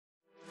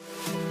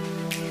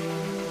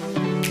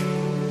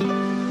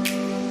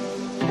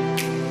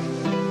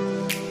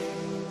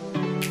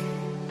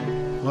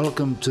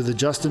Welcome to the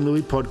Justin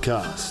Louis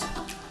podcast.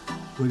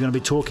 We're going to be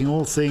talking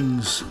all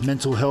things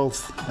mental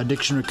health,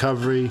 addiction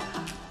recovery,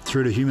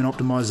 through to human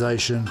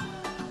optimization,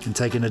 and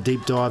taking a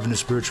deep dive into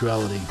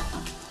spirituality.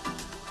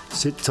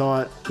 Sit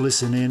tight,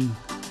 listen in,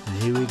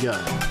 and here we go.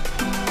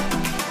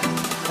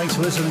 Thanks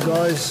for listening,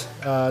 guys.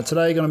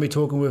 Today, going to be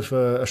talking with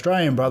an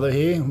Australian brother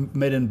here,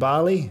 met in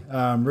Bali,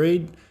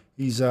 Reed.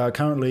 He's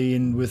currently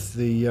in with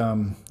the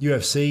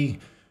UFC,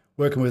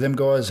 working with them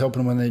guys, helping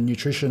them with their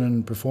nutrition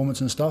and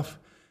performance and stuff.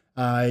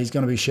 He's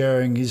going to be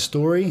sharing his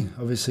story,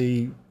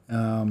 obviously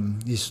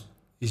his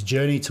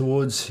journey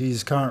towards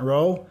his current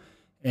role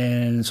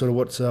and sort of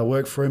what's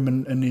worked for him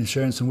and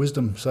insurance and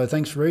wisdom. So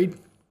thanks, Reed.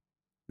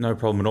 No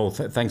problem at all.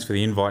 Thanks for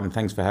the invite and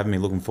thanks for having me.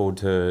 Looking forward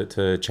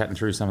to chatting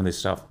through some of this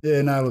stuff.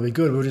 Yeah, no, it'll be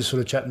good. We're just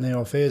sort of chatting there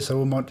off air, so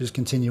we might just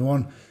continue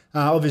on.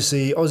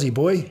 Obviously, Aussie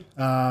boy,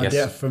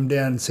 Yes. from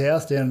down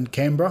south, down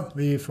Canberra.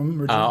 Where are you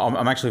from originally?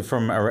 I'm actually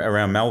from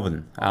around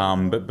Melbourne,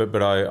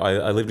 but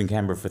I lived in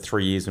Canberra for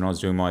 3 years when I was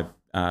doing my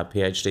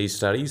PhD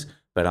studies.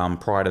 But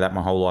prior to that,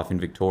 my whole life in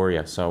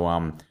Victoria. So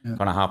kind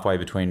of halfway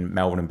between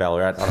Melbourne and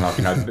Ballarat. I don't know if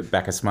you know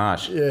Bacchus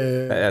Marsh.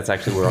 Yeah. That's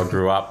actually where I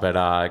grew up. But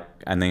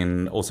and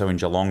then also in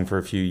Geelong for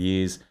a few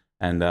years,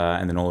 and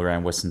then all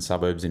around western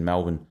suburbs in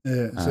Melbourne.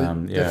 Yeah,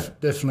 so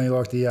definitely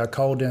like the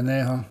cold down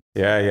there, huh?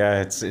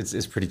 Yeah.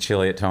 It's pretty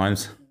chilly at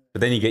times. But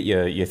then you get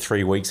your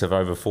 3 weeks of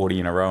over 40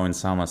 in a row in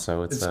summer,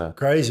 so it's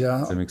crazy, huh?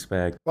 It's a mixed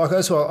bag. Like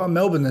that's why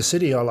Melbourne, the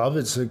city, I love.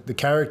 It's the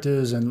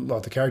characters and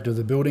like the character of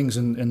the buildings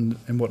and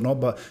whatnot.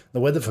 But the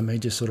weather for me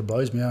just sort of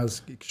blows me out.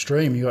 It's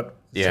extreme. You got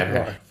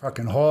like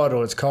fucking hot,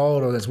 or it's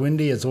cold, or it's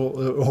windy. It's all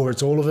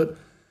of it.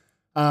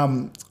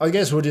 I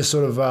guess we'll just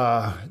sort of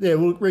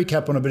we'll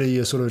recap on a bit of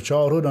your sort of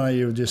childhood. I know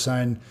you were just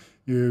saying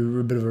you were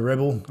a bit of a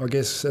rebel, I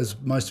guess, as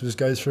most of us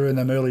go through in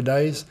them early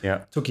days. Yeah.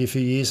 Took you a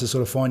few years to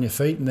sort of find your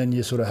feet, and then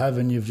you sort of have,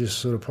 and you've just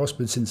sort of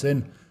prospered since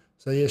then.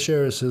 So yeah,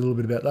 share us a little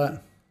bit about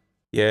that.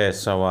 Yeah,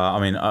 so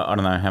I mean, I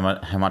don't know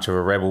how much of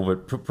a rebel,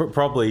 but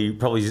probably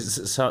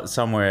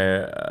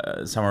somewhere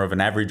of an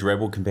average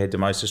rebel compared to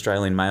most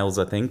Australian males,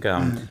 I think.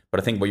 But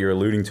I think what you're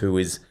alluding to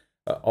is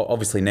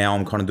obviously now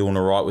I'm kind of doing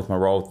all right with my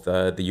role with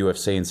the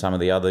UFC and some of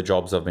the other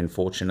jobs I've been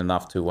fortunate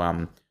enough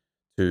to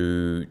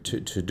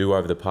do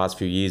over the past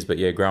few years. But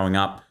yeah, growing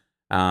up,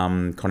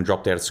 kind of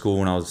dropped out of school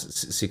when I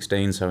was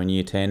 16, so in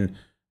year 10,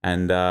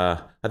 and I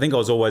think I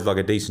was always like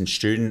a decent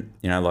student,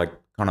 you know, like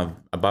kind of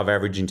above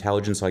average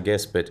intelligence, I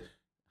guess, but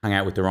hung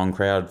out with the wrong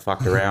crowd,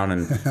 fucked around,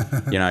 and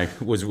you know,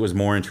 was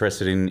more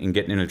interested in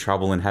getting into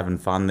trouble and having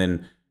fun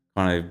than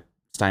kind of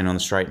staying on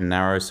the straight and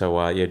narrow.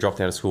 So yeah, dropped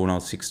out of school when I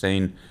was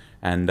 16.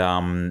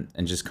 And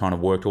just kind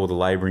of worked all the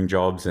labouring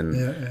jobs,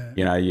 and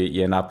you know,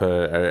 you end up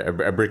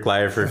a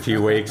bricklayer for a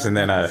few weeks, and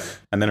then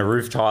a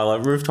roof tiler.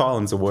 Roof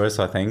tiling's the worst,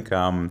 I think.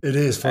 It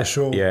is for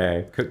sure.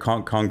 Yeah,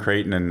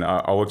 concrete, and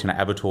I worked in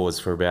abattoirs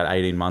for about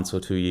 18 months or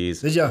 2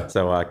 years. Did you?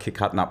 So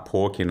cutting up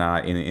pork in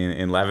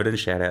Laverton.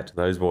 Shout out to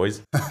those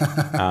boys.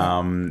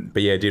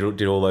 But yeah,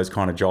 did all those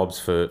kind of jobs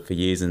for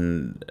years,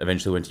 and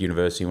eventually went to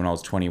university when I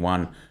was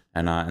 21,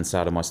 and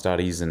started my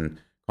studies and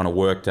kind of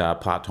worked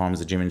part-time as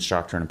a gym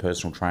instructor and a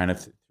personal trainer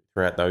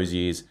throughout those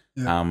years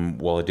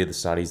while I did the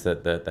studies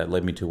that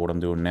led me to what I'm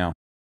doing now.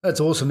 That's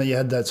awesome that you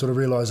had that sort of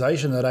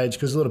realisation at that age,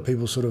 because a lot of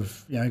people sort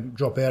of, you know,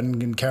 drop out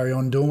and carry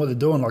on doing what they're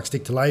doing, like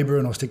stick to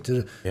labouring or stick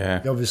to –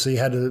 You obviously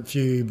had a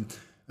few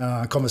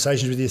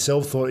conversations with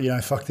yourself, thought, you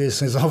know, fuck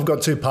this. I've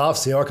got two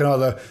paths here. I can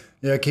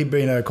either keep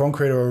being a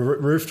concrete or a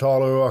roof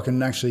tiler, or I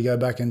can actually go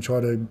back and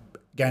try to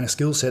gain a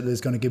skill set that's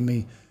going to give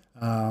me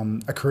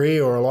a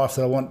career or a life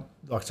that I want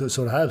like to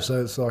sort of have.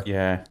 So it's like,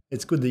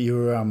 it's good that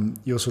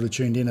you're sort of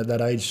tuned in at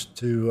that age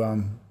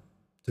to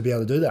be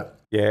able to do that.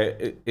 Yeah,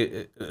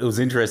 it was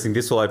interesting.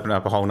 This will open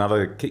up a whole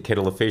nother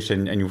kettle of fish,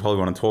 and you'll probably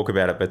want to talk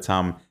about it. But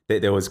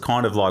there was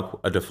kind of like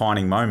a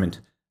defining moment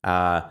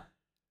that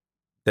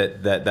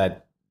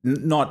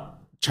not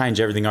change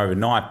everything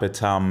overnight, but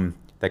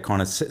that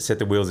kind of set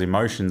the wheels in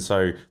motion.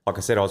 So, like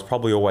I said, I was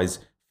probably always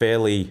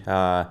fairly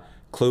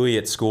cluey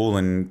at school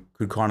and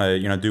could kind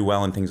of, you know, do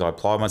well in things I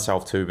applied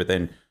myself to, but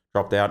then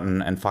dropped out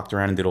and fucked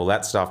around and did all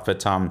that stuff.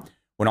 But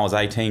when I was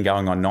 18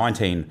 going on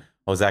 19,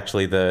 I was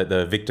actually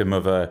the victim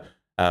of a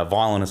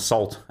violent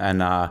assault,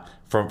 and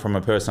from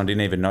a person I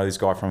didn't even know this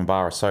guy from a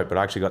bar of soap, but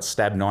I actually got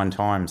stabbed 9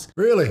 times.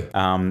 Really?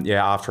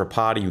 Yeah, after a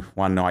party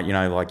one night, you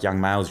know, like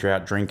young males are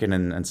out drinking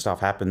and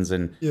stuff happens,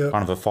 and kind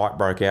of a fight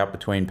broke out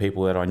between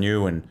people that I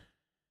knew, and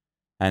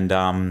like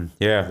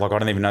I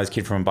don't even know this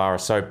kid from a bar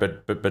of soap,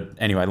 but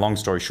anyway, long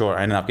story short,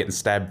 I ended up getting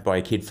stabbed by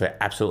a kid for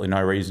absolutely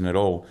no reason at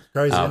all.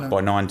 Crazy,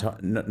 by nine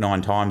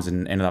times,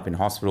 and ended up in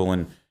hospital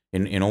and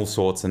in all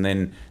sorts, and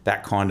then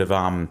that kind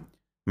of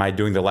made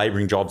doing the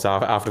labouring jobs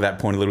after that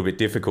point a little bit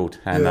difficult,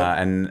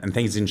 and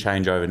things didn't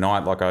change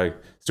overnight. Like I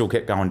still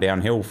kept going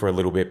downhill for a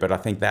little bit, but I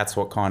think that's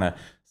what kind of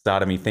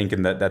started me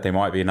thinking that there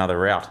might be another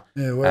route.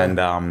 Yeah,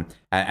 wow.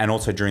 And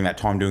also during that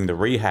time doing the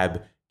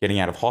rehab, getting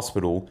out of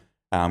hospital,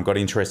 got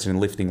interested in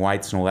lifting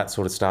weights and all that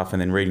sort of stuff,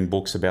 and then reading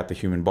books about the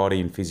human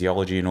body and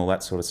physiology and all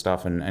that sort of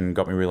stuff, and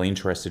got me really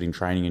interested in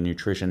training and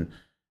nutrition,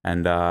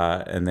 and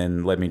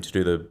then led me to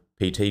do the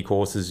PT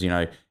courses. You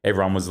know,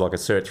 everyone was like a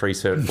Cert 3,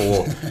 Cert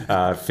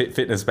 4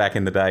 fitness back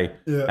in the day,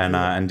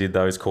 and did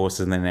those courses,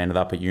 and then ended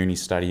up at uni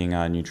studying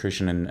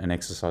nutrition and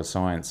exercise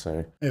science.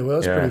 So yeah,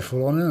 well, that's pretty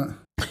full on, isn't it?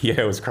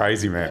 Yeah, it was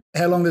crazy, man.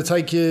 How long did it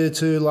take you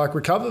to like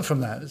recover from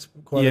that? It's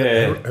quite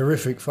a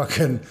horrific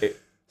fucking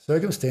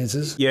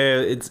circumstances. Yeah,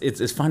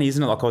 it's funny,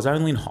 isn't it? Like I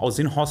was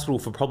in hospital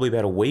for probably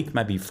about a week,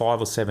 maybe 5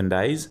 or 7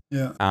 days.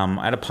 Yeah.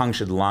 I had a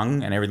punctured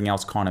lung and everything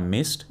else kind of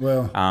missed.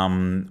 Well.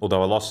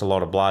 Although I lost a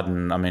lot of blood,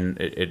 and I mean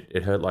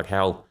it hurt like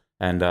hell.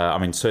 And I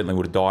mean certainly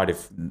would have died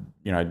if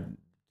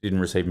didn't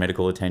receive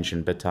medical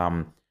attention. But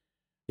yeah,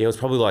 it was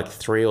probably like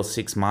 3 or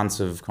 6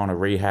 months of kind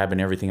of rehab and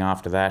everything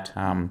after that.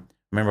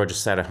 Remember, I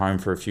just sat at home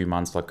for a few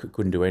months, like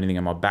couldn't do anything,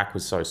 and my back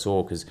was so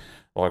sore because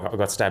like I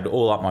got stabbed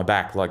all up my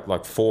back,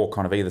 like 4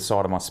 kind of either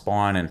side of my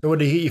spine. And so what,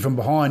 did he hit you from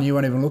behind? You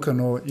weren't even looking,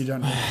 or you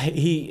don't know?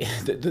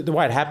 The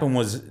way it happened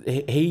was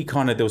he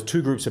kind of, there was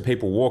 2 groups of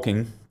people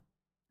walking,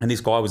 and this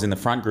guy was in the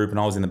front group and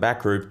I was in the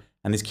back group,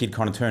 and this kid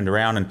kind of turned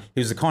around, and he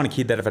was the kind of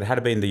kid that if it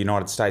had been the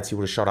United States, he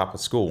would have shot up at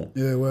school.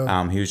 Yeah,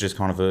 well. He was just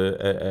kind of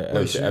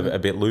a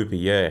bit loopy,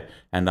 yeah.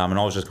 And I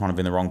was just kind of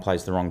in the wrong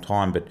place at the wrong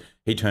time, but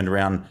he turned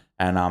around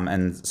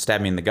and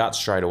stabbed me in the gut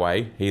straight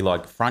away. He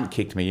like front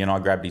kicked me and I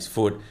grabbed his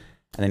foot,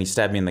 and then he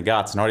stabbed me in the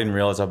guts, and I didn't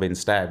realize I'd been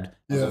stabbed.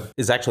 Yeah.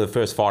 It's actually the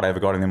first fight I ever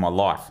got in my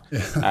life.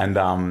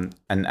 Yeah.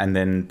 And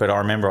then, but I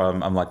remember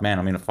I'm like, man,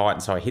 I'm in a fight.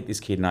 And so I hit this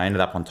kid and I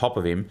ended up on top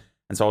of him.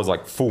 And so I was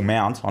like full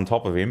mount on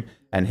top of him,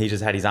 and he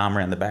just had his arm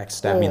around the back,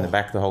 stabbed me in the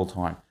back the whole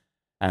time.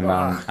 And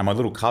my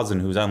little cousin,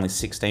 who was only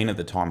 16 at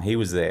the time, he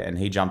was there, and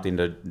he jumped in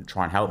to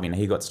try and help me, and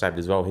he got stabbed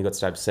as well. He got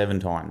stabbed 7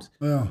 times.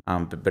 Yeah.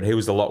 But he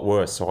was a lot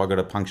worse. So I got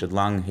a punctured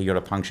lung. He got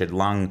a punctured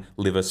lung,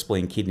 liver,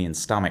 spleen, kidney, and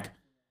stomach.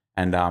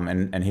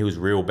 And he was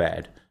real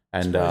bad.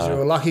 And you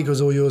were lucky because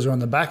all yours are on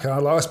the back.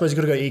 Huh? Like, I suppose you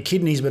could have got your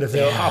kidneys, but if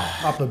they were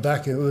up the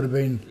back, it would have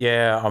been.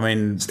 Yeah, I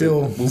mean,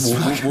 still,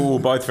 we were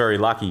both very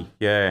lucky.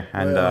 Yeah,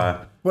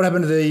 and. What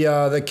happened to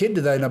the kid?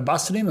 Did they end up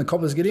busting him? The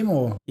coppers get him,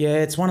 or? Yeah,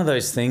 it's one of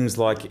those things.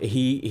 Like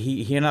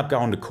he ended up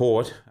going to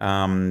court.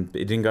 It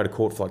didn't go to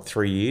court for like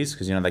 3 years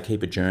because they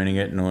keep adjourning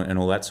it and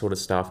all that sort of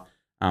stuff.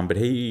 But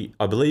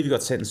I believe he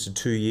got sentenced to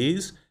 2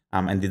 years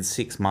and did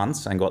 6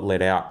 months and got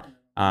let out.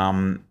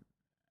 And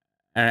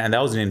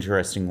that was an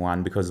interesting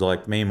one because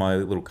like me and my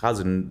little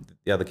cousin,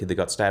 the other kid that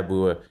got stabbed, we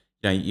were,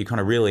 you're kind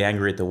of really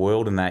angry at the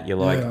world and that. You're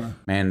like,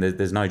 man,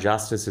 there's no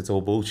justice. It's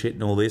all bullshit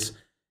and all this.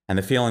 And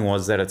the feeling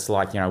was that it's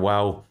like,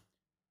 well,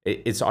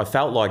 I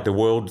felt like the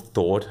world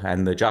thought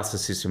and the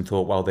justice system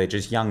thought, well, they're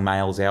just young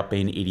males out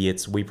being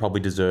idiots. We probably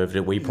deserved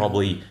it. We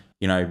probably,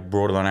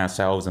 brought it on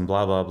ourselves and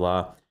blah, blah,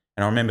 blah.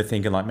 And I remember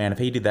thinking like, man, if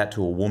he did that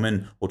to a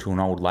woman or to an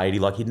old lady,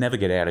 like he'd never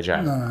get out of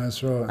jail. No,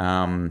 that's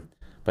right.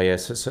 But yeah,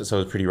 so it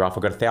was pretty rough.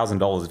 I got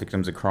 $1,000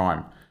 victims of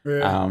crime.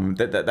 Yeah.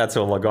 That's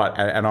all I got.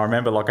 And I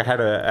remember like I had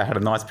a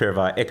nice pair of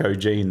Echo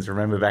jeans.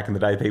 Remember back in the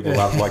day, people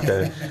loved like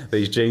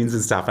these jeans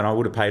and stuff. And I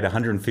would have paid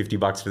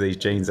 $150 for these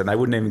jeans, and they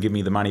wouldn't even give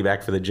me the money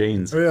back for the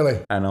jeans. Really?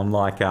 And I'm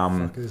like,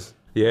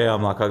 yeah,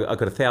 I'm like, I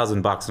got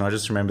 $1,000, and I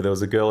just remember there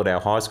was a girl at our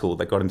high school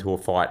that got into a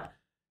fight.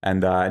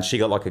 And she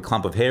got like a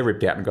clump of hair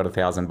ripped out and got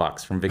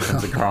 $1,000 from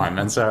victims of crime.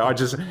 And so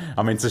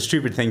it's a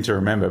stupid thing to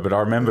remember, but I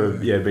remember,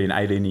 being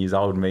 18 years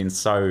old and being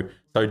so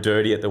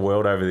dirty at the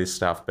world over this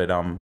stuff. But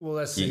well,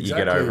 that's you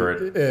get over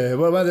it. Yeah,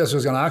 well, that's what I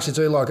was going to ask you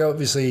too. Like,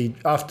 obviously,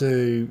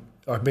 after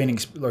like being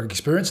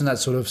experiencing that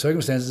sort of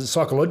circumstances,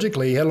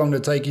 psychologically, how long did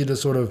it take you to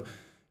sort of,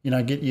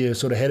 get your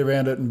sort of head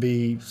around it and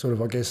be sort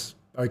of, I guess,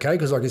 okay?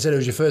 Because like I said, it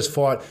was your first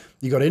fight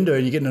you got into,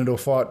 and you're getting into a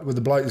fight with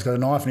a bloke that's got a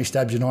knife and he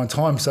stabbed you 9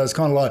 times. So it's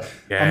kind of like,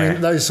 I mean,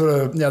 those sort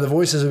of, the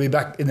voices will be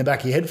back in the back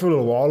of your head for a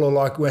little while, or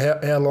like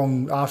how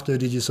long after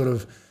did you sort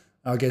of,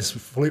 I guess,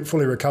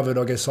 fully recovered,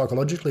 I guess,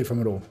 psychologically from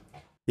it all?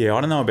 Yeah,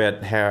 I don't know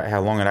about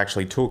how long it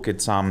actually took.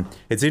 It's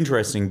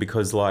interesting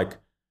because like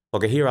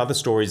I hear other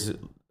stories,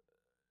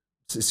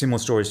 similar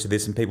stories to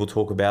this, and people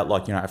talk about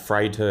like,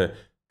 afraid to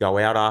go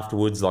out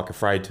afterwards, like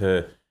afraid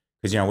to,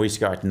 because, we used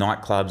to go to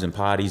nightclubs and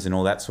parties and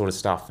all that sort of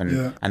stuff.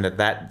 And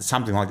that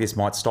something like this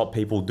might stop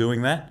people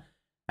doing that.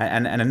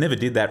 And it never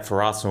did that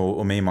for us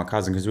or me and my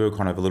cousin, because we were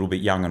kind of a little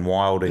bit young and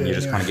wild, and you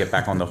just kind of get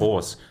back on the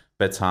horse.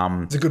 But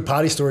it's a good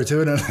party story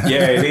too, isn't it?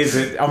 Yeah, it is.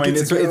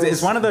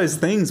 It's one of those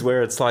things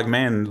where it's like,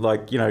 man,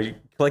 like,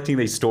 collecting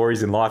these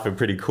stories in life are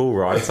pretty cool,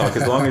 right? It's like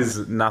as long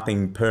as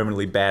nothing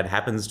permanently bad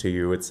happens to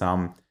you, it's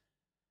and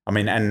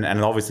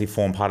obviously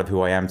form part of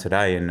who I am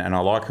today, and I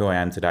like who I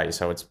am today.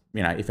 So it's,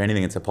 if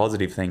anything, it's a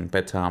positive thing.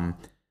 But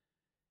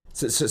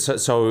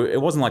so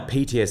it wasn't like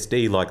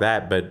PTSD like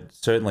that, but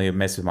certainly it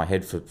messed with my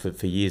head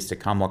for years to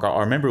come. Like I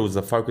remember it was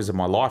the focus of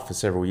my life for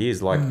several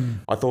years. Like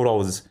I thought I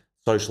was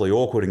socially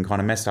awkward and kind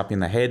of messed up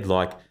in the head.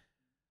 Like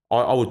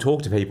I would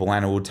talk to people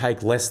and it would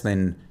take less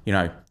than,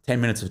 10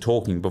 minutes of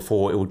talking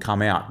before it would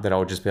come out that I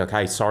would just be like,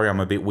 hey, sorry, I'm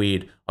a bit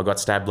weird. I got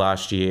stabbed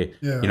last year,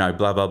 blah,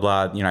 blah,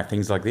 blah,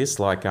 things like this.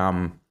 Like,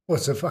 well,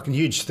 it's a fucking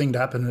huge thing to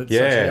happen at such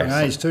a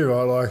young age too,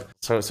 right? Like,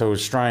 so it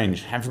was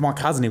strange. And for my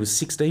cousin, he was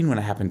 16 when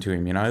it happened to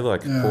him,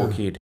 poor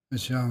kid.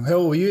 It's young. How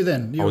old were you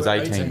then? I was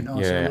 18. Oh,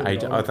 yeah, so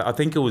 18. I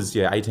think it was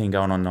 18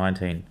 going on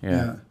 19.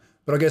 Yeah.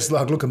 But I guess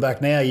like looking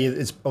back now,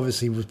 it's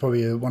obviously was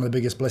probably one of the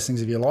biggest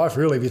blessings of your life,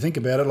 really, if you think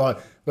about it.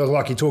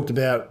 Like you talked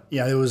about,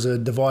 there was a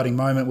dividing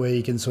moment where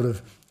you can sort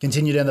of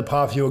continue down the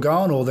path you were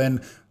going, or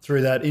then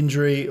through that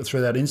injury,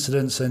 through that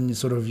incident, and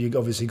you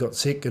obviously got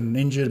sick and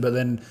injured, but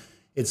then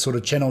it sort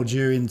of channeled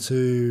you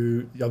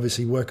into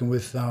obviously working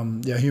with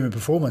human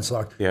performance,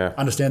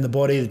 understand the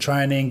body, the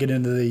training, get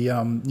into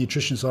the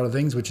nutrition side of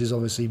things, which has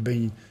obviously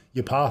been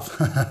your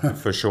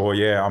path. For sure,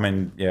 yeah. I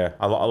mean, yeah,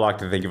 I like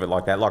to think of it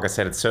like that. Like I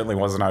said, it certainly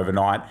wasn't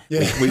overnight.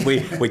 Yeah.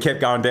 We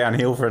kept going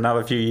downhill for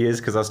another few years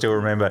because I still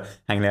remember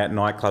hanging out in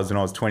nightclubs when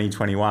I was 20,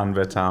 21.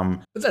 But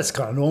that's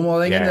kind of normal,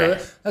 I think. Yeah. Isn't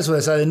it? That's what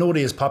they say. The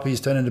naughtiest puppies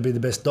turn into be the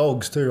best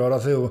dogs too, right? I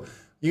feel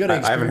you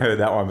got to. I haven't heard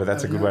that one, but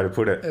that's a good way to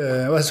put it.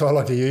 Well, that's what I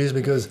like to use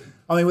because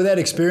I mean, without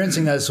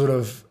experiencing that sort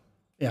of,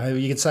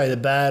 you could say the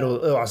bad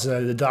or I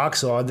say the dark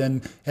side,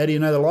 then how do you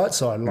know the light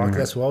side?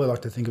 That's why we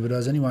like to think of it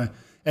as anyway.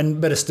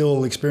 And better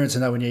still experiencing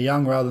that when you're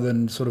young rather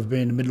than sort of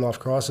being in a midlife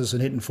crisis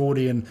and hitting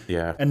 40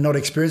 and not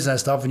experiencing that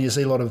stuff. And you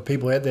see a lot of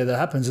people out there that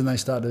happens and they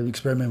start to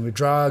experiment with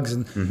drugs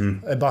and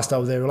they bust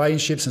up with their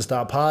relationships and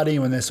start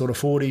partying when they're sort of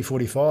 40,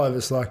 45.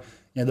 It's like,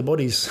 the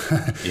body's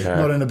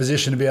not in a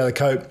position to be able to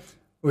cope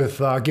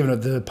with giving it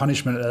the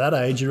punishment at that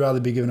age. You'd rather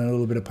be given a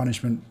little bit of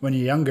punishment when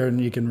you're younger and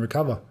you can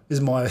recover,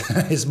 is my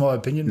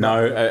opinion.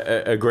 No,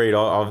 agreed.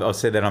 I've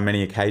said that on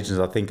many occasions.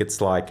 I think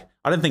it's like,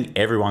 I don't think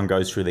everyone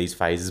goes through these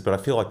phases, but I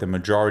feel like the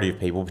majority of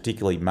people,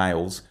 particularly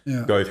males,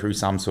 go through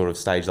some sort of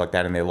stage like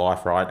that in their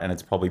life, right? And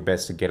it's probably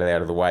best to get it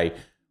out of the way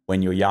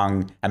when you're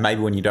young and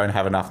maybe when you don't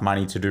have enough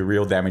money to do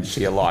real damage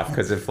to your life.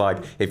 Because if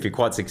you're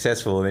quite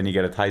successful and then you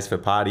get a taste for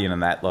partying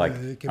and that,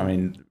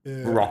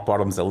 rock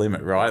bottom's the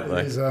limit, right?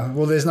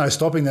 Well, there's no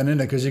stopping then,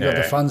 isn't it? Because you've got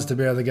the funds to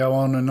be able to go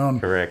on and on.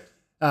 Correct.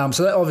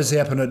 So that obviously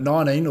happened at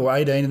 19 or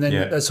 18, and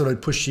then that sort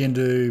of pushed you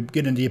into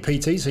getting into your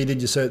PT. So you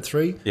did your Cert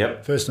 3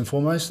 first and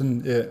foremost,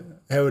 and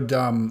how would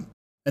and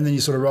then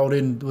you sort of rolled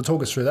in. Well,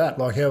 talk us through that.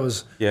 Like, how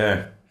was?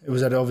 Yeah.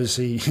 Was that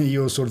obviously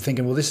you were sort of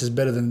thinking, well, this is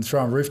better than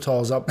throwing roof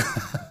tiles up?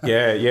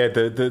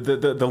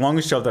 The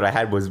longest job that I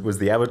had was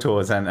the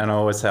abattoirs, and I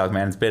always say,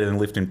 man, it's better than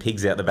lifting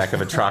pigs out the back of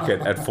a truck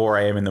at 4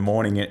 a.m. in the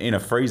morning in a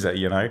freezer,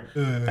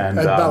 And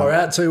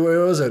Ballarat too,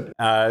 where was it?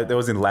 That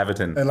was in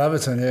Laverton. In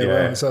Laverton,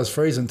 well, so it was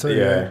freezing too.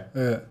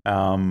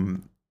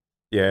 And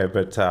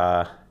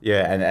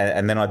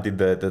then I did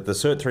the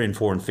Cert 3 and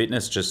 4 in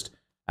fitness. Just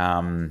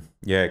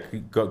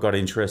got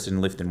interested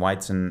in lifting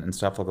weights and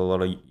stuff like a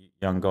lot of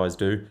young guys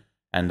do.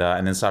 And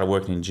then started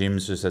working in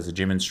gyms just as a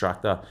gym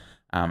instructor,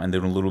 and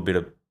then a little bit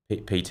of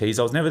PTs.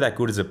 I was never that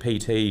good as a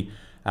PT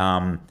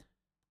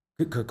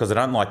because I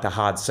don't like the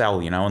hard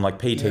sell, and like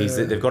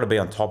PTs, they've got to be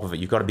on top of it.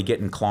 You've got to be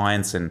getting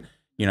clients and,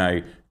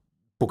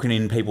 booking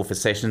in people for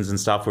sessions and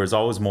stuff, whereas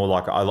I was more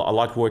like, I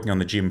liked working on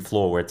the gym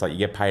floor where it's like you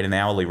get paid an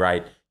hourly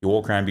rate, you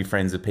walk around, be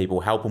friends with people,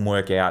 help them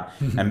work out,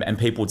 and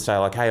people would say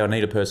like, hey, I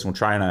need a personal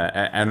trainer,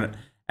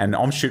 and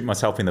I'm shooting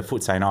myself in the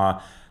foot saying,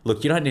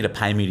 look, you don't need to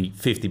pay me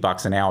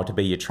 $50 an hour to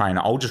be your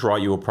trainer. I'll just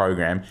write you a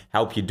program,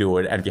 help you do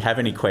it. And if you have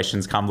any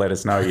questions, come let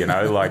us know,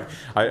 Like,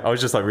 I was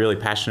just like really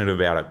passionate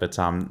about it, but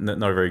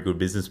not a very good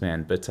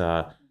businessman. But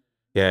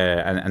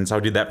and so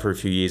I did that for a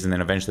few years and then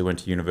eventually went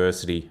to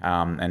university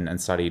and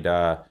studied.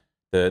 The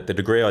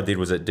degree I did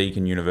was at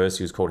Deakin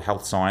University. It was called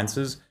Health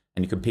Sciences,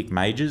 and you could pick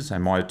majors.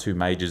 And my two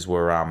majors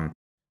were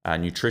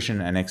nutrition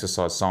and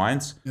exercise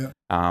science.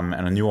 And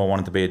I knew I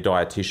wanted to be a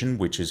dietitian,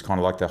 which is kind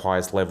of like the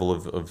highest level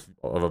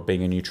of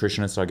being a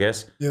nutritionist, I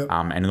guess.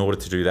 And in order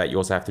to do that, you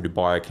also have to do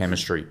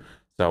biochemistry.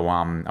 So,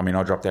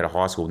 I dropped out of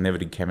high school, never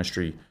did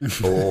chemistry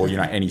or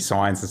any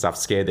science and stuff,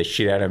 scared the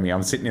shit out of me.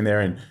 I'm sitting in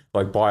there in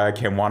like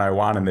Biochem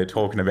 101 and they're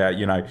talking about,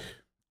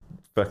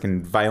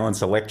 fucking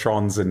valence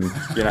electrons and,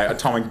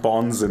 atomic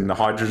bonds and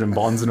hydrogen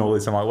bonds and all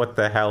this. I'm like, what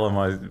the hell am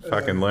I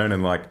fucking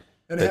learning? Like,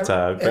 but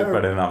I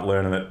ended up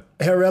learning it.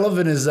 How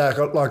relevant is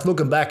that? Like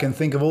looking back and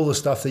think of all the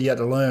stuff that you had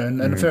to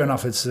learn, and fair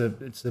enough, it's a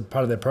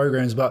part of their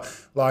programs. But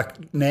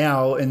like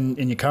now in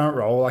your current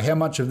role, like how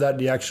much of that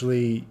do you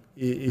actually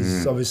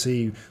is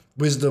obviously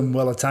wisdom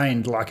well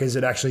attained? Like, is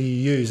it actually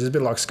used? It's a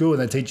bit like school and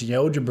they're teaching you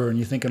algebra, and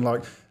you're thinking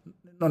like,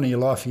 none of your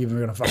life you're even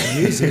going to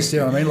fucking use this. You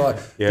know what I mean?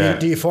 Like,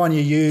 do you find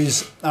you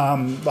use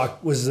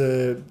was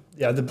the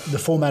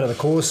format of the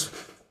course?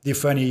 Do you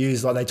find you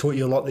use they taught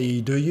you a lot that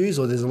you do use,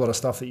 or there's a lot of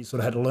stuff that you sort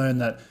of had to learn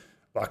that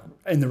like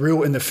in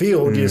the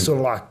field you're sort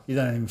of like you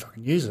don't even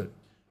fucking use it?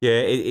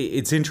 Yeah,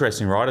 it's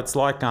interesting, right? It's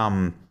like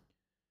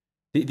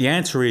the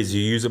answer is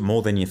you use it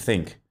more than you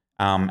think.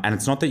 And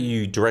it's not that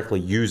you directly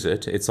use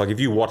it. It's like if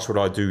you watch what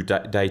I do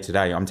day to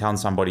day, I'm telling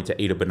somebody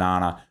to eat a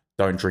banana,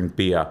 don't drink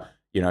beer,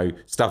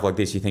 stuff like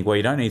this. You think, well,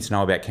 you don't need to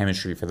know about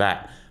chemistry for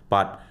that.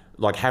 But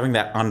like having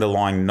that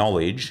underlying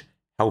knowledge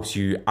helps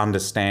you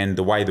understand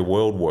the way the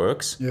world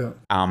works.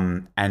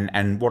 And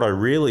what I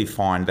really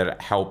find that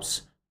it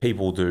helps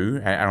people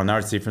do, and I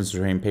notice the difference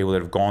between people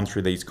that have gone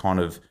through these kind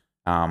of,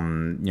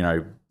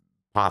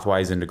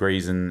 pathways and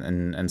degrees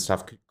and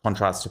stuff,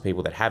 contrasts to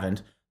people that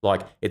haven't.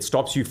 Like, it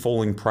stops you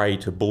falling prey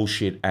to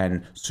bullshit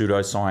and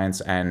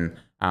pseudoscience and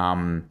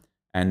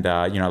And,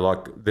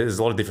 like there's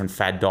a lot of different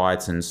fad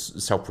diets and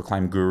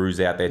self-proclaimed gurus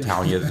out there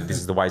telling you that this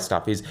is the way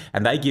stuff is.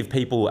 And they give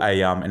people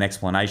an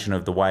explanation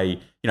of the way,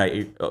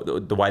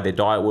 the way their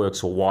diet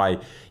works, or why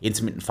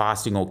intermittent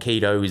fasting or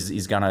keto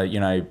is going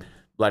to,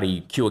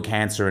 bloody cure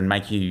cancer and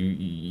make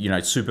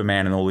you,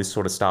 Superman and all this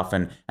sort of stuff.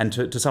 And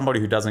to somebody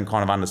who doesn't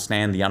kind of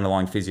understand the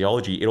underlying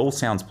physiology, it all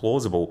sounds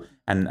plausible,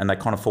 and they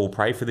kind of fall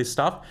prey for this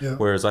stuff. Yeah.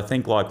 Whereas I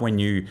think like when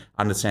you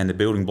understand the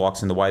building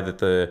blocks and the way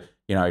that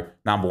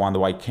number one, the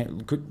way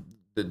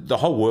the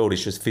whole world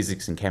is just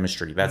physics and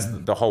chemistry. That's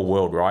the whole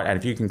world, right? And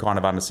if you can kind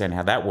of understand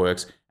how that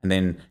works, and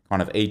then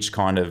kind of each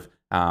kind of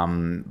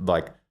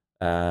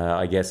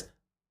I guess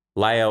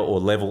layer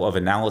or level of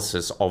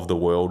analysis of the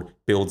world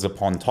builds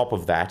upon top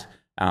of that,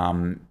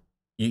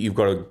 you've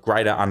got a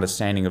greater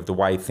understanding of the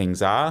way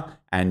things are,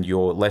 and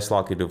you're less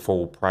likely to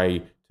fall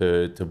prey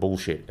to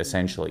bullshit,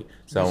 essentially.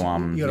 So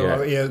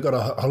you've got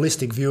a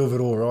holistic view of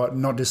it all, right?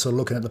 Not just sort of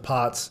looking at the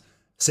parts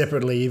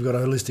separately. You've got a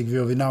holistic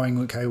view of it, knowing,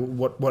 okay,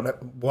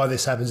 why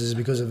this happens is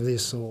because of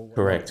this, or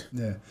correct.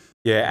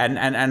 Yeah,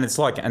 and it's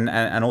like,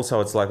 and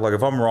also it's like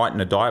if I'm writing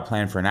a diet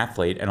plan for an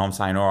athlete and I'm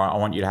saying, all right, I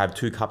want you to have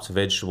 2 cups of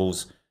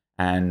vegetables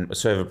and a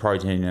serve of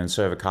protein and a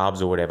serve of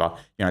carbs or whatever,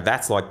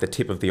 that's like the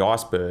tip of the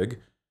iceberg.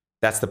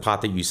 That's the part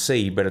that you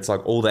see, but it's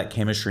like all that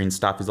chemistry and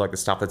stuff is like the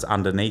stuff that's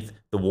underneath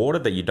the water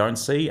that you don't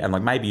see, and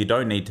like maybe you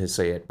don't need to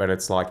see it, but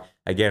it's like,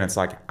 again, it's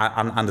like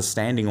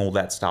understanding all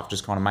that stuff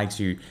just kind of makes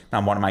you,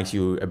 number one, it makes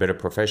you a better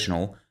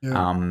professional,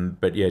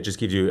 but yeah, it just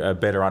gives you a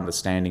better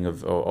understanding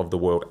of the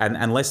world,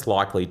 and less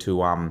likely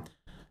to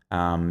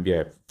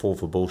fall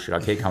for bullshit. I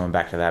keep coming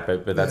back to that,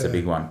 but that's a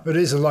big one. But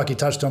it is like you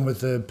touched on with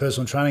the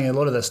personal training. A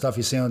lot of that stuff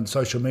you see on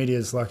social media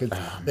is like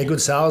they're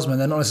good salesmen.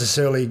 They're not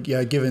necessarily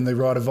giving the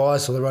right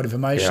advice or the right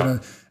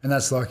information, and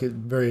that's like a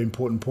very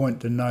important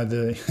point to know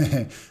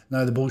the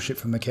know the bullshit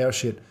from the cow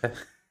shit.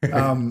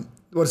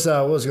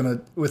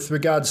 With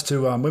regards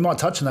to we might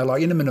touch on that,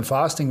 like intermittent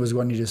fasting was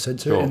one you just said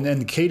too, and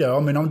then keto.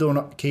 I mean, I'm doing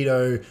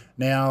keto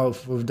now.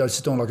 We're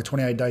just doing like a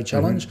 28-day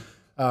challenge,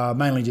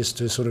 mainly just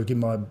to sort of give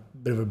my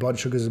bit of a blood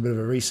sugars, a bit of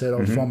a reset.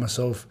 I find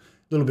myself a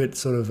little bit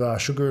sort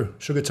of sugar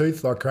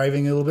tooth, like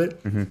craving a little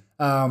bit.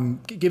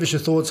 Give us your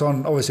thoughts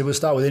on, obviously we'll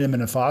start with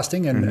intermittent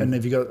fasting, and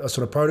if you got a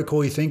sort of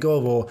protocol you think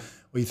of, or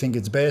you think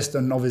it's best,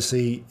 and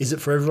obviously is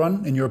it for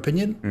everyone in your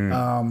opinion?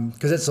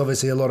 Because that's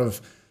obviously a lot of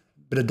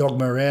bit of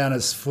dogma around.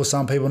 It's for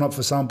some people, not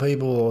for some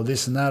people, or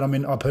this and that. I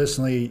mean, I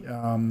personally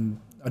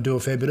I do a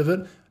fair bit of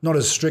it, not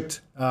as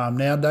strict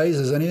nowadays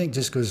as anything,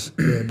 just because.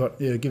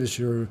 Give us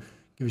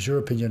your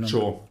opinion on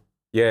Sure. That.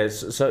 Yeah,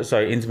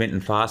 so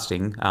intermittent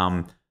fasting,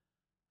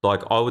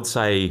 like I would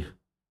say,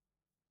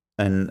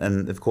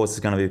 and of course there's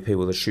going to be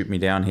people that shoot me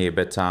down here,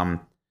 but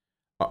I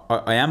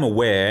am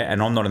aware,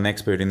 and I'm not an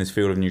expert in this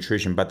field of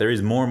nutrition, but there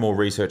is more and more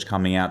research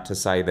coming out to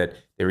say that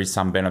there is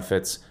some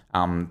benefits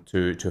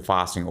to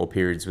fasting or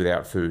periods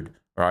without food,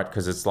 right?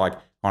 Because it's like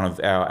kind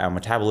of our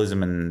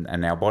metabolism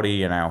and our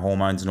body and our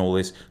hormones and all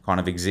this kind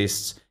of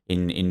exists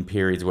in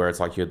periods where it's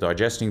like you're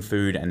digesting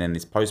food, and then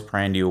this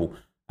postprandial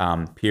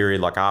period,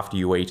 like after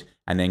you eat,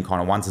 and then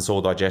kind of once it's all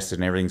digested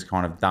and everything's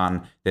kind of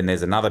done, then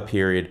there's another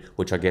period,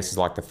 which I guess is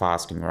like the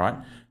fasting, right?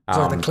 It's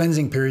like the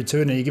cleansing period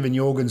too, and you're giving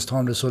your organs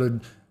time to sort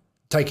of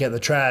take out the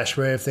trash,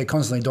 where if they're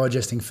constantly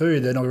digesting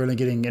food, they're not really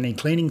getting any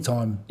cleaning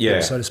time,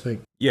 so to speak.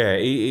 Yeah,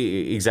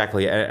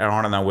 exactly. And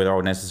I don't know whether I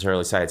would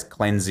necessarily say it's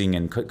cleansing,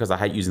 and because I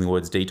hate using the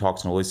words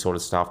detox and all this sort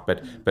of stuff,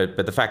 but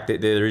the fact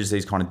that there is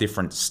these kind of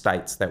different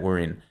states that we're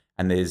in,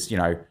 and there's,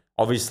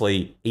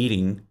 obviously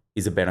eating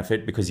is a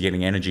benefit because you're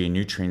getting energy and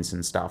nutrients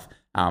and stuff.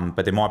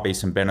 But there might be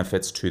some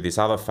benefits to this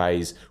other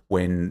phase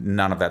when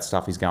none of that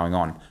stuff is going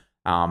on.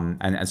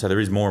 And so there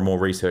is more and more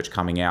research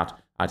coming out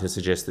to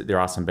suggest that there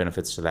are some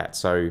benefits to that.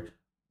 So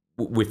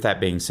with that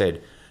being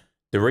said,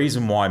 the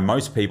reason why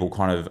most people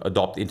kind of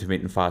adopt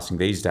intermittent fasting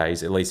these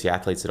days, at least the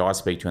athletes that I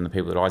speak to and the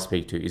people that I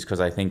speak to, is because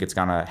they think it's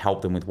going to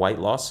help them with weight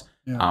loss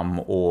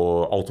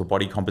or alter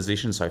body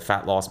composition, so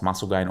fat loss,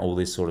 muscle gain, all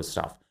this sort of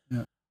stuff.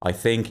 Yeah. I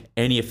think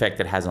any effect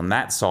that has on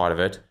that side of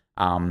it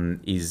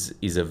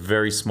is a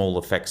very small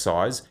effect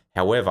size.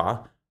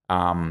 However,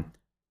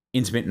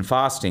 intermittent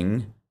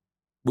fasting,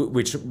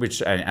 which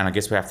and I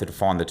guess we have to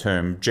define the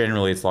term.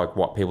 Generally, it's like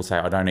what people say,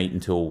 I don't eat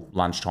until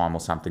lunchtime or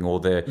something, or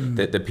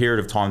the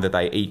period of time that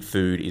they eat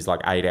food is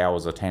like 8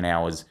 hours or 10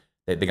 hours.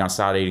 They're going to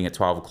start eating at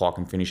 12 o'clock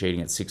and finish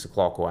eating at 6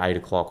 o'clock or 8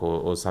 o'clock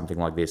or something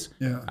like this.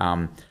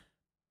 Yeah.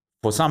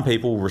 For some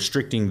people,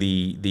 restricting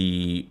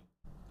the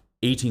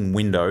eating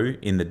window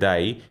in the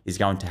day is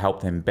going to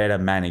help them better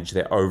manage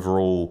their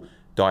overall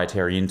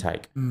dietary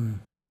intake.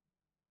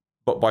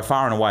 But by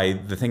far and away,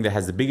 the thing that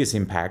has the biggest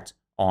impact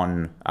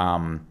on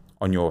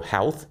your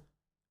health,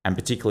 and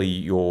particularly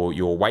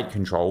your weight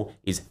control,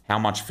 is how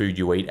much food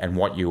you eat and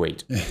what you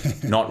eat,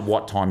 not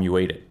what time you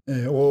eat it.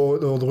 Yeah, or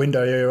the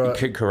window, yeah,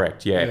 right.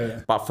 Correct,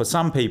 yeah. But for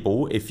some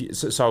people,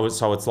 so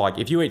it's like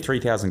if you eat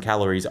 3,000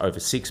 calories over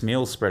 6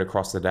 meals spread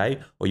across the day,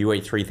 or you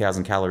eat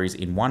 3,000 calories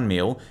in one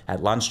meal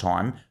at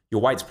lunchtime, your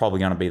weight's probably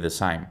going to be the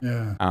same.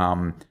 Yeah.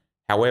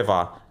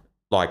 However,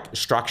 like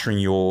structuring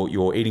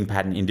your eating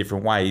pattern in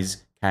different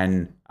ways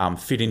can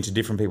fit into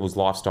different people's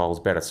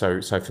lifestyles better.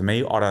 So for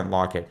me, I don't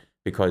like it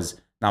because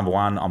number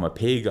one, I'm a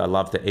pig. I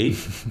love to eat,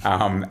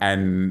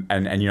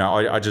 and you know,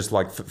 I just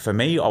like for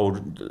me, I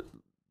would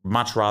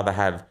much rather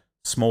have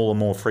smaller,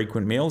 more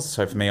frequent meals.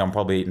 So for me, I'm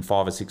probably eating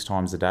 5 or 6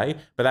 times a day.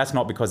 But that's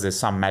not because there's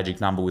some magic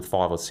number with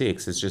 5 or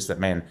 6. It's just that,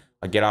 man,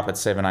 I get up at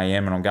 7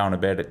 a.m. and I'm going to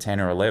bed at 10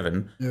 or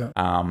 11. Yeah.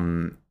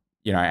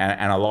 You know,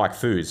 and I like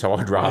food, so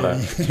I'd rather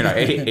you know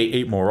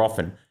eat more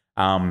often.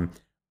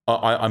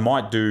 I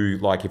might do,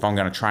 like, if I'm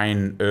going to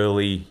train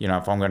early, you know,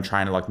 if I'm going to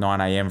train at like 9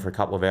 a.m. for a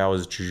couple of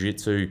hours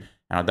jiu-jitsu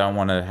and I don't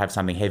want to have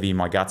something heavy in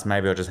my guts,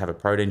 maybe I'll just have a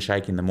protein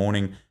shake in the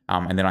morning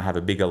and then I have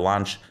a bigger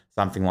lunch,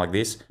 something like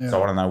this. Yeah.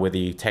 So I don't know whether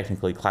you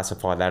technically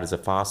classify that as a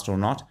fast or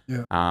not.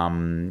 Yeah.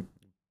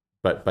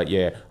 But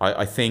yeah,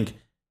 I think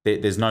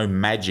there's no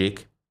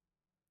magic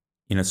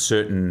in a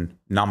certain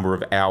number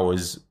of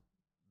hours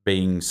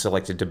being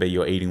selected to be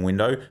your eating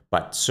window,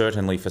 but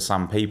certainly for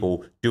some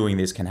people, doing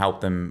this can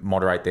help them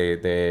moderate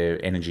their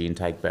energy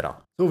intake better.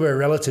 It's all very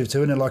relative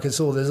too, isn't it? Like, there's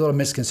a lot of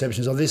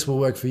misconceptions of this will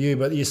work for you,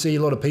 but you see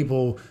a lot of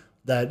people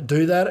that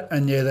do that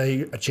and yeah,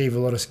 they achieve a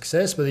lot of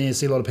success, but then you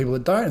see a lot of people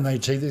that don't and they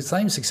achieve the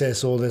same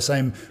success or the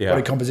same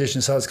body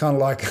composition. So it's kind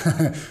of like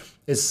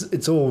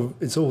it's all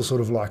sort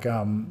of like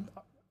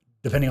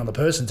depending on the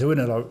person too,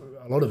 isn't it? Like,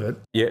 a lot of it.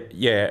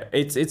 Yeah.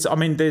 It's. I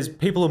mean, there's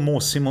people are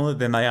more similar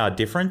than they are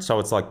different. So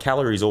it's like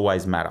calories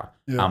always matter.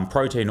 Yeah.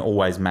 Protein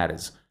always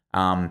matters.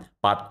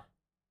 But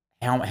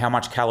how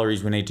much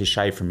calories we need to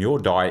shave from your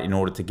diet in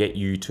order to get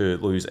you to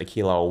lose a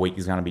kilo a week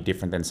is going to be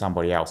different than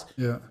somebody else.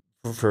 Yeah.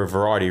 For a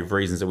variety of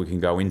reasons that we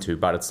can go into,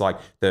 but it's like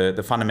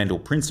the fundamental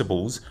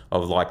principles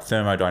of like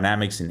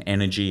thermodynamics and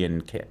energy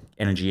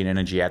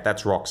out.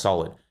 That's rock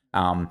solid.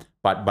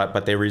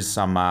 But there is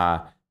some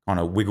kind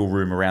of wiggle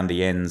room around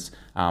the ends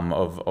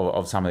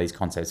of some of these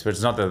concepts. But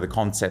it's not that the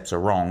concepts are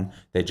wrong.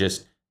 They're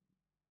just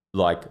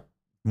like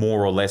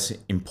more or less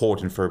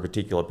important for a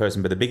particular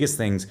person. But the biggest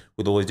things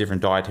with all these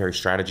different dietary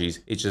strategies,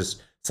 it's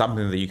just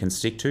something that you can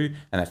stick to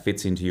and that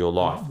fits into your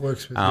life.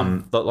 Works with you.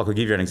 Like I'll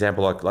give you an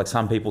example. Like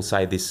some people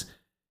say this,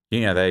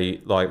 you know,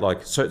 they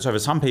so for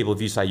some people,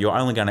 if you say you're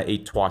only going to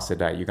eat twice a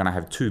day, you're going to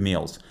have 2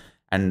 meals.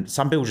 And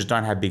some people just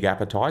don't have big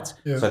appetites.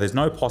 Yeah. So there's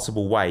no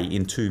possible way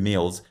in 2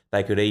 meals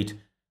they could eat.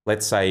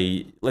 Let's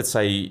say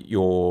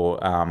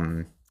your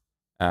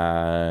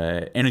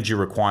energy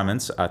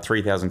requirements are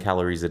 3,000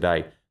 calories a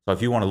day. So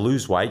if you want to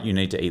lose weight, you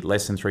need to eat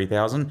less than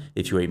 3,000.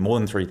 If you eat more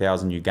than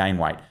 3,000, you gain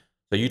weight.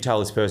 So you tell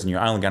this person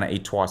you're only going to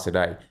eat twice a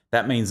day.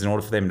 That means in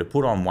order for them to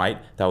put on weight,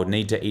 they would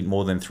need to eat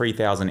more than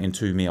 3,000 in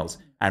 2 meals.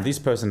 And if this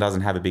person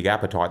doesn't have a big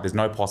appetite, there's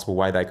no possible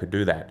way they could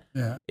do that.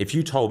 Yeah. If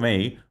you told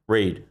me,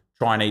 Reed,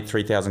 try and eat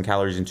 3,000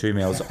 calories in 2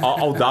 meals,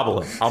 I'll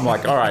double it. I'm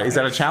like, all right, is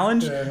that a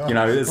challenge? Yeah, you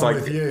know, it's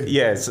like,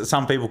 yes,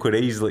 some people could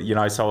easily, you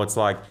know, so it's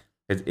like,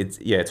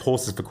 it's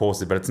horses for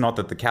courses, but it's not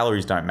that the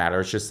calories don't matter.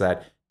 It's just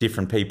that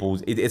different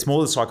people's, it's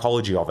more the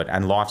psychology of it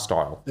and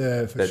lifestyle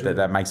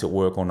that makes it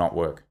work or not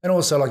work. And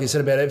also, like you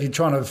said about it, if you're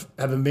trying to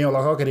have a meal,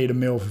 like I could eat a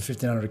meal for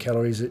 1,500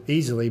 calories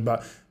easily,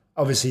 but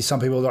obviously some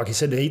people, like you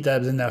said, to eat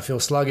that, then they'll feel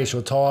sluggish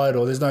or tired,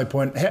 or there's no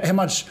point. How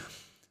much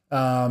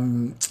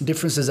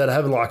difference does that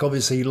have? Like,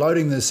 obviously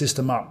loading the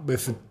system up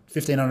with a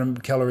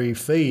 1,500 calorie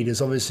feed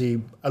is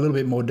obviously a little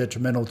bit more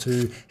detrimental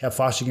to how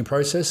fast you can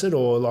process it,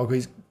 or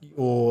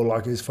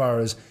like as far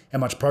as how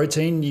much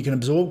protein you can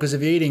absorb. Because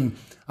if you're eating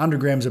 100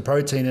 grams of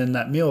protein in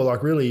that meal,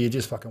 like really you're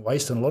just fucking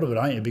wasting a lot of it,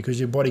 aren't you? Because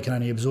your body can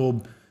only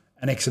absorb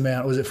an X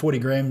amount. Was it 40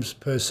 grams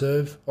per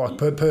serve, like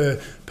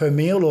per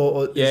meal,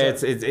 or yeah,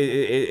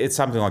 it's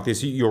something like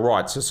this. You're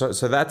right.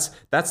 So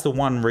that's the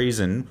one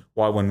reason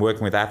why when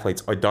working with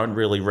athletes, I don't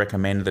really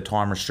recommend the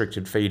time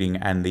restricted feeding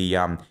and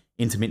the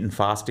intermittent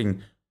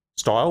fasting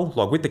style.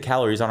 Like with the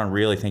calories, I don't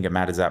really think it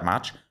matters that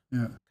much.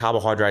 Yeah.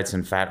 Carbohydrates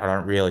and fat, I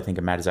don't really think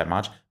it matters that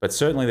much. But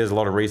certainly there's a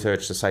lot of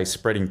research to say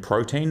spreading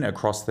protein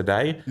across the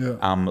day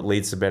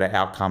leads to better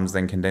outcomes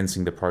than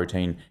condensing the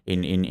protein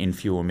in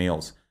fewer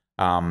meals.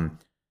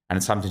 And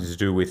it's something to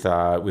do with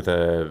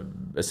a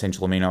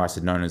essential amino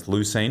acid known as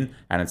leucine.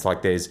 And it's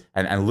like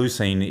and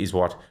leucine is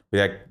what,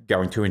 without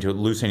going too into it,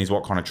 leucine is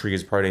what kind of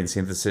triggers protein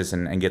synthesis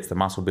and gets the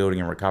muscle building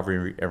and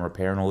recovery and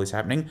repair and all this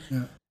happening.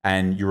 Yeah.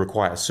 And you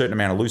require a certain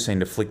amount of leucine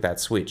to flick that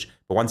switch.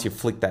 But once you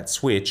flick that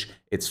switch,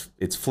 it's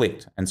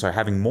flicked. And so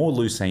having more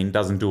leucine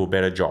doesn't do a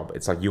better job.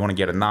 It's like you want to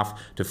get enough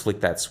to flick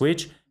that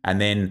switch, and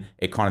then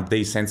it kind of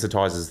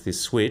desensitizes this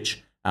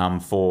switch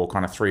for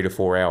kind of 3 to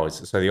 4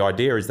 hours. So the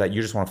idea is that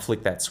you just want to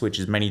flick that switch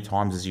as many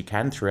times as you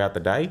can throughout the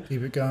day.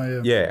 Keep it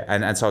going, yeah.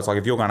 And so it's like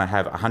if you're going to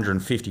have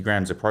 150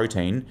 grams of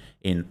protein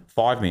in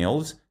 5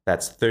 meals,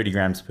 that's 30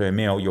 grams per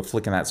meal. You're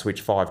flicking that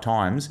switch 5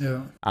 times.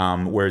 Yeah.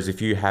 Whereas if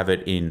you have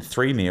it in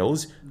 3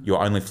 meals, you're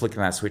only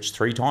flicking that switch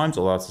 3 times,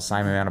 although it's the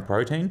same amount of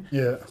protein.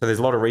 Yeah. So there's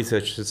a lot of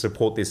research to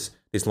support this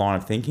line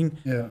of thinking.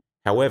 Yeah.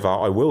 However,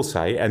 I will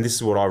say, and this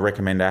is what I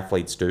recommend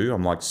athletes do,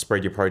 I'm like,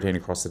 spread your protein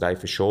across the day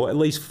for sure. At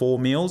least 4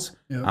 meals,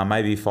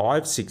 maybe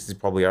 5. 6 is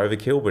probably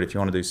overkill, but if you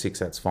want to do 6,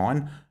 that's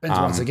fine.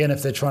 Depends once again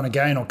if they're trying to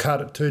gain or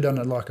cut it too, doesn't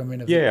it? Like, I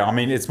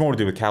mean, it's more to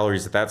do with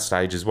calories at that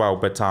stage as well.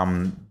 But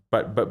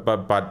but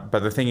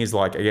the thing is,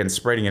 like, again,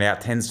 spreading it out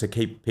tends to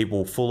keep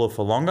people fuller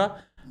for longer.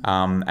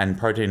 And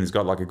protein has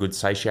got like a good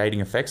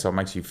satiating effect, so it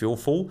makes you feel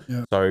full.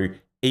 Yeah. So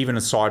even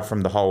aside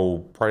from the whole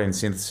protein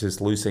synthesis,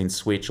 leucine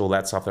switch, all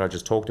that stuff that I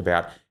just talked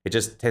about, it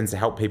just tends to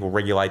help people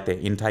regulate their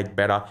intake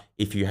better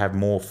if you have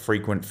more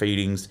frequent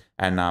feedings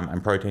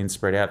and protein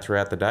spread out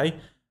throughout the day.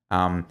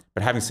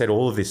 But having said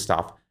all of this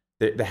stuff,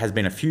 there has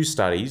been a few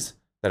studies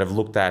that have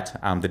looked at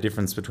the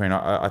difference between,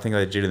 I think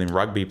they did it in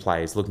rugby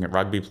players, looking at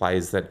rugby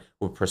players that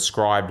were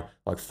prescribed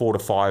like 4 to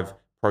 5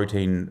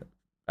 protein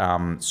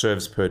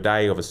serves per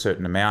day of a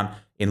certain amount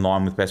in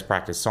line with best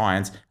practice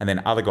science, and then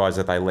other guys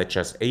that they let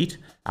just eat,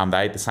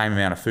 they ate the same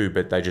amount of food,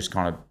 but they just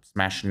kind of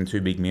smashed it in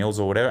 2 big meals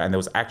or whatever, and there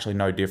was actually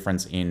no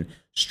difference in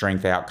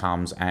strength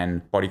outcomes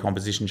and body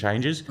composition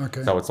changes.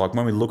 Okay. So it's like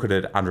when we look at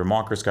it under a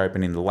microscope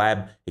and in the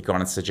lab, it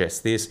kind of suggests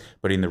this,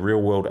 but in the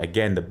real world,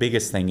 again, the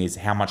biggest thing is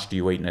how much do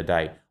you eat in a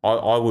day?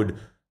 I would,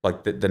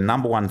 like, the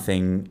number one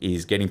thing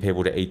is getting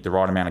people to eat the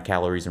right amount of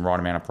calories and right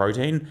amount of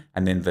protein,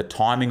 and then the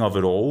timing of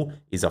it all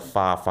is a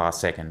far, far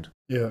second.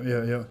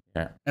 Yeah.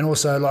 Yeah. And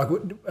also, like,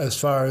 as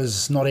far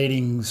as not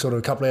eating sort of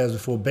a couple of hours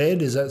before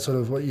bed, is that sort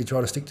of what you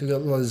try to stick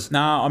to? No,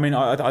 I mean,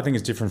 I think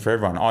it's different for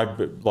everyone.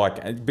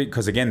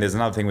 Because again, there's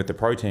another thing with the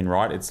protein,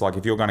 right? It's like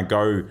if you're going to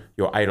go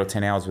your 8 or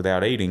 10 hours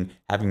without eating,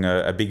 having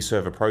a big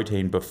serve of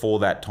protein before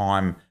that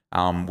time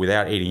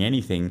without eating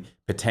anything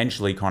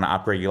potentially kind of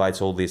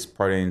upregulates all this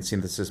protein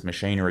synthesis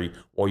machinery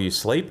while you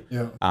sleep.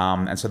 Yeah.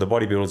 And so the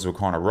bodybuilders were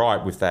kind of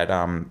right with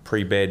that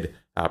pre-bed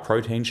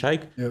protein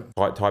shake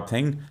type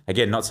thing.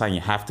 Again, not saying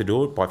you have to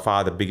do it. By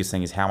far, the biggest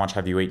thing is how much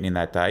have you eaten in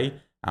that day.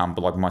 But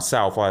like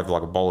myself, I have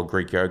like a bowl of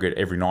Greek yogurt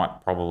every night,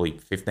 probably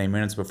 15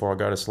 minutes before I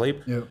go to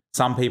sleep. Yeah.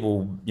 Some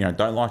people,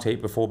 don't like to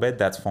eat before bed.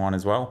 That's fine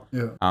as well.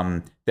 Yeah.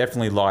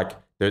 Definitely, like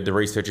the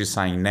research is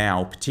saying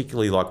now,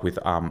 particularly like with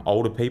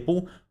older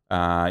people,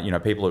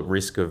 people at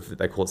risk of,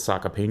 they call it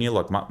sarcopenia,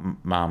 like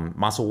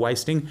muscle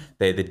wasting,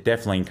 they're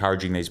definitely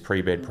encouraging these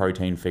pre-bed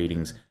protein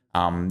feedings.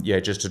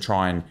 Just to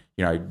try and,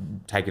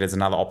 take it as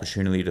another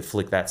opportunity to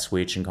flick that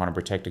switch and kind of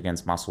protect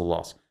against muscle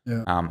loss.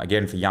 Yeah.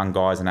 Again, for young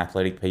guys and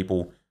athletic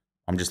people,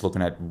 I'm just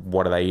looking at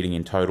what are they eating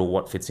in total,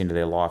 what fits into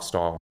their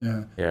lifestyle.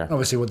 Yeah.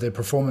 Obviously what their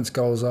performance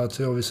goals are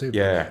too, obviously.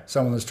 Yeah.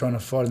 Someone that's trying to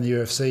fight in the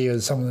UFC or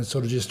someone that's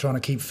sort of just trying to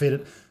keep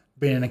fit,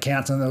 being an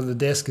accountant at the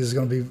desk is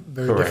going to be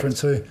very different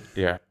too.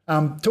 Yeah.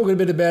 Talking a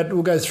bit about,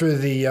 we'll go through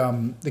the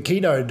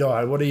keto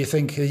diet. What do you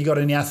think? Have you got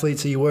any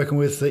athletes that you're working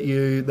with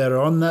that are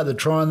on that, that are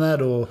trying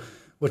that, or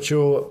what's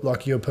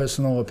your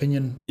personal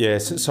opinion? Yeah.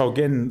 So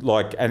again,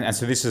 and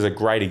so this is a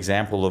great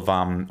example of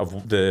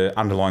the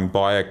underlying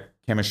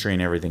biochemistry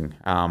and everything.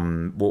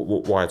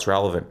 Why it's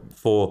relevant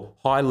for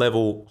high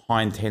level,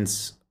 high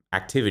intense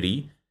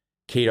activity.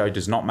 Keto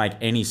does not make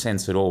any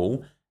sense at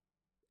all.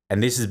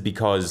 And this is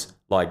because,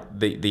 like,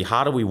 the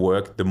harder we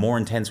work, the more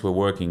intense we're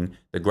working,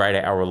 the greater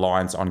our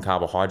reliance on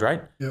carbohydrate.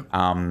 Yep.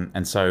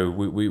 And so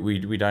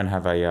we don't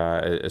have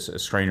a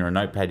screen or a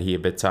notepad here,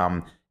 but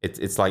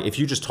it's like if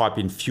you just type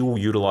in fuel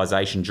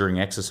utilization during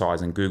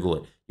exercise and Google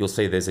it, you'll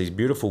see there's these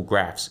beautiful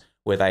graphs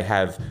where they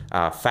have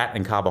fat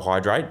and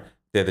carbohydrate.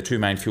 They're the two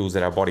main fuels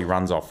that our body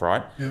runs off,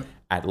 right? Yep.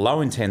 At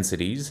low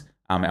intensities,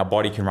 our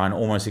body can run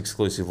almost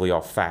exclusively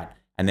off fat.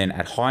 And then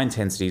at high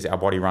intensities, our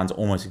body runs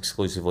almost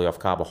exclusively off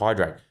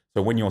carbohydrate.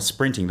 So when you're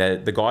sprinting,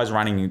 the guys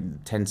running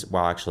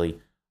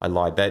I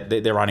lied.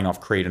 They're running off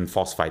creatine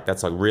phosphate.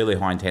 That's like really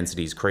high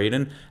intensities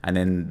creatine. And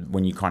then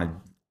when you kind of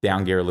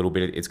down gear a little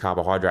bit, it's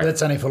carbohydrate.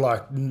 That's only for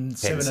like 10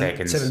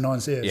 seconds. 7 to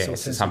 9 Yeah,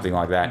 something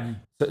like that.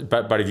 So,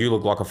 but if you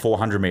look like a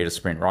 400-meter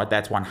sprint, right,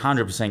 that's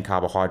 100%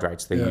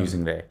 carbohydrates they're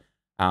using there.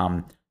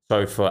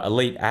 So for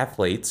elite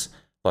athletes,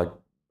 like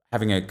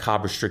having a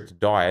carb-restricted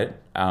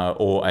diet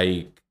or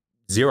a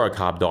zero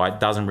carb diet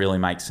doesn't really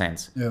make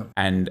sense. Yeah.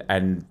 And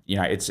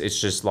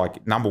it's just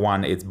like, number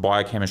one, it's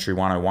biochemistry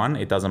 101.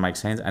 It doesn't make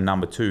sense. And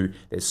number two,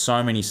 there's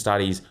so many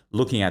studies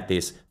looking at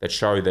this that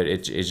show that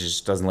it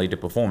just doesn't lead to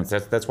performance.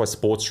 That's why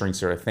sports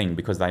drinks are a thing,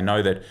 because they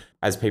know that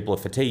as people are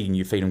fatiguing,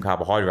 you feed them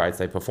carbohydrates,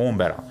 they perform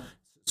better.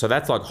 So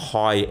that's like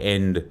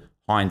high-end,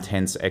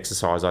 high-intense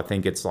exercise. I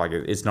think it's not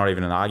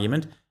even an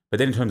argument. But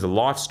then in terms of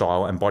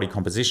lifestyle and body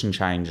composition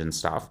change and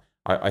stuff,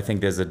 I think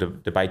there's a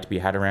debate to be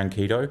had around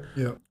keto.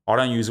 Yeah. I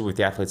don't use it with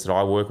the athletes that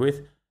I work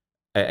with,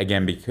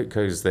 again,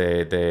 because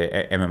they're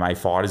MMA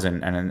fighters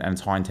and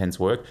it's high intense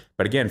work.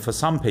 But again, for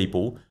some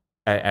people,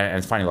 and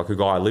it's funny, like a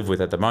guy I live with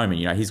at the moment,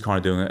 he's kind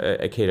of doing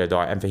a keto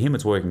diet, and for him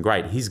it's working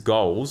great. His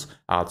goals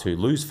are to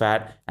lose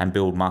fat and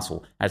build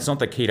muscle. And it's not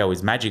that keto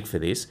is magic for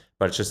this,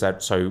 but it's just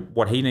that, so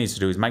what he needs to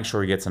do is make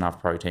sure he gets enough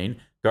protein,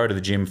 go to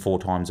the gym 4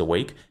 times a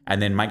week, and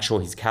then make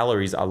sure his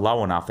calories are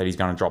low enough that he's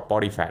going to drop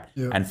body fat.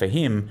 Yeah. And for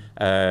him,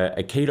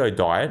 a keto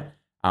diet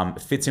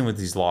fits in with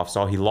his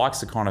lifestyle. He likes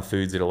the kind of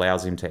foods it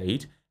allows him to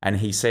eat. And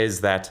he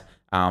says that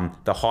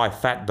the high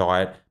fat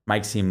diet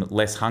makes him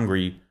less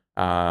hungry,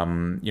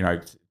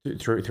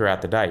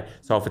 throughout the day.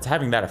 So if it's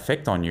having that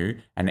effect on you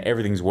and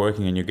everything's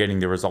working and you're getting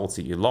the results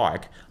that you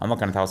like, I'm not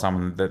going to tell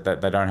someone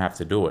that they don't have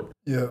to do it.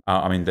 Yeah.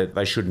 That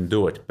they shouldn't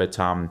do it. But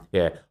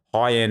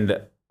high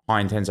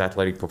high intense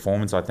athletic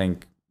performance, I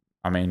think,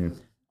 I mean,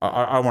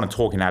 I want to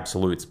talk in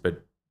absolutes, but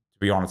to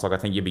be honest, like I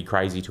think you'd be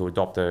crazy to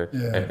adopt a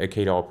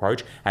keto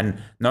approach.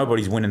 And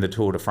nobody's winning the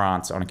Tour de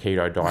France on a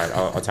keto diet.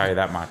 I'll tell you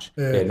that much.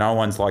 Yeah, no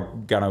one's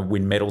like going to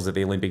win medals at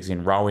the Olympics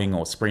in rowing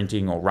or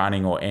sprinting or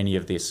running or any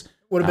of this.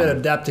 What about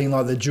adapting,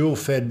 like the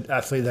dual-fed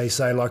athlete, they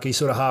say, like he's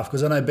sort of half,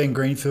 because I know Ben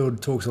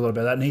Greenfield talks a lot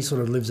about that, and he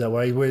sort of lives that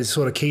way, where he's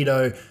sort of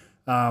keto,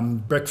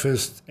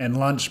 breakfast and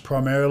lunch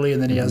primarily,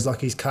 and then he has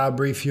like his carb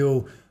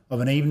refuel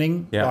of an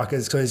evening. Yeah. Like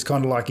it's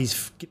kind of like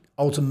he's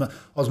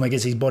ultimately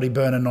gets his body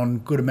burning on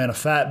good amount of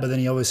fat, but then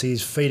he obviously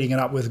is feeding it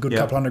up with a good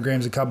couple hundred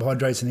grams of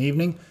carbohydrates in the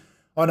evening.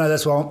 I know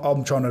that's what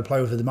I'm trying to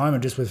play with at the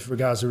moment, just with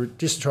regards to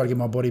just to try to get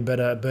my body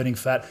better at burning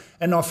fat.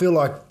 And I feel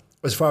like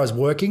as far as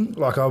working,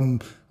 like I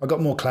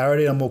got more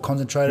clarity, I'm more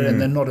concentrated,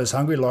 and then not as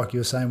hungry, like you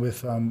were saying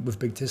with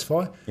Big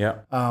Tisfy. Yeah.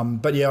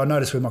 But yeah, I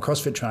noticed with my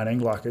CrossFit training,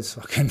 like it's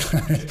fucking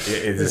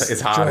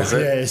it's hard, is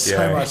it? Yeah, it's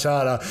so much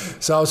harder.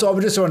 So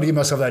I'm just trying to give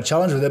myself that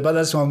challenge with it. But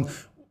that's what I'm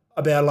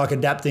about, like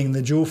adapting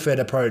the dual fed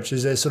approach.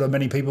 Is there sort of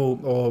many people,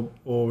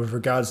 or with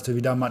regards to, have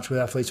you done much with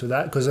athletes with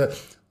that? Because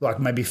like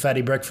maybe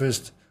fatty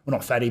breakfast, well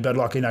not fatty, but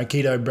like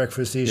keto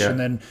breakfast-ish, and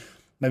then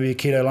maybe a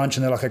keto lunch,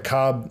 and then like a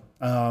carb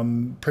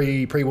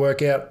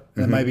pre-workout,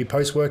 and then maybe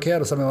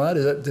post-workout or something like that.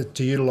 Is that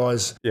to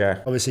utilise,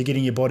 obviously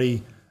getting your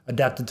body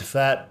adapted to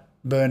fat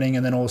burning,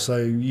 and then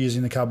also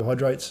using the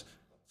carbohydrates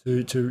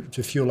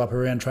to fuel up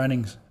around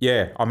trainings?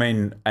 Yeah, I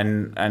mean,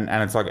 and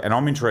it's like, and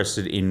I'm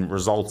interested in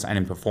results and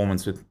in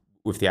performance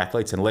with the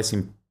athletes, and less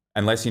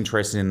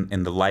interested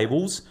in the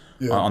labels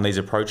on these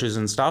approaches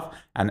and stuff.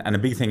 And a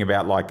big thing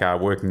about like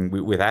working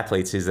with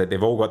athletes is that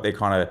they've all got their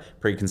kind of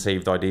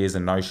preconceived ideas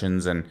and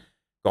notions, and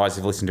guys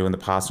have listened to in the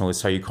past and all this.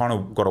 So you kind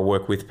of got to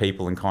work with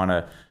people and kind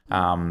of,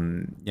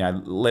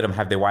 let them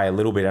have their way a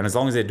little bit. And as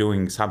long as they're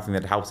doing something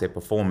that helps their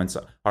performance,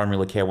 I don't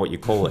really care what you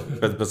call it.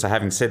 But so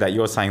having said that,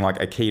 you're saying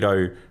like a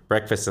keto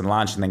breakfast and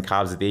lunch and then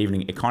carbs at the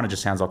evening, it kind of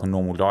just sounds like a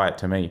normal diet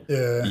to me.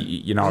 Yeah.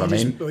 You know what I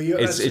mean?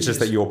 It's just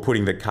that you're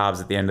putting the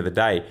carbs at the end of the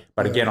day.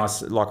 But again,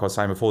 like I was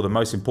saying before, the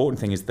most important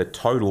thing is the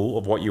total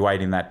of what you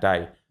ate in that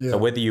day. So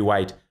whether you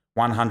ate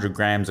 100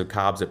 grams of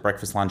carbs at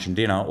breakfast, lunch and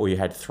dinner, or you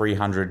had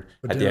 300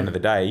 at the end of the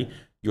day,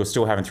 you're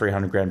still having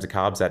 300 grams of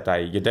carbs that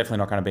day. You're definitely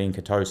not going to be in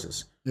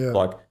ketosis. Yeah.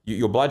 Like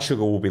your blood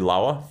sugar will be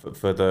lower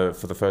for the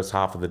first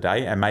half of the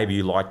day, and maybe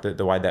you like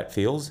the way that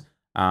feels,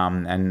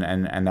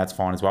 and that's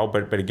fine as well.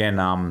 But again,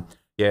 I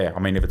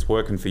mean, if it's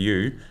working for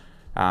you,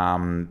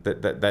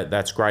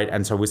 that's great.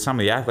 And so with some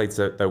of the athletes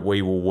that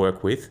we will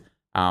work with,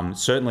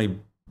 certainly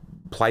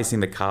placing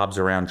the carbs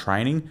around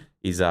training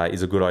is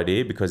a good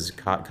idea, because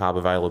carb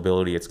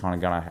availability, it's kind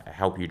of going to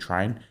help you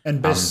train.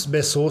 And best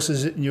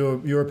sources in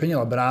your opinion,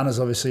 like bananas,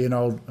 obviously an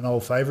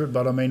old favourite,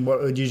 but I mean,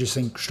 what would you just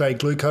think, straight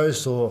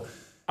glucose or?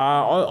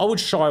 I would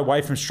shy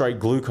away from straight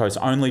glucose,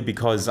 only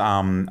because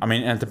and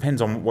it depends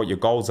on what your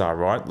goals are,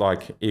 right?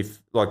 Like if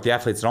the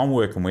athletes that I'm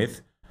working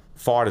with,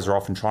 fighters are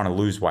often trying to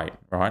lose weight,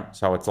 right?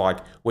 So it's like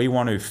we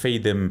want to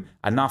feed them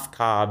enough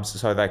carbs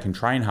so they can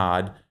train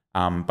hard,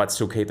 but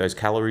still keep those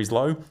calories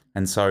low.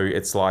 And so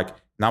it's like,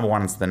 number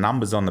one, it's the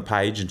numbers on the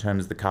page in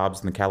terms of the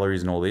carbs and the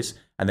calories and all this.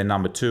 And then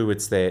number two,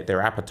 it's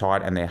their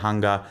appetite and their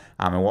hunger,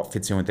 and what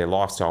fits in with their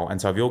lifestyle.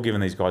 And so if you're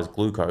giving these guys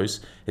glucose,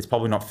 it's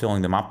probably not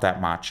filling them up that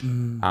much.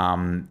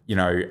 And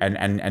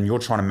you're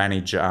trying to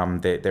manage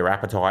their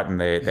appetite and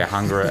their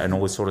hunger and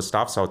all this sort of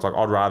stuff. So it's like,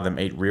 I'd rather them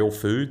eat real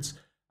foods,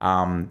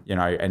 and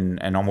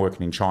I'm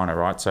working in China,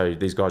 right? So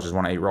these guys just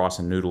want to eat rice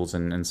and noodles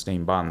and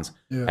steamed buns.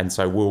 Yeah. And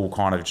so we'll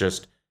kind of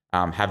just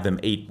have them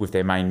eat with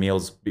their main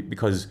meals,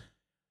 because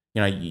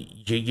you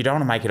don't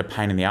want to make it a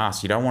pain in the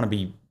ass. You don't want to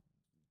be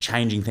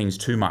changing things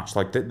too much.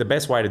 Like the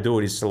best way to do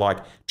it is to like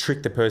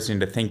trick the person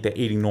into think they're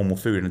eating normal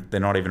food and they're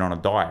not even on a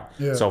diet.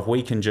 Yeah. So if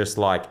we can just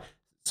like,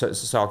 so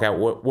like at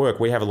work,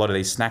 we have a lot of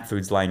these snack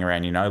foods laying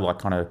around, like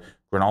kind of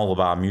granola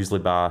bar,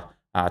 muesli bar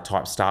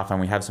type stuff. And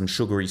we have some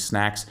sugary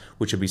snacks,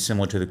 which would be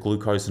similar to the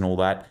glucose and all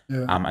that.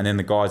 Yeah. And then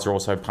the guys are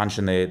also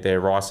punching their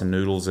rice and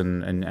noodles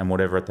and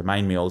whatever at the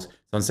main meals.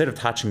 So instead of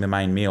touching the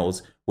main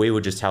meals, we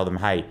would just tell them,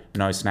 hey,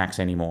 no snacks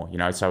anymore.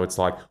 So it's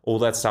like all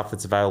that stuff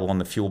that's available on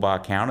the fuel bar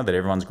counter that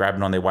everyone's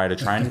grabbing on their way to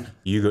training,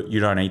 you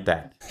don't eat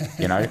that,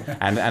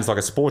 and it's like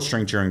a sports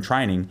drink during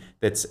training.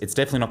 It's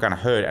definitely not going to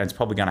hurt, and it's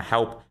probably going to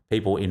help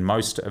people in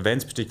most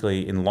events,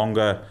 particularly in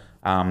longer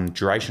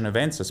duration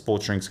events. A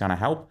sports drink's going to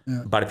help.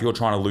 Yeah. But if you're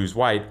trying to lose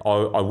weight,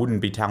 I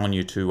wouldn't be telling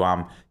you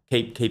to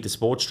keep the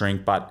sports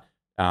drink, but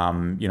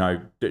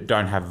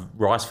don't have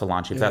rice for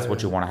lunch if that's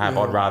what you want to have.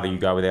 I'd rather you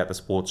go without the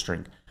sports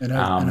drink and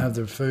have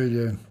the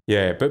food.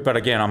 But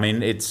again, I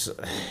mean,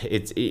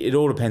 it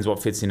all depends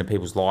what fits into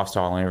people's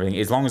lifestyle and everything.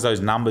 As long as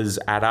those numbers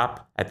add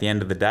up at the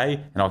end of the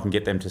day, and I can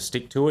get them to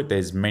stick to it,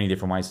 there's many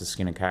different ways to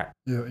skin a cat.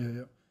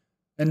 Yeah.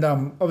 And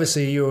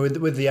obviously you were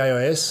with the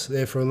AIS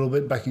there for a little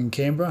bit back in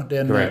Canberra.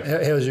 Down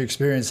there. How was your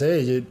experience there?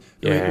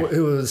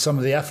 Who were some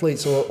of the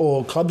athletes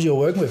or clubs you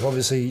were working with?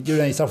 Obviously, you do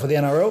any stuff with the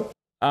NRL?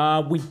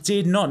 We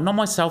did not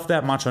myself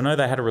that much. I know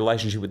they had a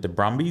relationship with the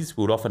Brumbies.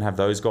 We would often have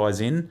those guys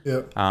in.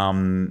 Yeah.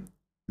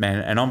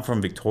 Man, and I'm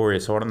from Victoria,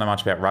 so I don't know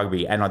much about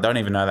rugby, and I don't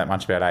even know that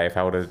much about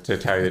AFL to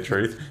tell you the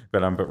truth.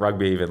 But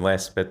rugby even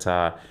less. But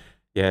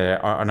yeah,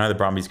 I know the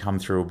Brumbies come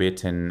through a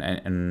bit,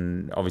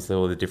 and obviously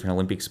all the different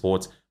Olympic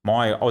sports.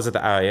 I was at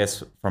the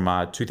AIS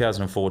from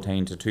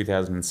 2014 to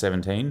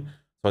 2017,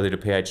 so I did a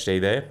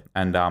PhD there,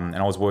 and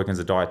I was working as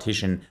a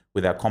dietitian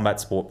with our combat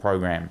sport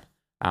program.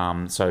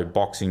 So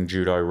boxing,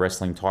 judo,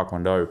 wrestling,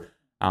 taekwondo.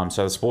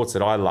 So the sports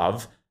that I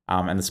love.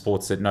 And the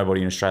sports that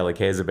nobody in Australia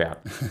cares about,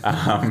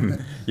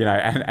 you know,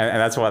 and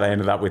that's why they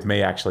ended up with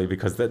me actually,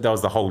 because that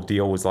was the whole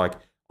deal. Was like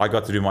I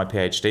got to do my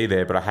PhD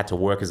there, but I had to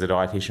work as a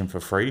dietitian for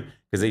free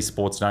because these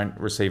sports don't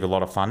receive a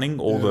lot of funding.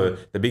 All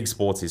the big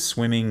sports is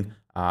swimming,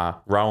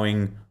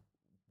 rowing,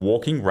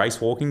 walking,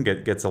 race walking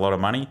gets a lot of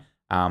money,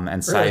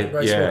 and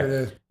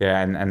sailing,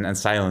 and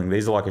sailing.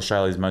 These are like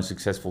Australia's most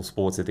successful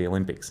sports at the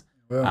Olympics.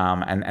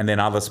 Wow. And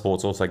then other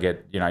sports also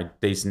get, you know,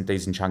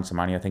 decent chunks of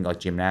money. I think like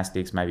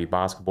gymnastics, maybe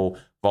basketball,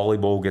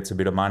 volleyball gets a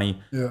bit of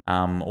money. Yeah.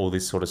 All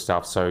this sort of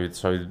stuff. So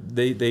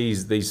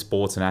these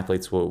sports and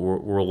athletes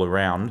were all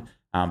around.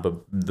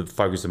 But the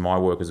focus of my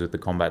work was with the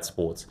combat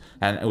sports,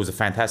 and it was a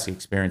fantastic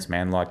experience,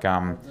 man. Like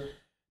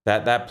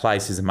that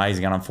place is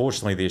amazing, and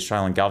unfortunately, the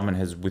Australian government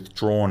has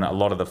withdrawn a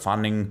lot of the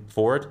funding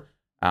for it,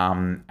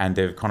 and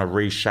they've kind of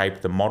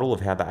reshaped the model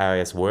of how the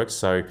AIS works.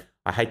 So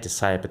I hate to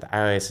say it, but the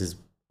AIS is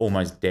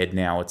almost dead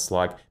now. It's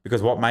like,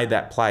 because what made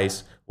that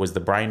place was the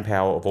brain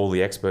power of all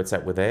the experts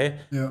that were there,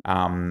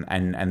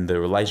 and the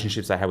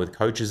relationships they had with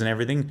coaches and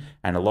everything.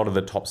 And a lot of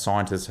the top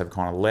scientists have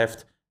kind of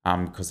left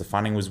because the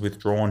funding was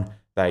withdrawn.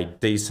 They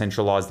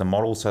decentralized the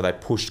model, so they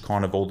pushed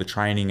kind of all the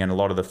training and a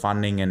lot of the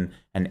funding and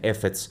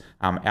efforts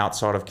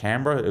outside of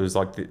Canberra. It was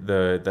like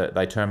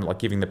they termed it like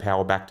giving the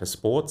power back to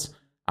sports.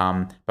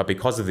 But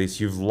because of this,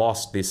 you've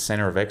lost this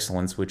center of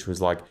excellence, which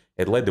was like,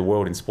 it led the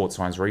world in sports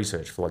science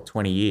research for like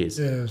 20 years.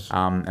 Yes.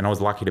 And I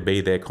was lucky to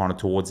be there kind of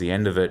towards the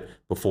end of it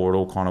before it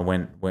all kind of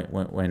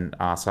went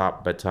ass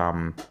up. But I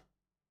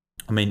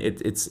mean,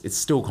 it's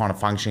still kind of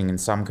functioning in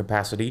some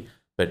capacity,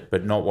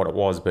 but not what it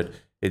was. But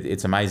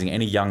it's amazing.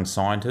 Any young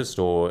scientist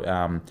or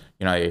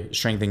you know,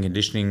 strength and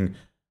conditioning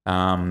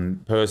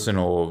person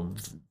or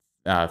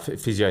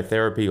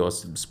physiotherapy or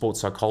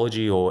sports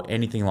psychology or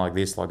anything like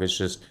this, like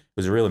it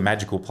was a really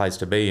magical place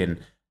to be, and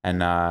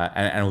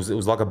it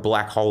was like a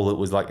black hole. It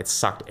was like it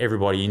sucked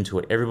everybody into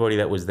it. Everybody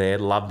that was there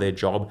loved their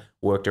job,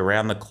 worked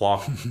around the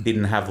clock,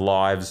 didn't have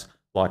lives.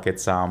 Like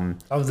it's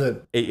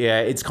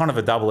it's kind of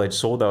a double-edged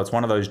sword though. It's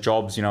one of those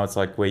jobs, you know, it's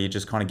like where you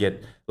just kind of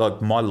get,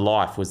 like, my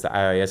life was the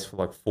AIS for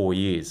like 4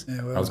 years.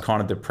 Yeah, well, it was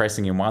kind of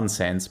depressing in one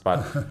sense,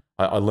 but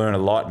I learned a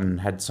lot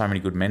and had so many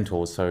good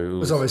mentors. So it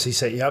was obviously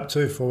set you up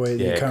too for where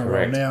your current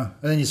role now.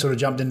 And then you sort of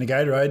jumped into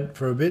Gatorade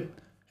for a bit.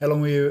 How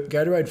long were you at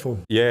Gatorade for?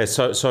 Yeah,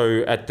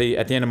 so at the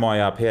end of my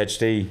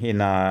PhD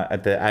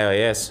at the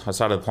AIS, I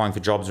started applying for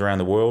jobs around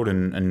the world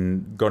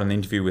and got an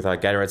interview with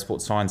Gatorade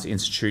Sports Science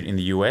Institute in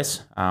the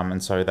US.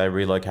 And so they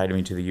relocated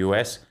me to the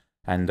US,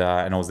 and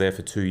I was there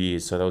for 2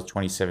 years. So that was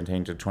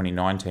 2017 to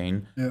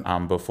 2019.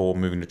 Before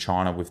moving to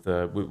China with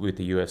the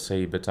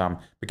UFC. But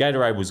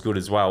Gatorade was good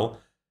as well.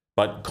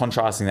 But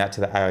contrasting that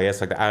to the AIS,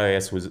 like the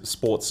AIS was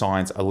sports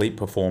science, elite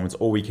performance.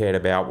 All we cared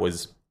about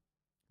was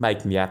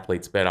making the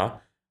athletes better.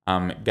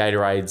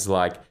 Gatorade's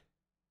like,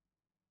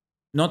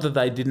 not that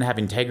they didn't have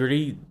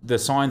integrity, the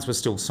science was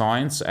still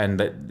science, and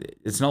that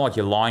it's not like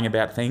you're lying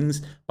about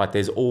things, but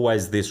there's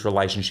always this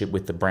relationship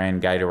with the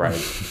brand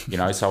Gatorade, you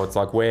know. So it's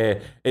like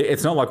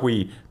it's not like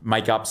we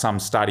make up some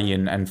study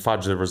and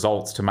fudge the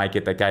results to make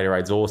it that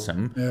Gatorade's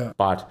awesome,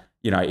 but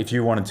you know, if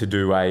you wanted to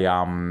do a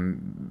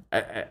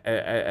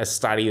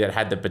study that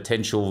had the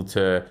potential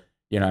to,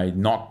 you know,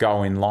 not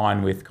go in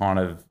line with kind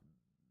of,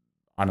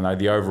 I don't know,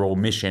 the overall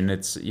mission,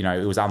 it's, you know,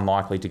 it was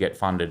unlikely to get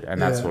funded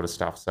and that sort of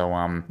stuff. So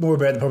more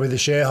about probably the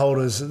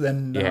shareholders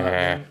than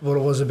what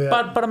it was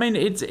about. But I mean,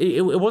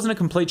 it wasn't a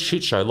complete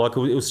shit show. Like,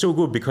 it was still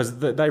good because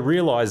they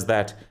realised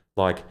that,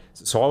 like,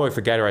 so I work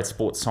for Gatorade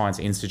Sports Science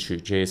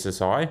Institute,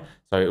 GSSI.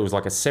 So it was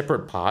like a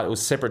separate part. It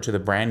was separate to the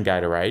brand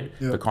Gatorade,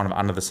 but kind of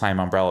under the same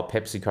umbrella,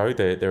 PepsiCo.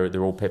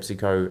 They're all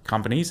PepsiCo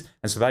companies.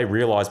 And so they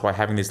realised by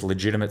having this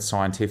legitimate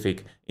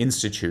scientific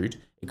institute,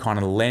 it kind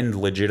of lend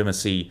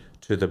legitimacy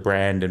to the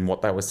brand and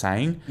what they were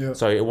saying.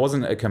 So it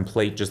wasn't a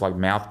complete just like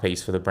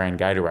mouthpiece for the brand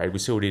Gatorade. We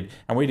still did,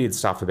 and we did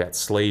stuff about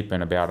sleep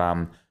and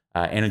about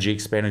energy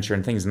expenditure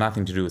and things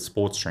nothing to do with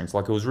sports drinks.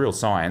 Like, it was real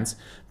science,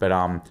 but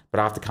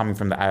after coming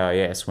from the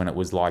AIS, when it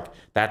was like,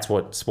 that's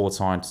what sports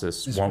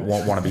scientists want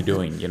to be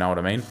doing, you know what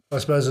I mean? I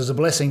suppose it's a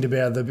blessing to be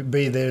able to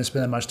be there and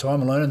spend that much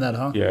time learning that,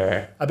 huh?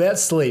 Yeah. About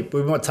sleep,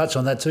 we might touch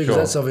on that too, because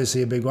that's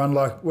obviously a big one.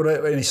 Like,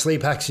 any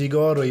sleep hacks you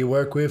got or you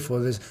work with,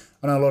 or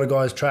I know a lot of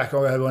guys track.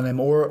 I have one of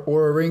them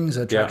Aura rings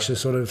that tracks your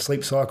sort of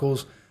sleep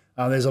cycles.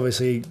 There's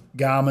obviously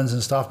Garmin's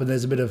and stuff, but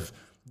there's a bit of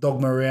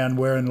dogma around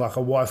wearing like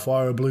a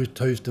Wi-Fi or a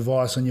Bluetooth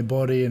device on your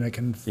body, and it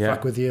can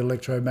fuck with your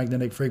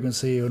electromagnetic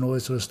frequency and all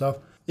this sort of stuff.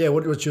 Yeah,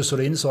 what's your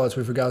sort of insights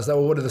with regards to that?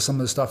 Well, what are some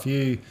of the stuff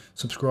you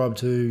subscribe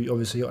to,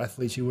 obviously, your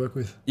athletes you work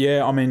with?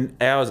 Yeah, I mean,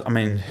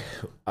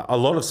 a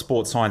lot of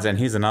sports science, and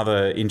here's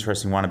another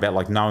interesting one about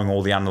like knowing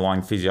all the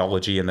underlying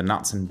physiology and the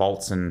nuts and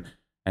bolts and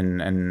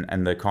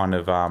the kind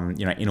of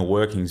inner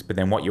workings, but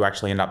then what you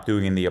actually end up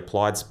doing in the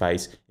applied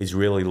space is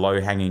really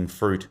low-hanging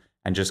fruit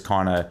and just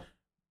kind of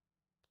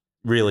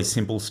really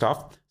simple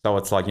stuff. So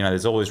it's like,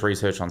 there's all this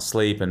research on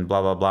sleep and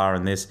blah, blah, blah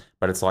and this,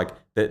 but it's like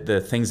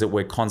the things that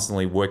we're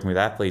constantly working with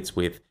athletes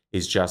with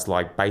is just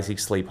like basic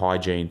sleep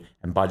hygiene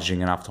and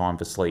budgeting enough time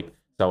for sleep.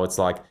 So it's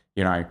like,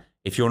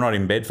 if you're not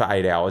in bed for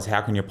 8 hours,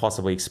 how can you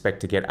possibly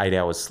expect to get 8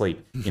 hours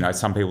sleep?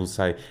 Some people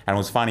say, and it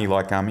was funny,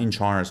 like in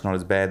China, it's not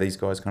as bad. These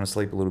guys kind of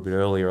sleep a little bit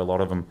earlier, a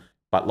lot of them.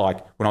 But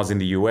like when I was in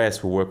the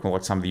US, we're working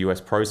with like some of the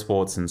US pro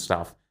sports and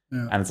stuff.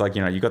 Yeah. And it's like,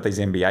 you got these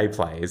NBA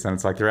players and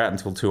it's like they're out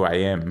until 2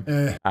 a.m.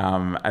 Yeah.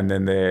 And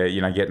then they're,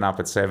 getting up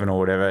at 7 or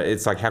whatever.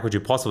 It's like, how could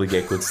you possibly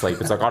get good sleep?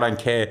 It's like, I don't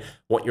care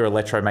what your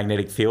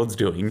electromagnetic field's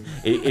doing.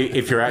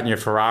 If you're out in your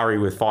Ferrari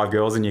with 5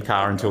 girls in your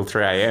car until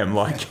 3 a.m.,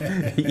 like,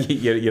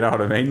 you know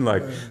what I mean?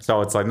 Like,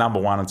 so it's like, number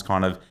one, it's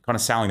kind of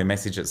selling the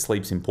message that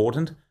sleep's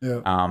important.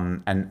 Yeah.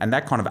 And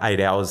that kind of 8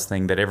 hours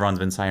thing that everyone's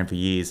been saying for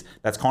years,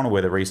 that's kind of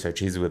where the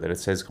research is with it. It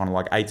says kind of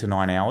like 8 to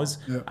 9 hours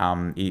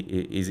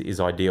is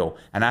ideal.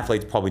 And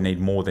athletes probably need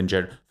more than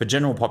for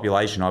general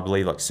population. I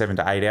believe like 7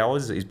 to 8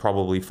 hours is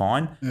probably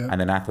fine,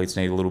 and then athletes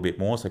need a little bit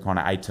more, so kind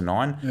of 8 to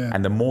 9,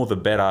 and the more the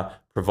better,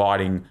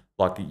 providing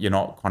like you're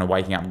not kind of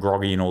waking up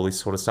groggy and all this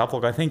sort of stuff.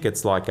 Like I think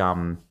it's like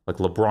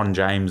LeBron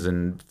James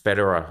and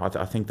Federer.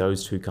 I think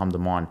those two come to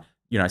mind.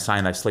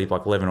 Saying they sleep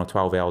like 11 or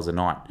 12 hours a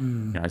night.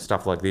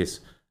 Stuff like this.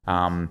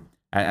 And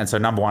so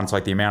number one, it's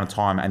like the amount of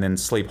time, and then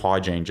sleep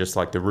hygiene. Just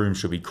like the room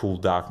should be cool,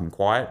 dark, and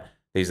quiet.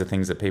 These are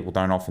things that people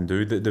don't often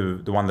do.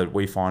 The one that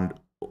we find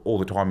all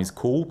the time is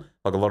cool.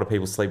 Like a lot of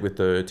people sleep with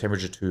the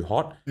temperature too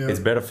hot. Yeah. It's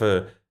better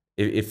for,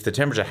 if the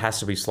temperature has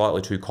to be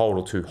slightly too cold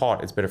or too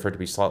hot, it's better for it to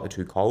be slightly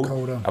too cold.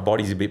 Colder. Our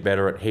body's a bit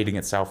better at heating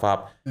itself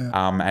up. Yeah.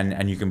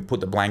 And you can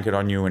put the blanket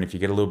on you, and if you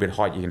get a little bit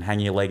hot, you can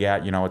hang your leg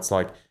out. It's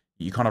like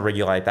you kind of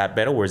regulate that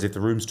better. Whereas if the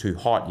room's too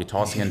hot, you're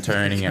tossing and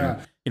turning, and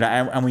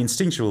and we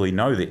instinctually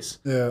know this.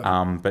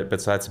 Yeah.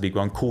 But so that's a big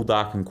one. Cool,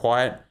 dark, and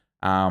quiet.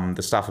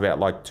 The stuff about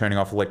like turning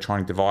off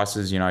electronic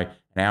devices,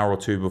 an hour or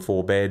two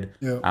before bed.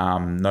 Yeah.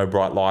 No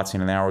bright lights in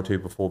an hour or two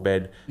before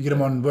bed. You get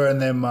them on wearing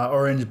them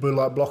orange blue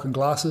light blocking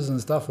glasses and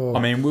stuff? Or? I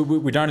mean,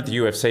 we don't at the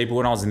UFC, but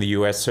when I was in the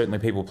US, certainly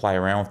people play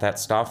around with that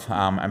stuff.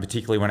 And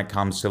particularly when it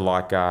comes to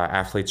like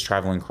athletes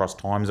traveling across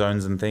time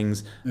zones and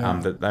things,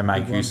 that they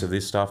make use of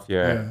this stuff.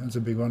 Yeah, that's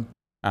a big one.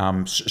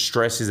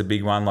 Stress is a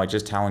big one, like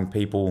just telling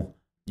people,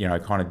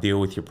 kind of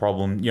deal with your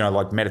problem.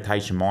 Like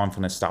meditation,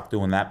 mindfulness stuff,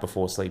 doing that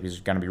before sleep is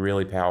going to be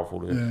really powerful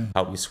to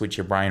help you switch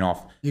your brain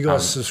off. You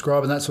guys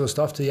subscribing that sort of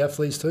stuff to your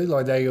athletes too?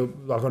 Like they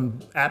like on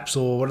apps,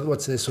 or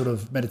what's their sort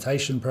of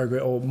meditation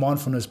program or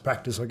mindfulness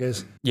practice, I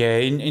guess? Yeah,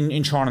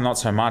 in China, not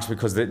so much,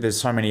 because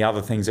there's so many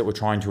other things that we're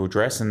trying to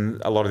address,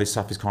 and a lot of this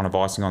stuff is kind of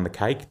icing on the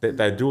cake.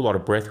 They do a lot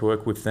of breath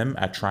work with them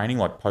at training,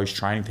 like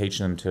post-training,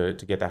 teaching them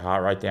to get their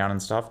heart rate down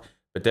and stuff.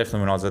 But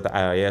definitely when I was at the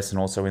AIS and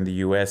also in the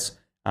US,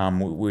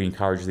 we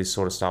encourage this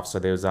sort of stuff. So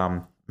there's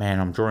I'm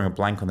drawing a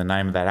blank on the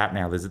name of that app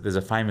now. There's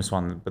a famous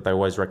one, but they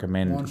always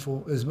recommend.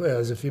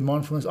 There's a few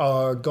mindfulness.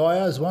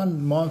 Gaia is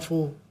one,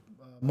 mindful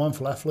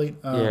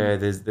athlete.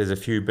 There's a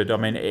few, but I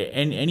mean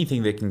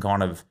anything that can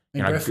kind of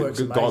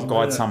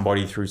guide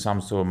somebody through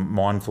some sort of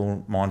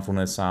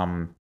mindfulness.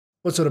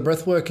 What sort of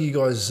breath work are you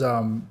guys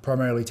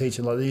primarily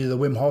teaching? Like the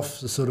Wim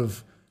Hof, the sort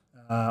of.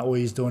 Or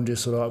he's doing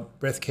just sort of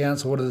breath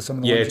counts, or what are some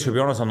of the ones? To be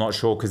honest, I'm not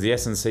sure, because the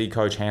S&C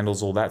coach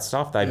handles all that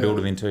stuff. They build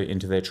it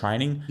into their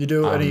training. You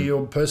do any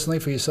personally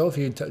for yourself?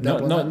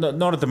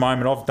 Not at the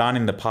moment. I've done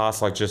in the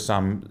past, like just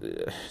so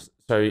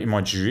in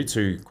my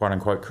jiu-jitsu quote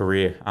unquote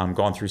career,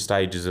 gone through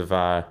stages of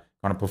kind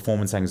of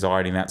performance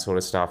anxiety and that sort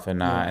of stuff,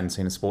 and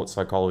seen a sports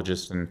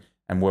psychologist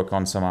and work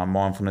on some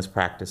mindfulness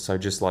practice. So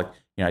just like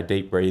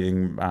deep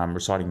breathing,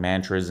 reciting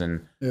mantras,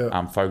 and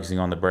focusing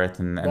on the breath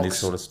and this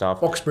sort of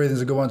stuff. Box breathing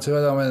is a good one too.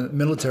 I mean,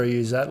 military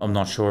use that. I'm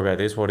not sure about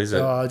this. What is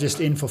it?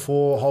 Just in for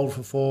 4, hold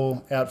for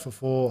 4, out for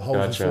 4,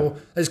 hold for 4.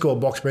 It's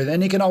called box breathing,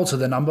 and you can alter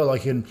the number.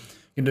 Like you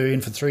can do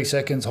in for 3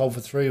 seconds, hold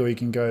for 3, or you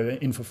can go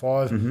in for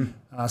 5.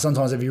 Mm-hmm.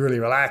 Sometimes if you really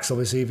relax,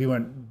 obviously, if you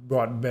went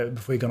right in bed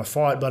before you're going to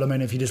fight, but I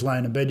mean, if you just lay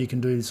in bed, you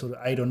can do sort of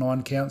 8 or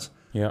 9 counts.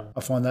 Yeah, I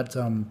find that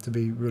to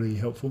be really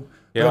helpful.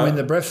 Yeah, but I mean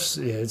the breaths.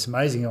 Yeah, it's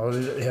amazing how.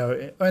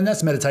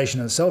 That's meditation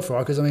in itself, right?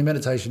 Because I mean,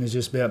 meditation is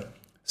just about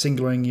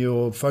singling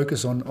your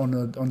focus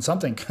on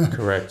something.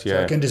 Correct. Yeah,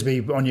 so it can just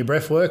be on your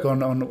breath work,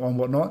 on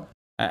whatnot.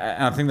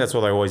 And I think that's why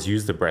they always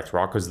use the breath,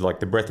 right? Because like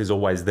the breath is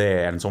always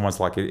there, and it's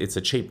almost like it's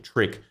a cheap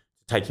trick to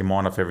take your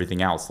mind off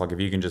everything else. Like if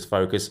you can just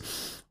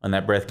focus on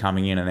that breath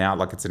coming in and out,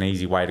 like it's an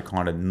easy way to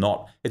kind of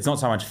not. It's not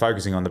so much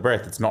focusing on the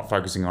breath; it's not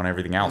focusing on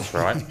everything else,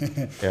 right?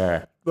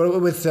 Yeah.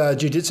 But with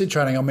jiu-jitsu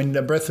training, I mean,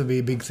 the breath would be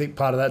a big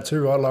part of that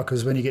too, right? Like,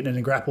 because when you're getting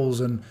into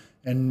grapples and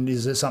And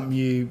is it something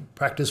you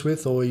practice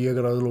with, or you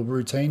got a little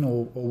routine,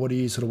 or what do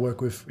you sort of work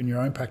with in your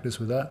own practice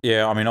with that?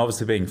 Yeah, I mean,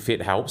 obviously being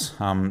fit helps.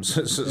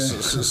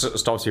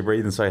 Stops you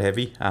breathing so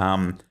heavy.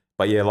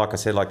 But yeah, like I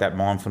said, like that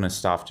mindfulness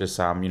stuff, just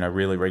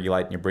really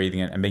regulating your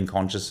breathing and being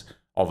conscious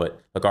of it.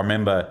 Like I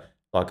remember,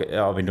 like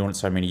I've been doing it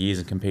so many years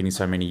and competing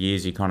so many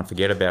years, you kind of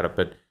forget about it.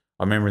 But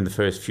I remember in the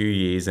first few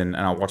years, and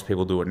I watch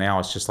people do it now,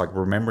 it's just like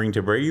remembering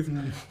to breathe.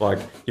 Like,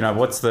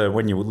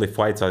 when you lift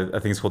weights, I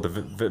think it's called the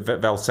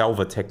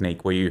Valsalva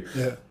technique, where you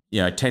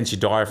tense your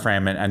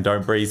diaphragm and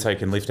don't breathe so you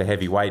can lift a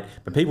heavy weight.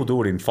 But people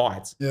do it in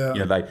fights. Yeah.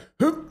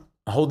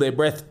 They hold their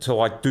breath to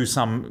like do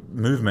some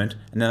movement,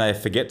 and then they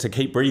forget to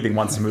keep breathing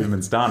once the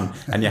movement's done.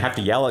 And you have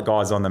to yell at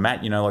guys on the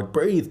mat, like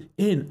breathe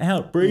in,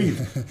 out, breathe.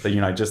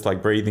 So, just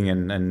like breathing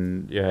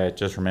and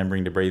just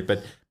remembering to breathe.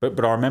 But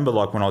I remember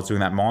like when I was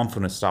doing that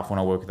mindfulness stuff, when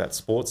I worked at that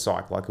sports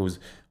psych, like it was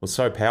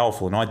so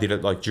powerful. And I did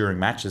it like during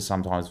matches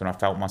sometimes when I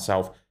felt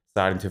myself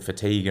starting to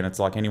fatigue. And it's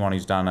like anyone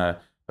who's done a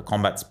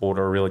combat sport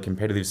or a really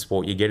competitive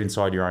sport, you get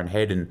inside your own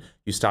head and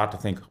you start to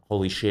think,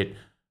 holy shit,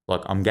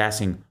 like I'm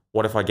gassing.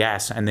 What if I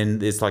gas? And then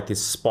there's like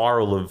this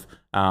spiral of,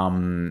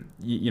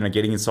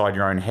 getting inside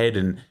your own head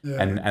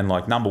and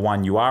like, number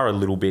one, you are a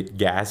little bit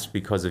gassed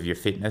because of your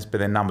fitness, but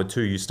then number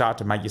two, you start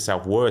to make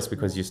yourself worse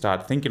because you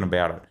start thinking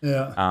about it.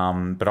 Yeah.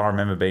 But I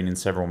remember being in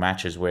several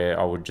matches where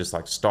I would just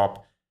like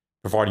stop,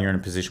 providing you're in a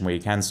position where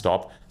you can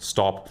stop,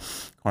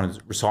 kind of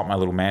recite my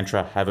little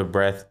mantra, have a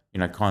breath,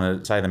 kind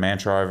of say the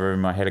mantra over in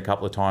my head a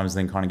couple of times,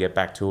 then kind of get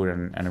back to it,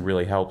 and it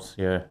really helps.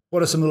 Yeah.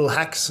 What are some little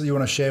hacks you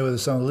want to share with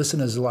some of the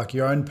listeners, like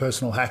your own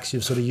personal hacks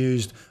you've sort of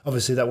used?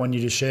 Obviously that one you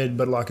just shared,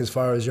 but like as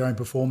far as your own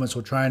performance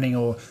or training,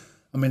 or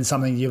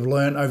something you've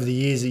learned over the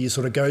years that you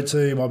sort of go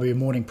to. It might be a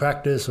morning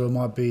practice, or it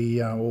might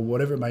be or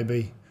whatever it may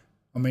be.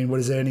 What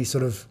is there any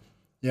sort of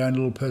your own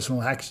little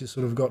personal hacks you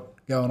sort of got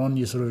going on,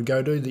 you sort of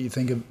go to that you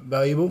think are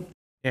valuable?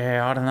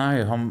 Yeah, I don't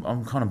know.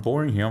 I'm kind of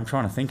boring here. I'm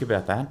trying to think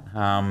about that.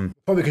 Probably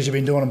because you've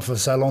been doing them for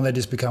so long, they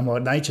just become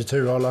like nature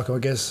too, right? Like, I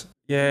guess.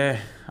 Yeah.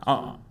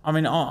 I'm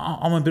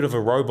a bit of a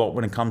robot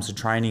when it comes to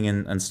training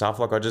and stuff.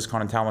 Like, I just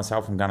kind of tell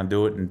myself I'm going to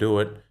do it and do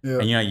it. Yeah.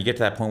 And, you get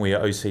to that point where you're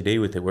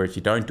OCD with it, where if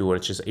you don't do it,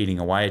 it's just eating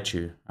away at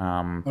you.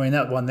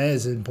 That one there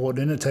is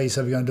important, isn't it? Tell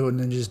yourself you're going to do it and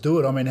then just do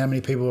it. How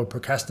many people are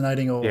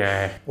procrastinating or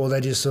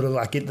they just sort of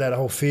like get that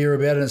whole fear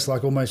about it. It's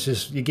like almost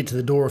just you get to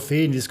the door of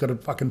fear and you just got to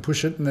fucking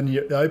push it, and then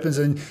it opens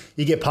and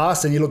you get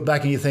past and you look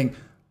back and you think,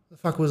 the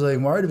fuck was I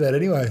even worried about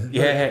anyway?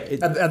 Yeah.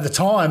 At the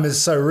time, it's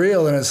so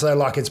real and it's so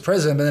like it's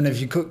present, but then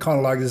if you could kind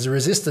of like there's a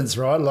resistance,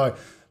 right? Like,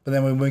 but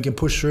then when we can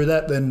push through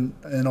that, then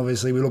and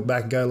obviously we look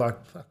back and go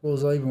like, fuck, what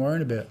was I even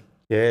worrying about?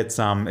 Yeah, it's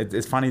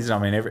funny,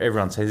 isn't it?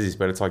 Everyone says this,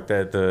 but it's like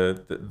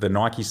the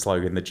Nike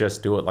slogan, the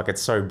 "Just Do It." Like,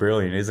 it's so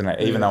brilliant, isn't it?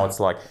 Even though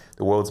it's like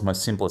the world's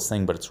most simplest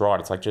thing, but it's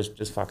right. It's like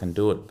just fucking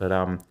do it. But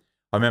I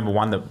remember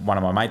one of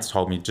my mates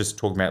told me, just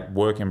talking about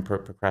work and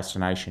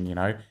procrastination,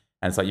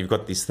 And it's like you've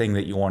got this thing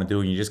that you want to do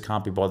and you just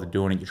can't be bothered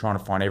doing it. You're trying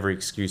to find every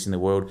excuse in the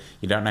world.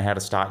 You don't know how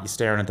to start. You're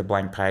staring at the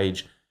blank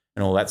page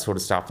and all that sort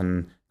of stuff,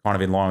 and kind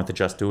of in line with the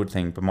just do it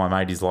thing. But my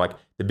mate is like,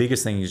 the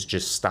biggest thing is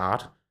just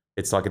start.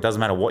 It's like, it doesn't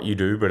matter what you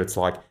do, but it's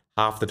like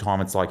half the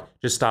time it's like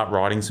just start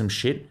writing some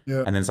shit.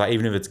 Yeah. And then it's like,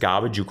 even if it's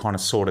garbage, you'll kind of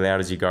sort it out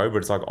as you go. But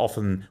it's like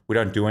often we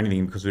don't do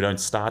anything because we don't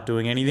start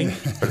doing anything.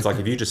 But it's like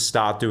if you just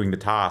start doing the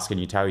task and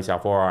you tell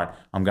yourself, all right,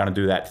 I'm going to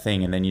do that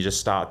thing, and then you just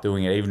start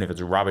doing it, even if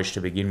it's rubbish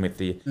to begin with,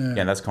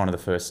 that's kind of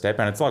the first step.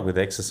 And it's like with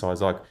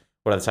exercise, like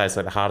what I'd say, it's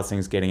like the hardest thing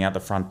is getting out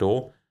the front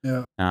door.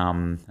 Yeah.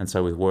 And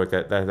so with work,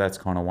 that's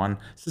kind of one.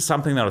 This is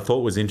something that I thought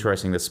was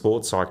interesting. The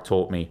sports psych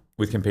taught me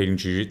with competing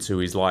jiu-jitsu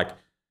is like,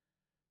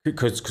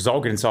 because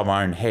I'll get inside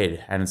my own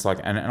head, and it's like,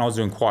 and I was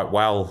doing quite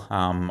well.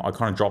 I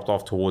kind of dropped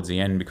off towards the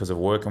end because of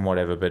work and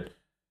whatever, but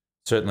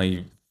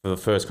certainly for the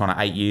first kind of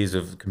 8 years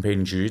of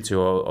competing jiu-jitsu,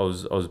 I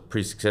was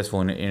pretty successful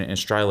in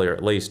Australia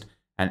at least.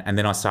 And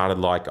then I started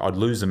like, I'd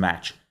lose a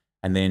match,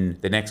 and then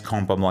the next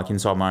comp, I'm like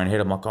inside my own head,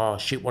 I'm like, oh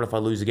shit, what if I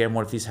lose again?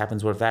 What if this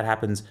happens? What if that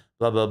happens?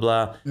 Blah, blah,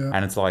 blah. Yeah.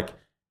 And it's like,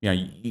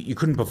 you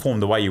couldn't perform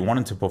the way you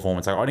wanted to perform.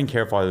 It's like, I didn't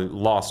care if I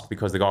lost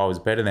because the guy was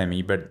better than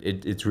me, but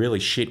it's really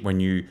shit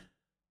when you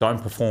don't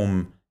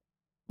perform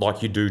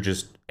like you do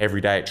just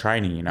every day at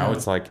training, Yeah.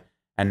 It's like,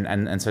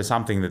 and so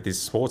something that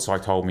this sports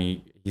psych told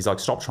me, he's like,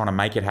 stop trying to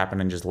make it happen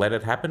and just let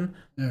it happen.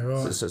 Yeah,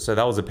 right. So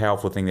that was a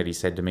powerful thing that he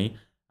said to me.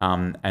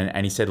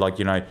 And he said, like,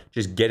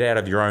 just get out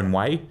of your own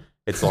way.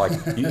 It's like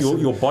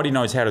your body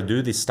knows how to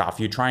do this stuff.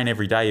 You train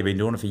every day. You've been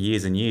doing it for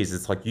years and years.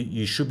 It's like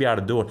you should be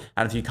able to do it.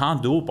 And if you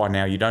can't do it by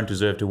now, you don't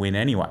deserve to win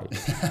anyway.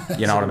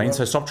 You know what I mean?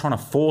 So stop trying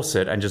to force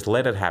it and just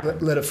let it happen.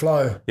 Let it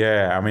flow.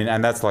 Yeah, I mean,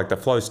 and that's like the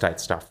flow state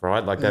stuff,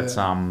 right? Like that's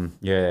I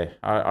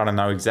don't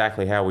know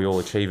exactly how we all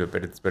achieve it,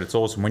 but it's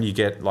awesome when you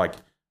get like,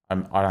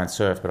 I don't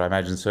surf, but I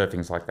imagine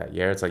surfing's like that.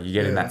 Yeah, it's like you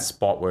get in that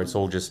spot where it's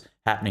all just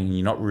happening and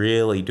you're not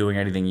really doing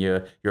anything.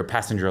 You're a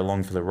passenger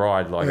along for the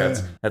ride. Like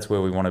that's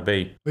where we want to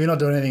be. Well, you're not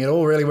doing anything at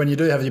all, really. When you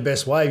do have your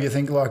best wave, you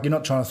think like you're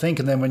not trying to think,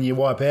 and then when you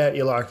wipe out,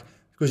 you're like,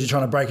 because you're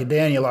trying to break it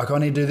down. You're like, I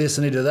need to do this,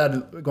 I need to do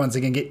that. Once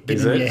again, get in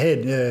your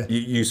head. Yeah.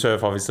 You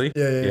surf, obviously?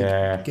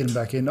 Yeah. Getting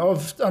back in.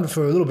 I've done it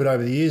for a little bit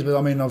over the years, but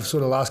I mean, I've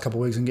sort of last couple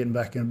of weeks and getting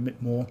back in a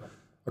bit more.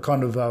 I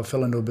kind of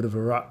fell into a bit of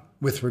a rut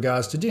with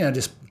regards to,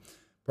 just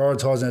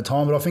prioritising the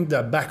time. But I think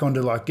that back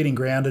onto like getting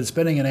grounded,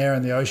 spending an hour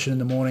in the ocean in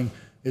the morning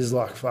is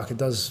like, fuck, it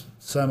does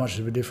so much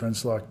of a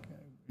difference. Like,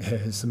 yeah,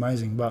 it's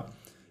amazing. But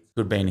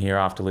good being here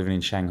after living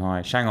in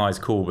Shanghai. Shanghai is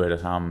cool, but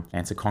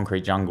it's a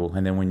concrete jungle.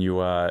 And then when you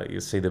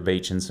see the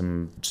beach and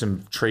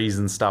some trees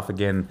and stuff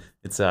again,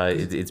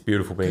 it's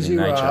beautiful being in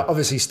nature. Because you are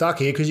obviously stuck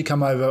here because you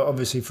come over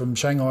obviously from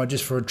Shanghai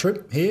just for a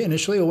trip here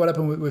initially, or what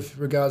happened with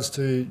regards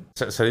to?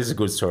 So this is a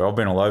good story. I've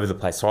been all over the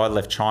place. So I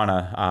left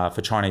China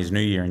for Chinese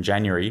New Year in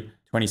January.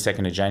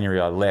 22nd of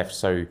January I left.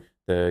 So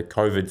the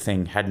COVID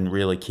thing hadn't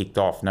really kicked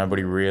off.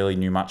 Nobody really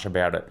knew much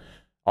about it.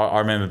 I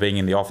remember being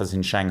in the office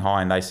in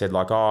Shanghai and they said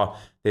like, oh,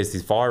 there's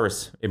this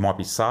virus. It might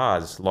be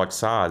SARS, like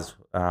SARS.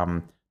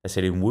 They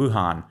said in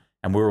Wuhan.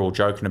 And we were all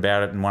joking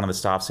about it. And one of the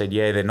staff said,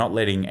 yeah, they're not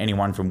letting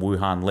anyone from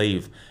Wuhan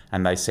leave.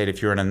 And they said,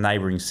 if you're in a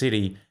neighboring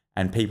city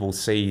and people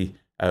see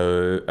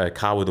a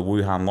car with a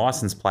Wuhan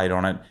license plate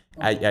on it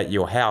at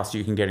your house,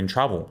 you can get in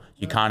trouble.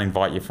 You can't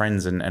invite your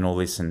friends and all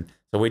this. And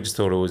so we just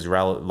thought it was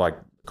like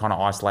kind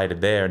of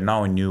isolated there, and no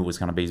one knew it was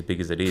going to be as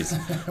big as it is.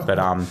 But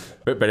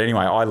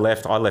anyway, I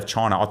left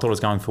China. I thought I was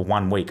going for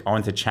 1 week. I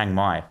went to Chiang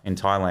Mai in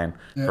Thailand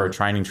for a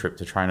training trip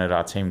to train at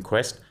our Team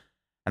Quest.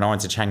 And I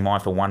went to Chiang Mai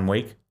for 1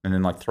 week. And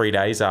then like 3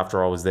 days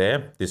after I was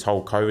there, this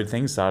whole COVID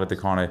thing started to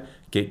kind of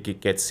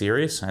get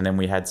serious. And then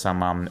we had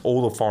some,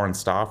 all the foreign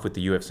staff with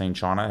the UFC in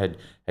China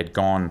had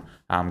gone,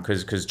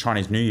 because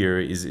Chinese New Year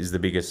is the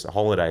biggest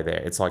holiday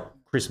there. It's like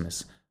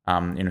Christmas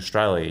in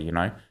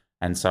Australia,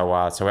 And so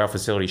our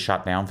facility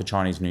shut down for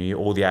Chinese New Year.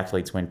 All the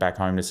athletes went back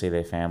home to see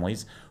their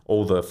families.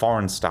 All the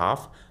foreign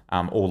staff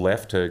all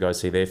left to go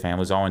see their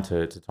families. I went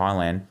to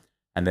Thailand.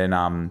 And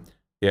then,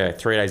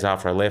 3 days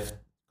after I left,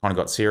 kind of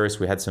got serious.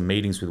 We had some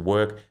meetings with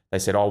work. They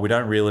said, we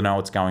don't really know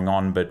what's going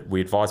on, but we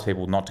advise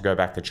people not to go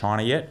back to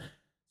China yet.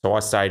 So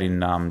I stayed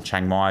in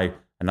Chiang Mai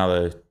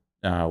another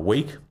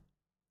week.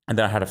 And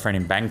then I had a friend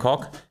in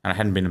Bangkok. And I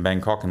hadn't been to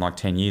Bangkok in like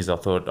 10 years. I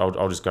thought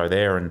I'll just go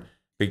there. And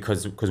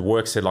because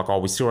work said like,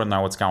 we still don't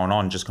know what's going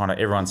on. Just kind of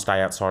everyone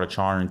stay outside of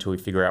China until we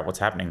figure out what's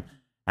happening.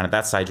 And at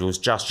that stage, it was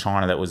just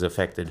China that was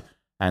affected.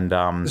 And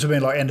this would have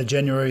been like end of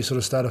January, sort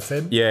of start of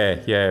Feb?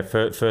 Yeah.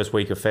 First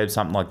week of Feb,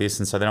 something like this.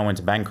 And so then I went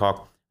to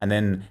Bangkok. And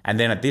then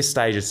at this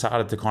stage, it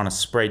started to kind of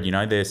spread.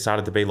 There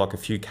started to be like a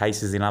few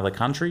cases in other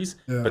countries.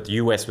 Yeah. But the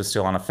US was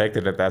still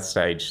unaffected at that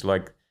stage.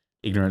 Like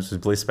ignorance was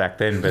bliss back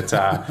then. But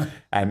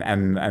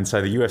and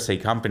so the UFC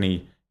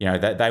company,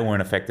 they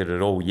weren't affected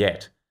at all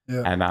yet.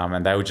 Yeah.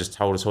 And they were just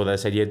told us all. They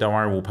said, yeah, don't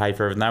worry, we'll pay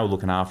for everything. They were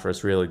looking after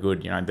us really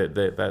good.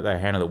 They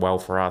handled it well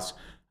for us.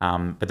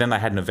 But then they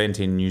had an event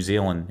in New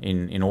Zealand,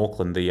 in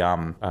Auckland, the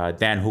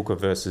Dan Hooker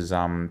versus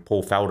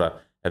Paul Felder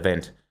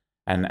event.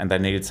 And they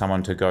needed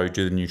someone to go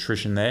do the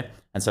nutrition there.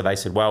 And so they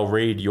said, well,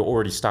 Reed, you're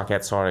already stuck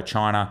outside of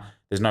China.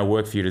 There's no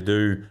work for you to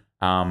do.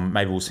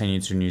 Maybe we'll send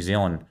you to New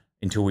Zealand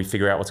until we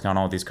figure out what's going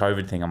on with this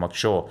COVID thing. I'm like,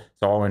 sure.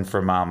 So I went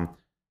from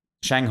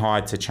Shanghai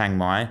to Chiang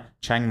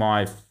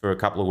Mai for a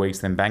couple of weeks,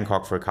 then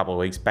Bangkok for a couple of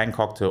weeks,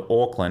 Bangkok to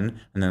Auckland,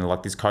 and then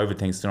like this COVID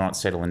thing's still not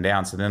settling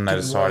down. So then they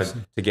decided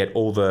to get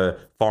all the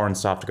foreign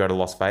staff to go to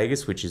Las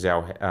Vegas, which is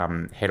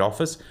our head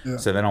office. Yeah.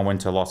 So then I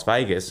went to Las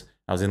Vegas.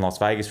 I was in Las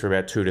Vegas for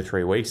about 2 to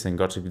 3 weeks, then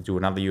got to do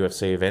another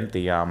UFC event,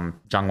 the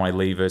Zhang Wei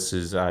Li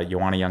versus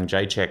Joanna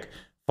Jędrzejczyk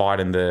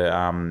fight and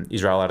the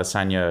Israel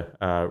Adesanya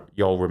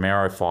Yoel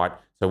Romero fight.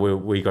 So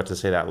we got to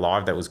see that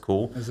live. That was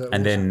cool.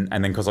 And then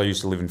because I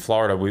used to live in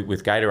Florida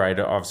with Gatorade,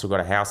 I've still got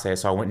a house there.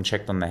 So I went and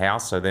checked on the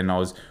house. So then I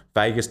was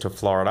Vegas to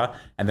Florida,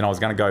 and then I was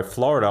going to go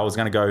Florida. I was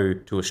going to go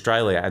to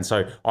Australia. And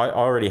so I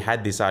already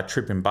had this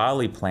trip in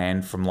Bali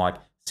planned from like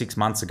 6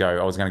 months ago.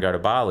 I was going to go to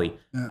Bali.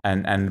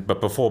 Yeah. But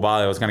before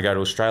Bali, I was going to go to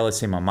Australia,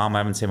 see my mum. I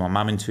haven't seen my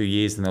mum in 2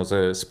 years. And there was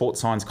a sports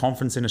science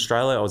conference in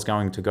Australia I was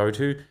going to go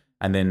to.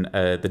 And then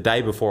the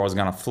day before I was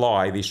going to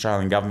fly, the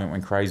Australian government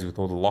went crazy with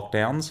all the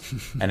lockdowns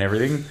and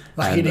everything.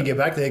 You didn't get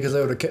back there because they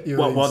would have kept you.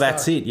 Well,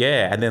 that's it,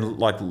 yeah. And then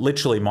like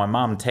literally my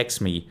mum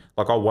texted me.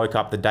 Like I woke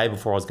up the day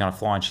before I was going to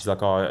fly and she's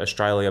like,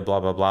 Australia,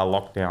 blah, blah, blah,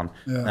 lockdown.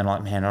 Yeah. And I'm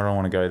like, man, I don't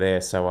want to go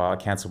there. So I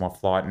canceled my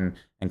flight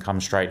and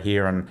come straight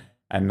here. And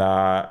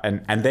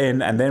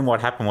then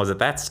what happened was at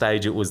that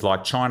stage, it was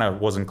like China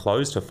wasn't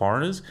closed to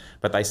foreigners,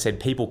 but they said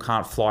people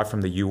can't fly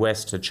from the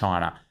US to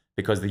China,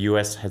 because the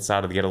US had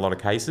started to get a lot of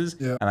cases.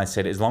 Yeah. And they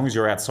said, as long as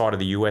you're outside of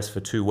the US for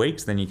 2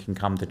 weeks, then you can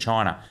come to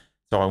China.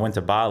 So I went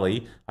to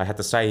Bali. I had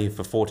to stay here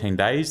for 14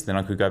 days. Then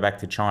I could go back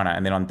to China.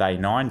 And then on day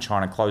 9,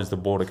 China closed the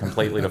border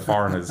completely to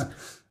foreigners.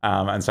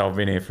 And so I've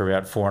been here for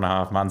about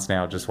 4.5 months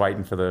now, just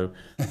waiting for the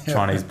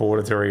Chinese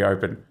border to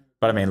reopen.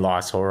 But I mean,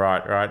 life's all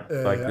right?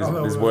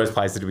 There's worse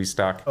places to be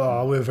stuck.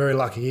 Oh, we're very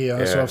lucky here.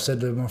 That's what I've said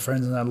to my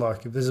friends and that.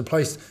 Like, if there's a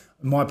place,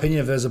 in my opinion,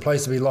 if there's a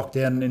place to be locked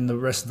down in the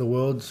rest of the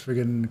world's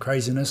friggin'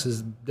 craziness,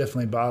 is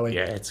definitely Bali.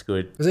 Yeah, it's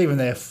good. Because even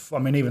the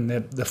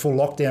full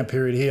lockdown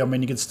period here, I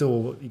mean, you can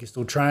still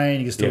train,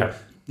 you can still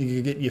you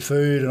can get your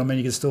food, and I mean,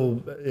 you can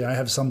still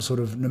have some sort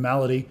of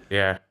normality.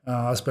 Yeah.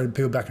 I suppose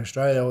people back in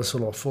Australia were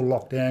sort of full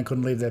lockdown,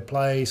 couldn't leave their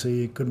place, so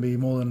you couldn't be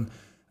more than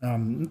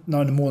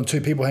more than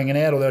two people hanging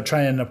out, or they were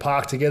training in a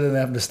park together and they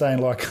having to stay in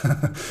like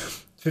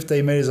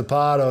 15 metres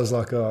apart. I was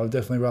like, I'd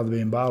definitely rather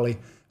be in Bali.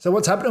 So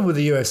what's happening with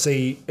the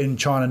UFC in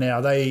China now?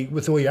 Are they,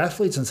 with all your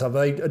athletes and stuff,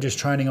 are they just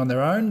training on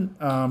their own?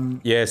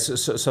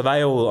 So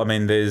they all, I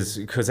mean,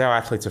 because our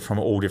athletes are from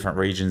all different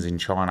regions in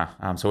China.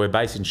 So we're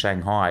based in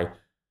Shanghai,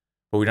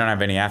 but we don't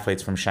have any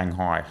athletes from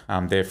Shanghai.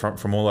 They're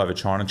from all over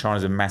China.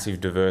 China's a massive,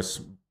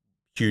 diverse,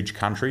 huge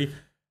country.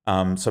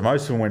 So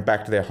most of them went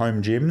back to their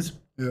home gyms.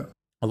 Yeah.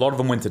 A lot of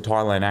them went to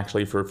Thailand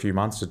actually for a few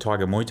months to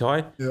Tiger Muay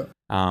Thai. Yeah.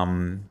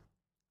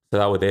 So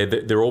they were there.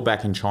 They're all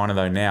back in China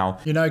though now.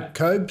 You know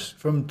Cobes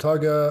from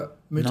Tiger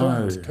Muay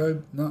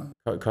Thai? No.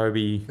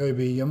 Kobe.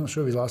 I'm not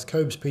sure of his last.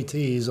 Cobes PT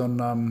is on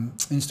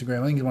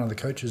Instagram. I think he's one of the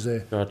coaches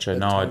there. Gotcha.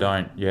 No, I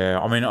don't. Yeah.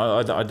 I mean,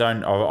 I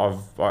don't. I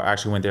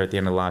actually went there at the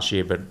end of last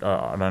year, but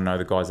I don't know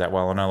the guys that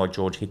well. I know like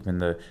George Hickman,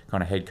 the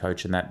kind of head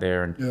coach and that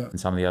there, and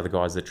some of the other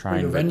guys that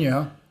train. Good venue,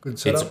 huh? Good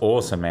setup. It's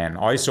awesome, man.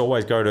 I used to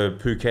always go to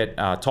Phuket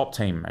top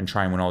team and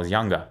train when I was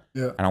younger.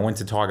 Yeah. And I went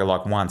to Tiger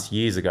like once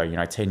years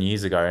ago, 10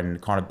 years ago.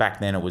 And kind of back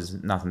then it was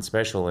nothing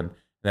special. And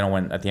then I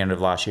went at the end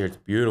of last year. It's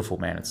beautiful,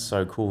 man. It's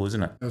so cool,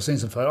 isn't it? I've seen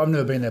some photos. I've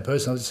never been there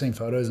personally. I've just seen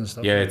photos and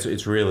stuff. Yeah,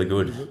 it's really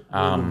good. Good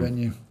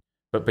venue.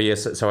 But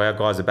yes, so our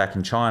guys are back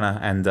in China,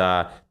 and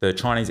the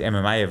Chinese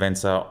MMA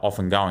events are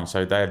often going.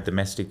 So they have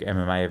domestic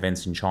MMA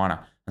events in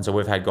China. And so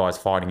we've had guys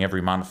fighting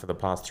every month for the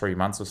past 3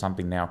 months or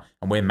something now.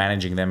 And we're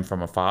managing them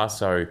from afar.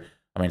 So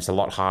I mean, it's a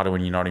lot harder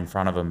when you're not in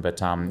front of them,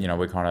 but,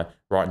 we're kind of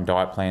writing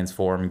diet plans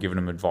for them and giving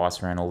them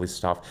advice around all this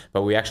stuff.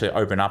 But we actually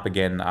open up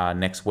again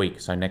next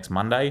week. So next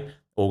Monday,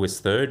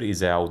 August 3rd,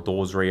 is our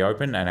doors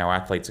reopen and our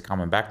athletes are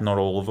coming back. Not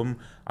all of them,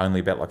 only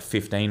about like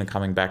 15 are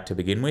coming back to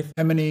begin with.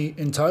 How many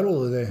in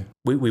total are there?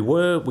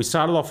 We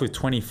started off with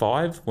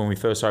 25 when we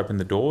first opened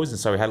the doors. And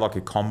so we had like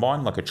a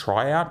combine, like a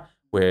tryout,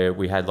 where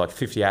we had like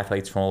 50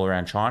 athletes from all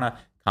around China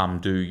come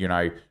do,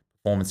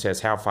 performance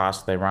tests, how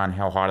fast do they run,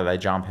 how high do they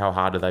jump, how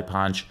hard do they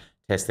punch,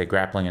 test their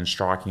grappling and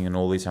striking and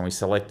all this. And we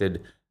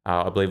selected,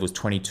 I believe it was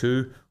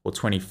 22 or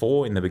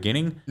 24 in the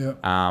beginning.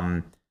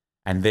 Yeah.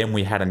 And then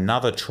we had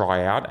another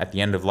tryout at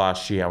the end of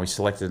last year and we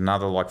selected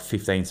another like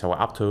 15. So we're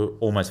up to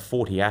almost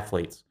 40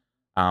 athletes.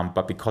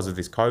 But because of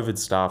this COVID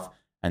stuff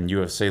and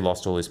UFC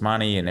lost all this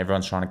money and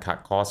everyone's trying to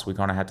cut costs, we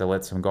kind of had to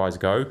let some guys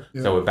go.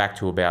 Yeah. So we're back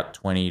to about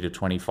 20 to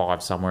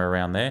 25, somewhere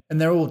around there. And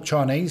they're all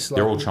Chinese?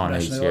 They're all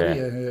Chinese,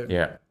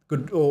 yeah.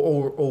 Good,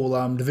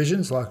 all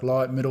divisions like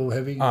light, middle,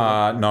 heavy.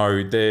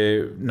 No,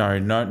 they're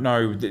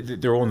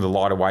all in the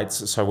lighter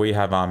weights. So we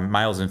have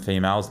males and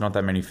females, not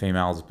that many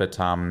females, but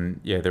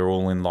they're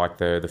all in like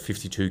the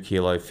 52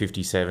 kilo,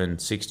 57,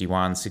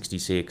 61,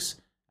 66,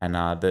 and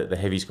the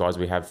heaviest guys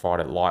we have fight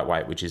at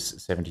lightweight, which is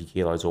 70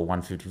 kilos or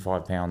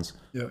 155 pounds.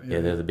 Yeah,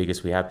 they're the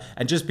biggest we have.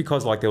 And just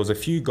because like there was a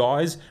few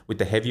guys with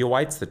the heavier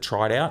weights that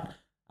tried out.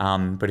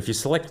 But if you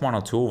select one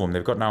or two of them,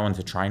 they've got no one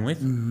to train with.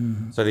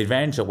 Mm-hmm. So the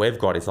advantage that we've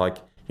got is like,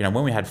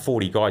 when we had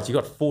 40 guys, you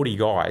got 40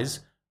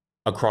 guys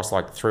across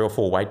like 3 or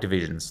 4 weight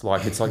divisions.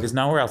 Like it's like there's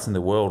nowhere else in the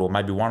world, or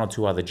maybe 1 or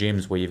 2 other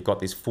gyms where you've got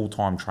this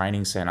full-time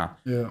training center.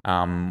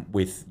 Yeah.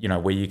 With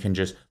where you can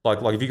just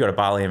like if you go to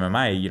Bali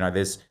MMA,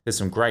 there's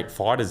some great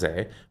fighters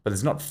there, but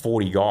there's not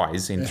 40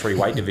 guys in 3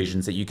 weight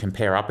divisions that you can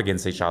pair up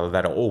against each other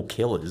that are all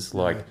killers.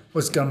 Like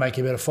what's going to make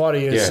you a better fighter?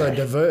 You're so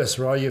diverse,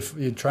 right?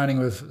 You're training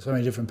with so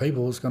many different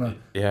people. It's going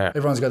to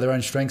everyone's got their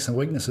own strengths and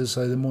weaknesses.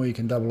 So the more you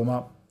can double them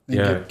up.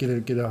 And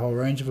get a whole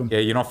range of them. Yeah,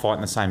 you're not fighting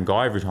the same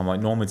guy every time.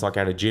 Like normally it's like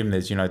at a gym,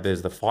 there's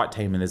the fight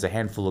team and there's a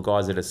handful of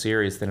guys that are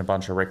serious, then a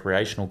bunch of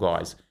recreational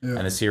guys. Yeah.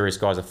 And the serious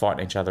guys are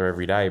fighting each other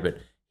every day. But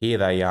here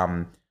they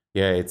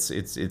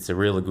it's a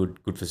really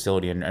good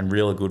facility and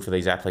really good for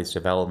these athletes'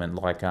 development.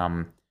 Like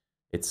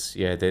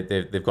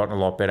they've gotten a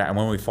lot better. And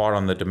when we fight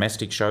on the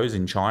domestic shows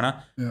in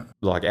China,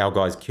 like our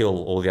guys kill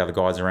all the other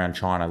guys around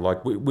China.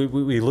 Like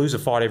we lose a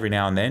fight every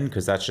now and then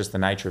because that's just the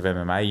nature of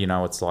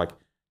MMA. It's like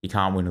you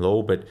can't win it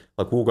all, but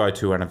like we'll go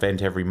to an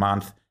event every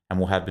month and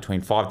we'll have between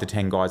 5 to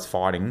 10 guys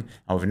fighting,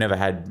 and we've never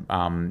had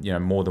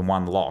more than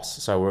 1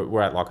 loss. So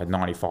we're at like a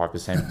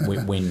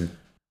 95%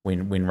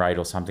 win rate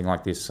or something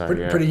like this. So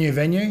pretty new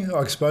venue,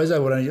 I suppose.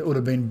 It would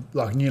have been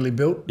like newly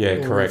built. Yeah,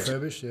 correct.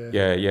 Refurbished.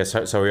 Yeah.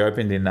 So we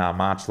opened in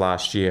March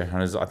last year,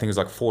 and I think it was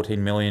like $14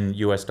 million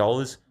US.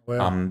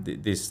 Wow.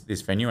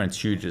 This venue, and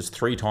it's huge. It's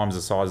 3 times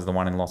the size of the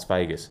one in Las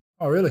Vegas.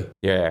 Oh, really?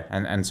 Yeah,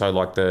 and so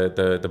like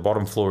the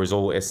bottom floor is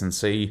all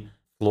S&C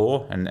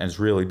floor and it's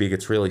really big.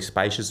 It's really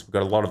spacious. We've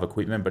got a lot of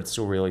equipment, but it's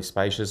still really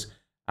spacious.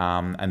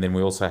 And then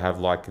we also have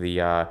like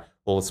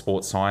all the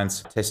sports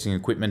science testing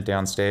equipment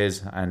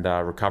downstairs and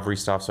recovery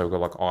stuff. So we've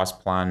got like ice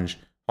plunge,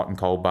 hot and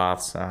cold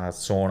baths,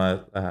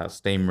 sauna,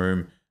 steam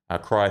room,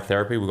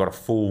 cryotherapy. We've got a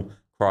full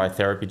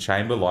cryotherapy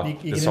chamber,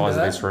 like You the get size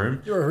into of this that?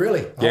 room. You're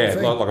really? Yeah,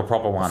 like a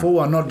proper one. Full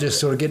one, not just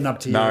sort of getting up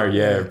to you. No,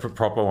 yeah,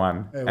 proper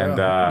one. Yeah, And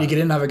wow. You get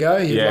in and have a go?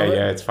 You love it?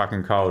 it's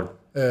fucking cold.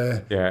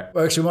 Yeah.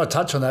 Well, actually, we might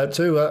touch on that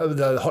too.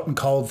 The hot and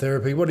cold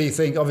therapy. What do you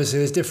think? Obviously,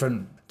 there's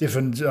different.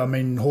 I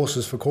mean,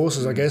 horses for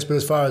courses, I guess. But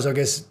as far as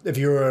if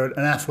you're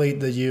an athlete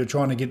that you're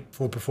trying to get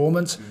for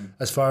performance,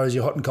 as far as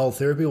your hot and cold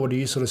therapy, what do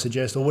you sort of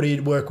suggest, or what do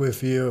you work with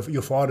for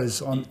your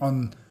fighters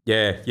on?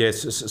 Yeah.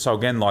 So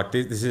again, like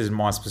this is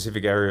my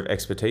specific area of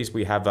expertise.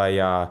 We have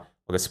a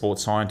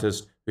sports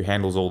scientist who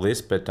handles all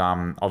this, but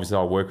obviously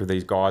I work with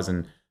these guys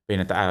and being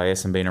at the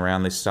AIS and being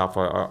around this stuff,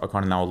 I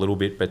kind of know a little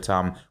bit. But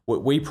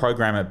we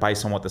program it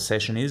based on what the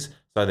session is.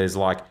 So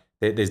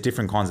there's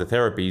different kinds of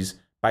therapies.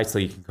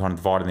 Basically, you can kind of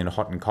divide it into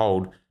hot and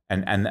cold.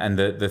 And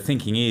the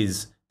thinking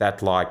is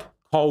that like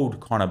cold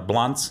kind of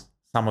blunts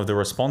some of the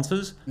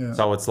responses. Yeah.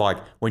 So it's like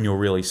when you're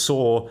really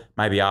sore,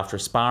 maybe after a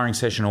sparring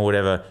session or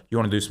whatever, you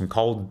want to do some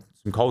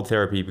cold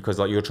therapy because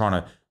like you're trying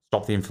to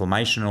stop the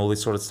inflammation and all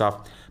this sort of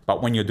stuff.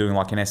 But when you're doing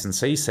like an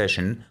S&C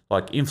session,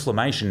 like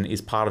inflammation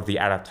is part of the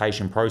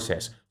adaptation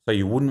process. So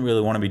you wouldn't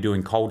really want to be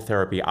doing cold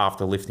therapy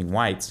after lifting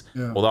weights.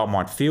 Yeah. Although it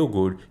might feel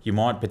good, you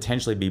might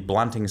potentially be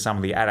blunting some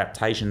of the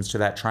adaptations to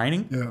that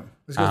training. Yeah.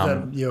 It's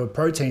because your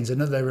proteins,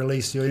 isn't it? They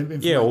release your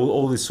inflammation. Yeah,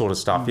 all this sort of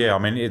stuff. Yeah, I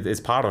mean, it's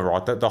part of it,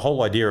 right? The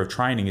whole idea of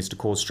training is to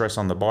cause stress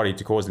on the body,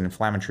 to cause an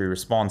inflammatory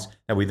response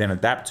that we then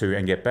adapt to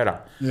and get better.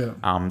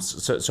 Yeah.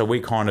 So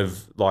we kind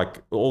of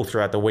like all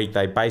throughout the week,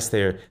 they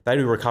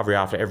do recovery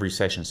after every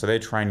session. So they're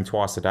training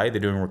twice a day. They're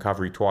doing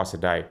recovery twice a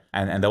day.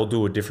 And they'll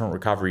do a different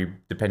recovery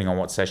depending on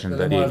what session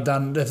they did.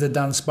 If they've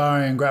done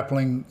sparring and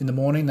grappling in the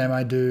morning, they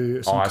may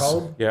do some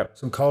cold. Yep.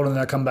 Some cold, and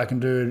they'll come back and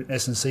do an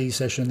S&C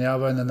session in the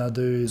other, and then they'll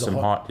do the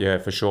hot. Yeah,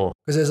 for sure.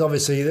 Because there's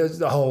obviously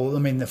the whole,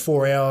 the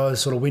 4 hour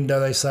sort of window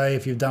they say,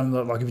 if you've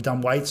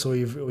done weights or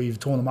you've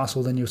torn the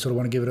muscle, then you sort of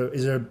want to give it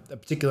is there a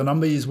particular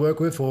number you work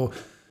with, or?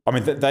 I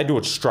mean, they do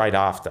it straight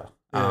after.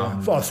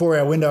 4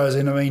 hour windows,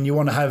 and you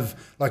want to have,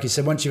 like you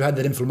said, once you've had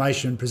that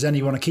inflammation presented,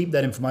 you want to keep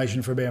that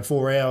inflammation for about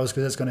 4 hours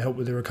because that's going to help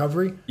with the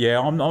recovery. Yeah,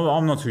 I'm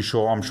not too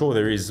sure. I'm sure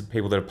there is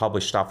people that have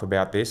published stuff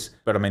about this,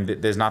 but I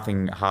mean, there's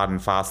nothing hard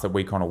and fast that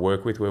we kind of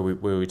work with where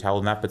we tell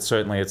them that. But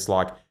certainly, it's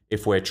like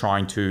if we're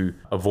trying to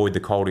avoid the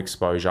cold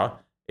exposure,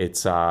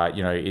 it's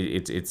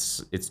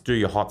it's do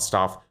your hot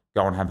stuff.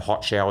 Go and have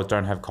hot showers,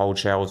 don't have cold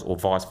showers, or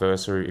vice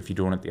versa if you're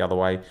doing it the other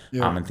way,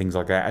 and things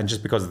like that. And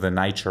just because of the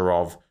nature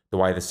of the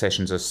way the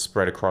sessions are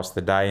spread across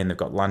the day, and they've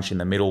got lunch in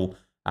the middle,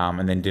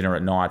 and then dinner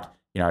at night,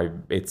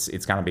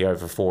 it's going to be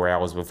over 4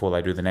 hours before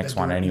they do the next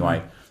one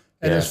anyway.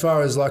 And as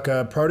far as like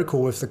a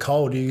protocol with the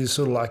cold, you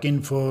sort of like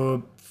in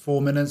for 4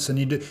 minutes, and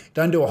you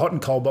don't do a hot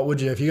and cold, but would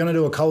you, if you're going to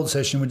do a cold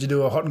session, would you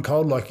do a hot and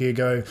cold? Like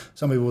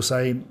some people will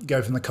say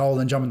go from the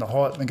cold and jump in the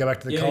hot and then go back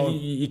to the cold.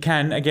 You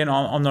can. Again,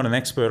 I'm not an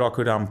expert. I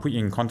could put you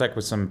in contact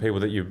with some people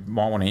that you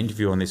might want to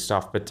interview on this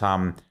stuff, but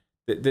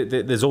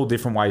there's all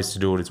different ways to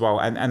do it as well.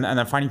 And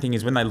the funny thing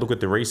is when they look at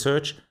the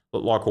research,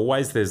 like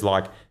always,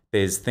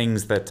 there's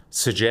things that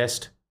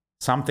suggest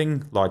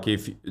something, like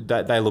if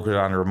they look at it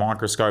under a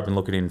microscope and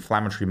look at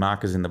inflammatory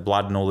markers in the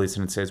blood and all this,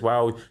 and it says,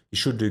 well, you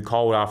should do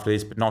cold after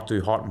this, but not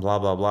do hot and blah,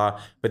 blah, blah.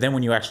 But then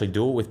when you actually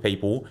do it with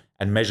people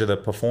and measure the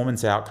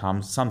performance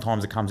outcomes,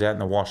 sometimes it comes out in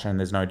the wash and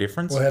there's no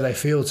difference. Or how they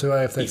feel too,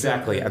 if they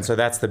exactly. And so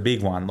that's the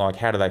big one. Like,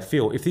 how do they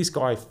feel? If this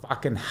guy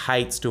fucking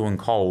hates doing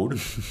cold,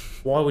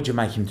 why would you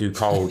make him do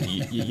cold?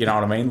 You know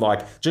what I mean?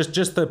 Like,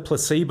 just the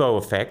placebo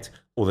effect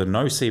or the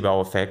nocebo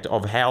effect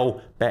of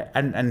how that,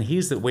 and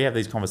here's that we have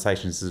these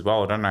conversations as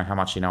well. I don't know how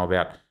much you know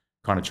about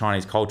kind of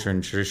Chinese culture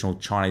and traditional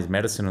Chinese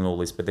medicine and all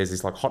this, but there's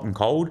this like hot and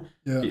cold.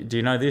 Yeah. Do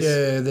you know this?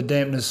 Yeah, the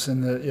dampness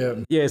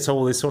and Yeah, so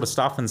all this sort of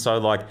stuff. And so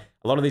like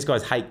a lot of these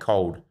guys hate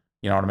cold.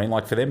 You know what I mean?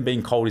 Like for them,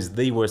 being cold is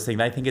the worst thing.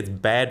 They think it's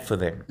bad for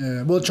them.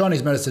 Yeah, well,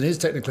 Chinese medicine is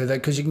technically that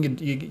because you can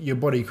get your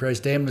body creates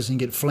dampness and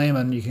you get phlegm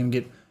and you can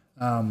get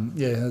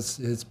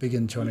it's big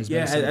in Chinese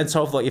medicine. And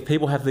so if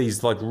people have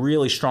these like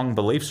really strong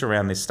beliefs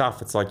around this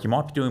stuff, it's like you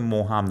might be doing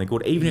more harm than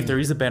good, even if there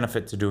is a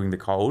benefit to doing the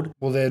cold.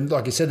 Well, then,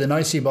 like you said, the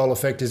nocebo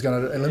effect is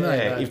going to eliminate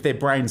that. If their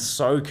brain's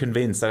so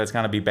convinced that it's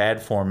going to be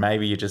bad for them,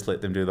 maybe you just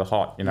let them do the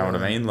hot. You know what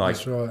I mean? Like,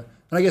 that's right.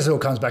 And I guess it all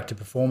comes back to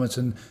performance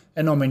and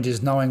I mean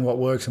just knowing what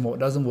works and what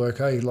doesn't work,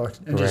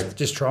 and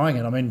just trying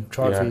it. I mean,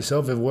 try it for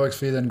yourself. If it works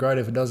for you, then great.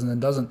 If it doesn't, then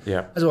doesn't.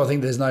 Yeah. That's why I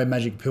think there's no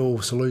magic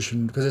pill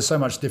solution because there's so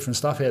much different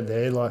stuff out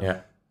there.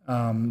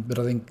 But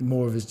I think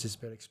more of it's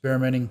just about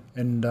experimenting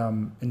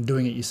and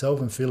doing it yourself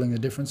and feeling the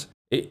difference.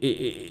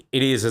 It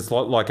is. It's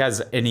like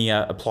as any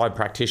applied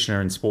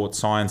practitioner in sports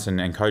science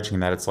and coaching,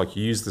 that it's like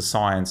you use the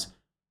science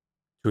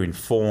to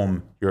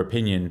inform your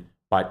opinion,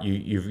 but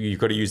you've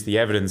got to use the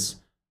evidence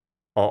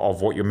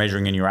of what you're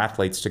measuring in your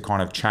athletes to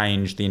kind of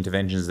change the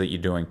interventions that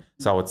you're doing.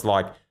 So it's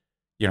like,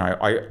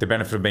 the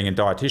benefit of being a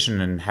dietitian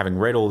and having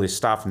read all this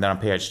stuff and done a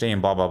PhD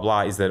and blah, blah,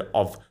 blah, is that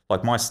of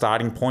like my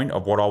starting point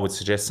of what I would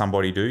suggest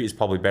somebody do is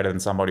probably better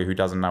than somebody who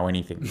doesn't know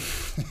anything,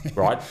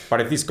 right?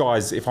 But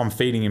if I'm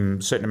feeding him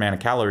a certain amount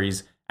of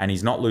calories and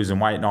he's not losing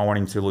weight and I want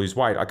him to lose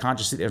weight, I can't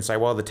just sit there and say,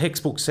 well, the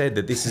textbook said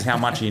that this is how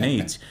much he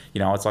needs.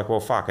 It's like, well,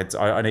 fuck,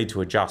 I need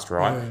to adjust,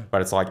 right? Yeah.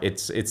 But it's like,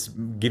 it's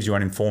gives you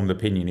an informed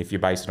opinion if you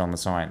base it on the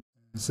science.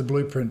 It's the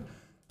blueprint.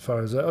 As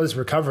far as this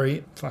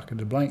recovery, fucking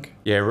a blank.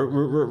 Yeah,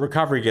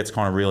 recovery gets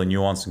kind of really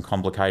nuanced and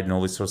complicated and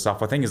all this sort of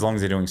stuff. I think as long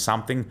as they're doing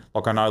something,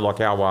 like I know, like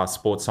our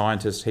sports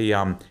scientist,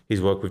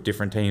 he's worked with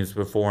different teams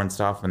before and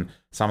stuff, and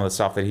some of the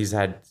stuff that he's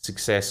had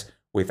success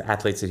with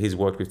athletes that he's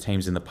worked with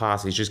teams in the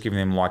past, he's just giving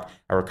them like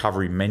a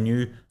recovery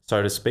menu,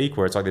 so to speak,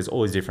 where it's like there's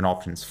all these different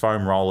options: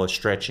 foam roller,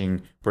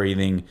 stretching,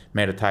 breathing,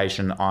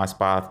 meditation, ice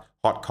bath,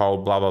 hot,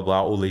 cold, blah, blah,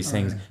 blah, all these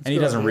things. And he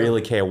doesn't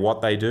really care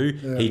what they do.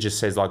 Yeah. He just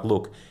says like,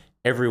 look,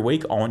 every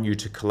week I want you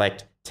to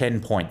collect 10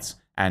 points,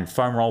 and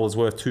foam roller's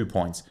worth 2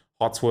 points.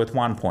 Hot's worth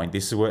 1 point.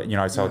 This is what,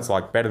 so it's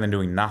like better than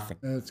doing nothing.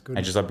 Yeah, that's good.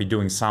 And just like be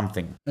doing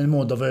something. And the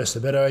more diverse,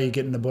 the better you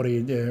get in the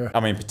body. Yeah.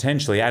 I mean,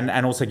 potentially,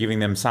 and also giving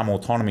them some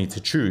autonomy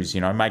to choose,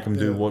 make them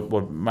do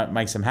what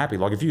makes them happy.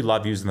 Like if you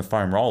love using the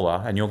foam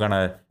roller and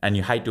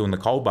you hate doing the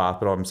cold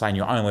bath, but I'm saying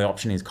your only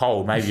option is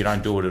cold, maybe you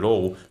don't do it at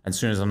all. And as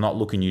soon as I'm not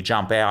looking, you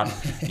jump out,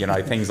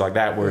 things like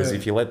that. Whereas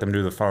if you let them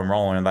do the foam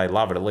roller and they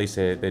love it, at least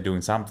they're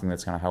doing something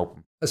that's going to help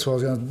them. That's what I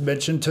was going to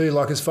mention too,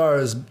 like as far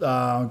as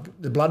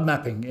the blood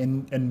mapping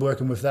and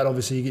working with that,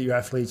 obviously you get your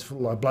athletes for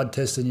like blood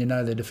testing,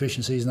 their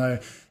deficiencies, and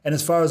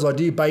as far as like,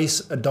 do you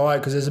base a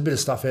diet, because there's a bit of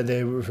stuff out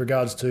there with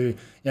regards to,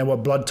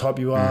 what blood type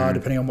you are,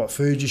 depending on what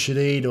food you should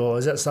eat, or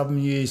is that something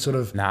you sort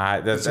of...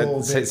 Nah, that's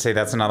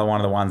another one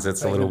of the ones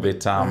that's a little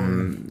bit,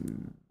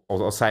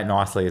 I'll say it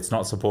nicely, it's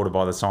not supported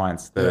by the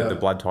science, the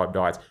blood type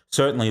diets.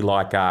 Certainly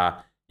like...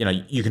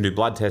 you can do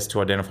blood tests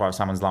to identify if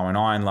someone's low in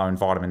iron, low in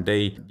vitamin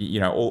D,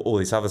 all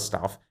this other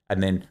stuff,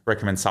 and then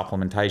recommend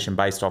supplementation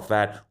based off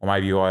that. Or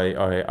maybe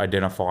I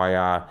identify,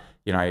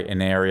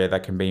 an area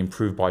that can be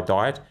improved by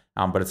diet.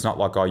 But it's not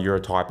like, you're a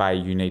type A,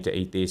 you need to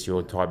eat this.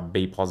 You're a type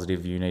B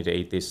positive, you need to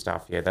eat this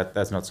stuff. Yeah,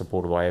 that's not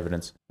supported by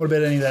evidence. What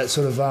about any of that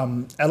sort of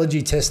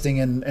allergy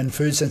testing and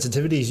food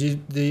sensitivities? Do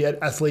the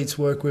athletes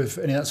work with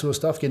any of that sort of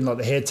stuff, getting like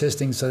the hair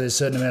testing, so there's a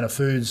certain amount of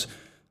foods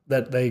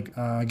that they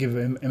give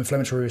an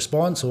inflammatory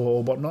response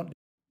or whatnot?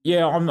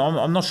 Yeah, I'm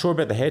not sure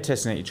about the hair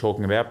testing that you're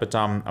talking about, but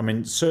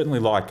certainly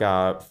like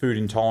food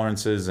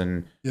intolerances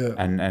and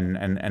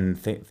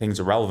things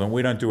are relevant.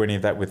 We don't do any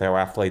of that with our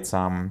athletes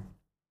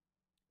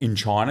in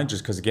China,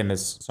 just because again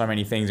there's so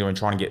many things and we're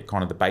trying to get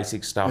kind of the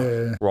basic stuff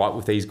right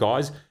with these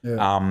guys.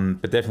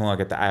 But definitely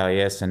like at the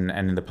AIS and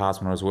in the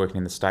past when I was working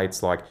in the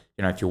States, like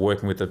if you're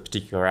working with a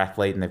particular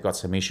athlete and they've got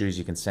some issues,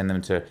 you can send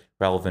them to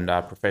relevant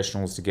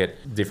professionals to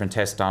get different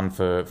tests done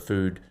for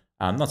food,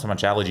 not so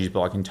much allergies but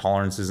like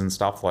intolerances and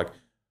stuff. Like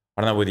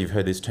I don't know whether you've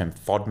heard this term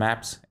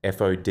FODMAPs,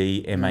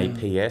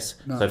 FODMAPS.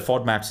 No. So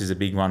FODMAPs is a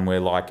big one where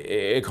like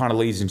it kind of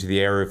leads into the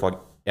area of like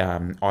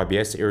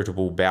IBS,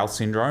 irritable bowel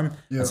syndrome.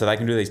 And so they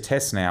can do these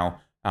tests now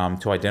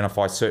to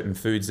identify certain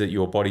foods that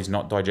your body's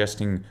not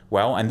digesting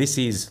well. And this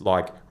is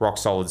like rock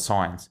solid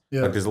science.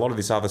 Like there's a lot of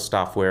this other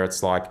stuff where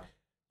it's like,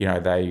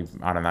 they,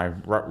 I don't know,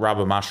 rub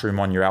a mushroom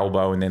on your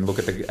elbow and then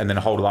and then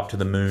hold it up to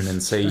the moon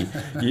and see,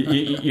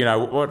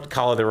 what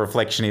color the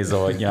reflection is,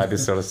 or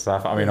this sort of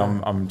stuff. I mean,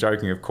 I'm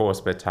joking, of course,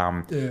 but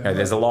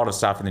there's a lot of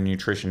stuff in the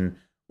nutrition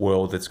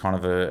world that's kind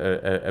of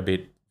a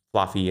bit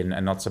fluffy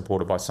and not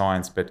supported by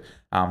science. But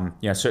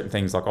certain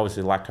things like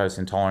obviously lactose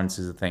intolerance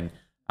is a thing.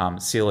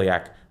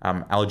 Celiac,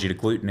 allergy to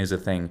gluten is a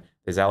thing.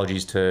 There's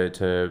allergies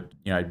to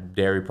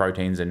dairy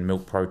proteins and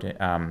milk protein,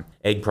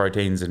 egg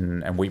proteins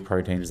and wheat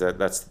proteins.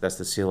 That's the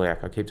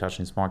celiac. I keep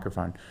touching this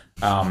microphone.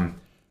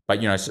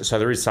 But so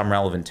there is some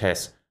relevant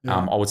tests.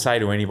 I would say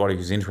to anybody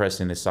who's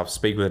interested in this stuff,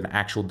 speak with an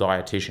actual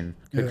dietitian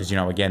because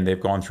again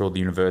they've gone through all the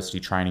university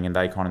training and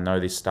they kind of know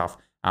this stuff.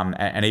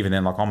 And even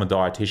then, like I'm a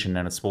dietitian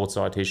and a sports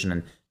dietitian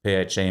and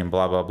PhD and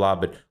blah, blah, blah,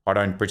 but I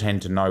don't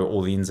pretend to know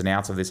all the ins and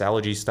outs of this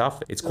allergy stuff.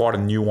 It's quite a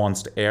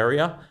nuanced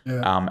area.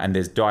 And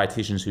there's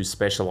dietitians who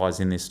specialize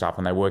in this stuff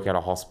and they work out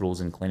of hospitals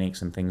and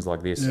clinics and things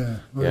like this.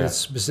 It's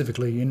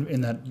specifically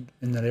in that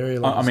area.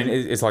 Like I mean,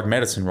 it's like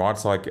medicine, right?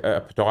 It's like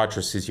a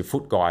podiatrist is your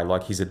foot guy,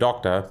 like he's a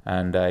doctor,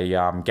 and a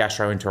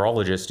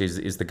gastroenterologist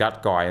is the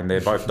gut guy, and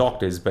they're both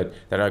doctors, but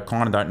they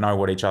kind of don't know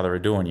what each other are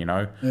doing,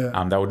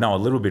 They would know a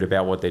little bit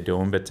about what they're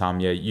doing, but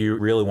you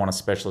really want a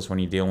specialist when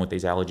you're dealing with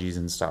these allergies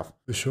and stuff.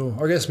 For sure.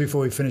 I guess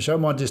before we finish, I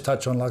might just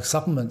touch on like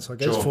supplements. I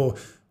guess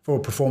for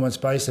performance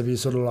based, if you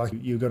sort of like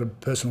you've got a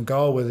personal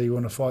goal, whether you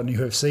want to fight in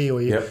UFC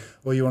or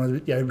you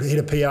want to hit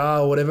a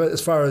PR or whatever.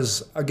 As far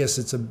as I guess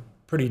it's a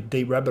pretty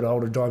deep rabbit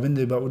hole to dive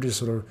into, but we'll just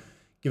sort of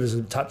give us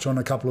a touch on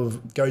a couple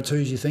of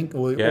go-tos, you think,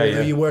 or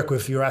you work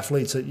with your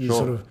athletes that you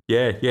sort of...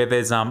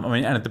 There's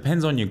and it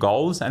depends on your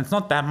goals, and it's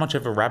not that much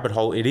of a rabbit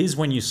hole. It is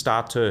when you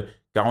start to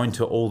go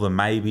into all the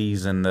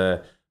maybes and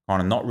the kind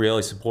of not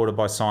really supported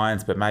by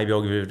science, but maybe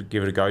I'll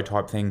give it a go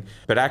type thing.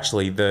 But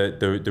actually,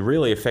 the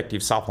really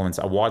effective supplements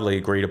are widely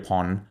agreed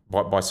upon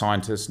by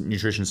scientists,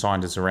 nutrition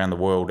scientists around the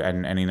world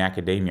and in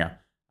academia.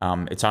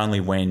 It's only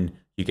when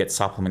you get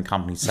supplement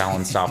companies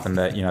selling stuff and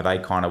that they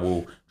kind of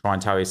will try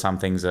and tell you some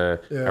things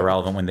are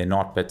relevant when they're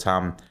not. But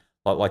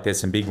like there's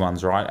some big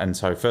ones, right? And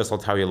so first I'll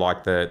tell you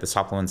like the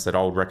supplements that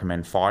I would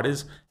recommend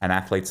fighters and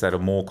athletes that are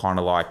more kind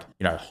of like,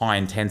 high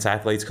intense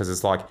athletes, because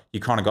it's like you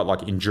kind of got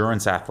like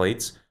endurance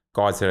athletes,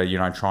 guys that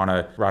are, trying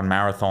to run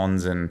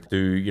marathons and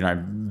do,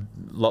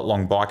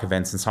 long bike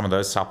events, and some of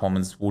those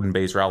supplements wouldn't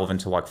be as relevant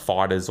to like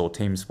fighters or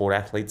team sport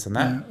athletes and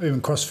that. Yeah,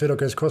 even CrossFit, or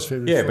goes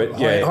CrossFit. Yeah, but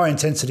high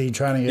intensity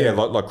training. Yeah,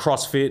 like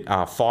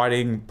CrossFit,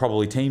 fighting,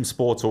 probably team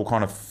sports, all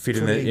kind of fit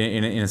in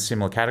a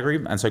similar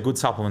category. And so good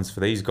supplements for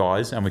these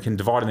guys, and we can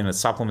divide them into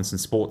supplements and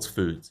sports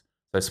foods.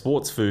 So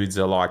sports foods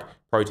are like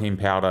protein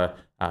powder,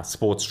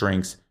 sports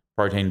drinks,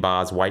 protein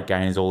bars, weight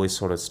gainers, all this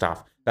sort of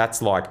stuff.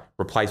 That's like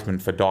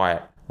replacement for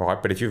diet. Right,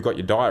 but if you've got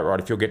your diet right,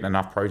 if you're getting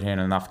enough protein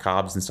and enough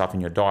carbs and stuff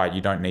in your diet, you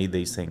don't need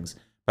these things.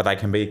 But they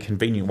can be a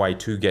convenient way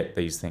to get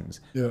these things.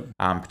 Yeah.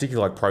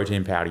 Particularly like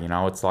protein powder.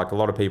 It's like a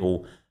lot of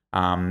people.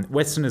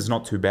 Westerners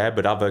not too bad,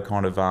 but other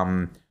kind of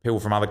people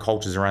from other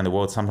cultures around the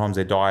world, sometimes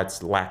their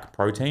diets lack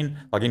protein.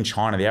 Like in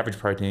China, the average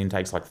protein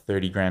intake's like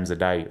 30 grams a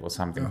day or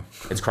something.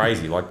 Yeah. It's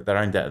crazy. Like they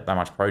don't get that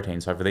much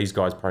protein. So for these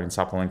guys, protein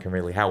supplement can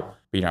really help.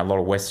 But, a lot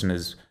of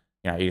Westerners,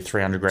 eat a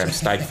 300-gram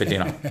steak for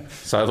dinner.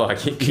 So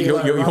like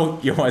you're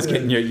always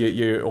getting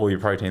your all your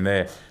protein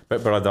there.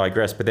 But I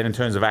digress. But then in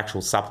terms of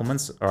actual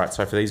supplements, all right,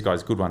 so for these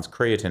guys, good ones,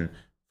 creatine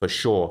for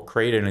sure.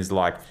 Creatine is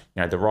like,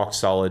 the rock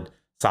solid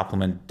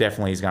supplement,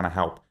 definitely is going to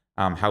help.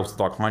 Helps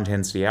with like high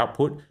intensity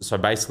output. So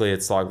basically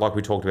it's like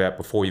we talked about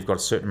before, you've got a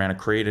certain amount of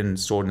creatine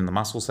stored in the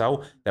muscle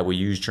cell that we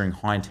use during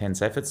high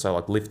intense efforts. So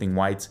like lifting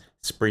weights,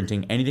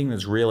 sprinting, anything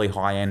that's really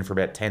high end for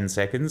about 10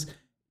 seconds,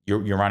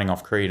 you're running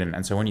off creatine.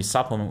 And so when you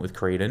supplement with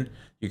creatine,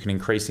 you can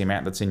increase the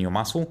amount that's in your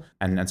muscle.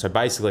 And so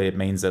basically it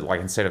means that like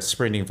instead of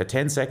sprinting for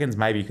 10 seconds,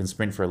 maybe you can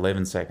sprint for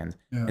 11 seconds.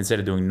 Yeah. Instead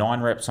of doing 9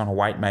 reps on a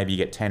weight, maybe you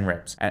get 10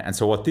 reps. And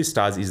so what this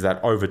does is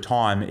that over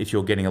time, if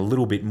you're getting a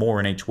little bit more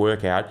in each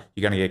workout,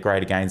 you're going to get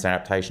greater gains and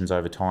adaptations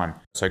over time.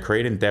 So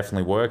creatine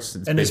definitely works.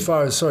 As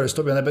far as, sorry to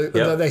stop you on that,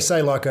 but they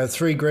say like a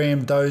 3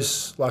 gram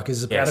dose like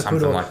is adequate,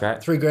 something or like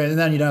that. 3 grams, and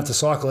then you don't have to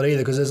cycle it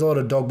either, because there's a lot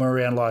of dogma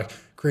around like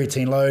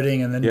creatine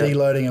loading and then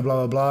deloading and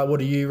blah, blah, blah. What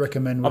do you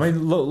recommend? I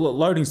mean,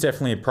 loading's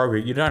definitely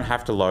appropriate. You don't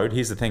have to load.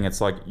 Here's the thing.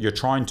 It's like you're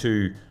trying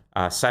to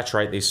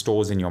saturate these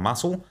stores in your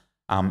muscle.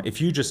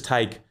 If you just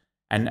take,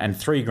 and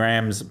 3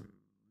 grams,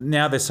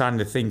 now they're starting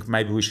to think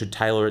maybe we should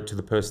tailor it to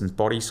the person's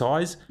body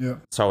size. Yeah.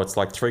 So it's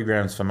like 3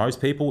 grams for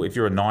most people. If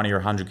you're a 90 or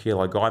 100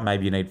 kilo guy,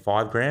 maybe you need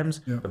 5 grams.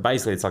 Yeah. But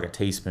basically it's like a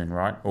teaspoon,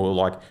 right? Or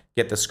like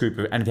get the scoop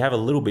of, and if you have a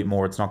little bit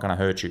more, it's not going to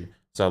hurt you.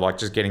 So like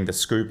just getting the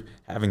scoop,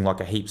 having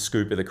like a heap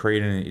scoop of the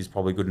creatine is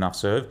probably good enough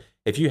serve.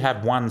 If you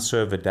have 1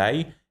 serve a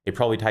day, it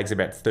probably takes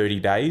about 30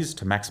 days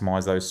to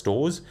maximize those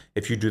stores.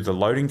 If you do the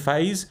loading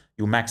phase,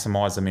 you'll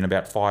maximize them in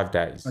about 5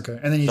 days. Okay,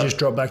 and then you just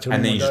drop back to 1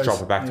 and then you just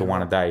drop it back to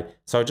 1 a day.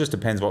 So it just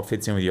depends what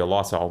fits in with your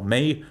lifestyle.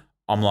 Me,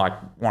 I'm like,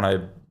 want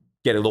to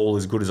get it all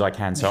as good as I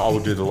can, so I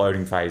will do the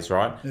loading phase,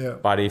 right? Yeah.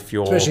 But if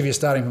you're... Especially if you're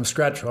starting from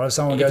scratch, right? If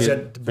someone goes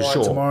out to buy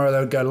it tomorrow,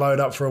 they'll go load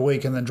up for a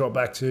week and then drop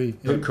back to...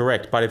 Yeah.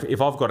 Correct. But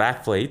if I've got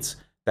athletes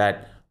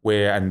that...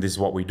 and this is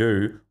what we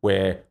do,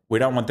 where we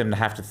don't want them to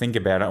have to think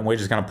about it, and we're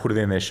just going to put it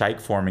in their shake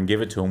for them and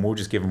give it to them. We'll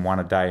just give them 1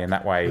 a day, and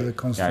that way,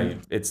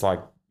 it's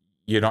like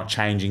you're not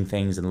changing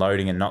things and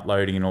loading and not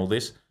loading and all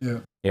this.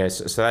 Yeah. Yeah.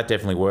 So that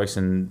definitely works,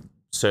 and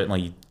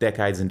certainly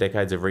decades and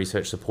decades of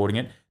research supporting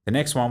it. The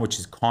next one, which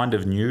is kind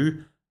of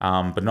new,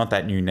 but not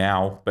that new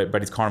now, but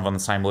it's kind of on the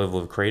same level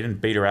of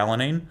creatine,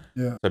 beta-alanine.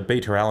 Yeah. So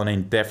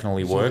beta-alanine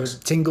definitely works.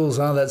 Tingles,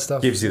 that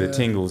stuff. Gives you the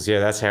tingles. Yeah,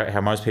 that's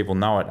how most people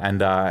know it. And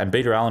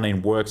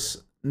beta-alanine works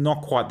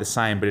not quite the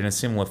same, but in a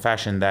similar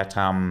fashion that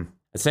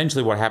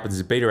essentially what happens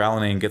is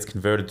beta-alanine gets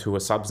converted to a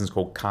substance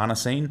called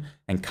carnosine,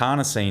 and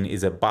carnosine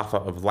is a buffer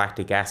of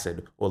lactic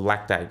acid or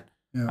lactate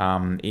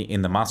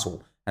in the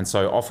muscle. And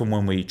so often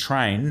when we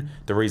train,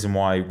 the reason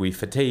why we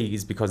fatigue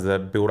is because of the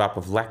build-up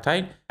of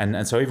lactate.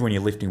 And so even when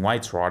you're lifting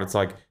weights, right, it's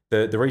like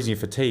the reason you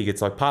fatigue,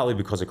 it's like partly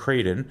because of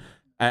creatine,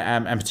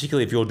 and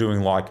particularly if you're doing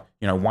like,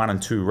 1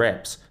 and 2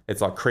 reps,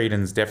 it's like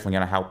creatine's definitely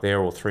going to help there,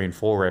 or 3 and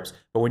 4 reps.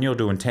 But when you're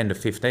doing 10 to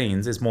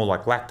 15s, it's more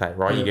like lactate,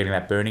 right? You're getting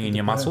that burning in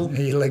your muscle.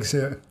 Your legs,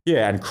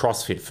 Yeah, and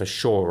CrossFit for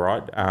sure,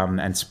 right?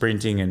 And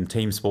sprinting and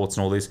team sports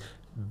and all this.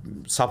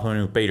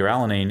 Supplementing with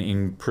beta-alanine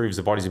improves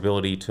the body's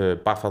ability to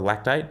buffer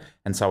lactate,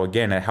 and so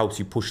again it helps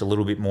you push a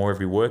little bit more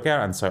every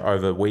workout, and so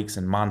over weeks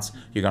and months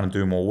you're going to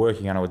do more work,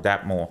 you're going to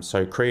adapt more.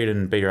 So creatine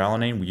and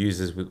beta-alanine we use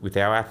this with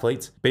our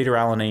athletes.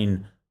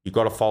 Beta-alanine, you've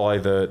got to follow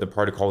the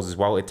protocols as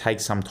well. It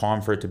takes some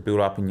time for it to build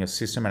up in your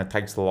system, and it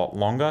takes a lot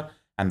longer,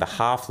 and the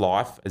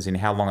half-life, as in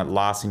how long it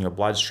lasts in your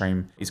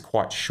bloodstream, is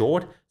quite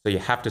short. So you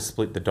have to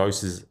split the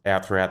doses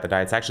out throughout the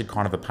day. It's actually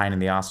kind of a pain in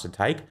the ass to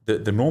take.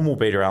 The normal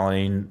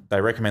beta-alanine, they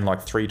recommend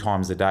like 3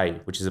 times a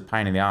day, which is a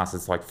pain in the ass.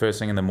 It's like first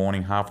thing in the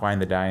morning, halfway in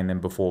the day, and then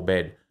before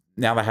bed.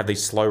 Now they have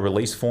these slow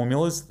release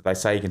formulas that they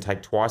say you can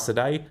take twice a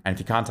day. And if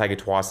you can't take it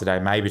twice a day,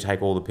 maybe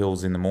take all the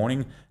pills in the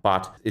morning.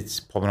 But it's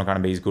probably not going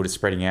to be as good as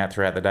spreading out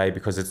throughout the day,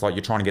 because it's like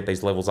you're trying to get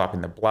these levels up in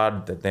the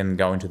blood that then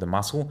go into the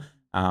muscle.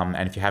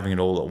 And if you're having it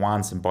all at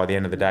once, and by the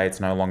end of the day, it's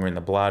no longer in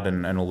the blood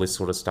and all this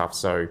sort of stuff.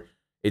 So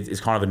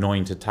it's kind of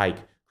annoying to take.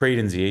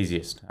 Creatine's the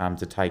easiest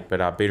to take,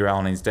 but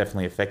beta-alanine is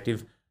definitely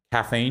effective.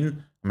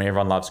 Caffeine, I mean,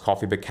 everyone loves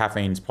coffee, but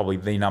caffeine is probably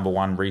the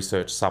 #1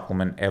 research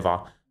supplement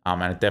ever,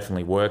 and it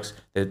definitely works.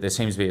 There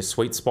seems to be a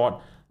sweet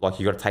spot. Like,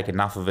 you got to take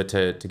enough of it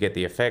to get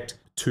the effect.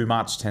 Too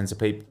much tends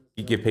to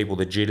give people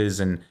the jitters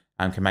and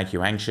can make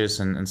you anxious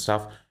and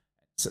stuff.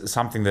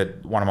 Something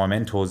that one of my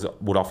mentors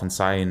would often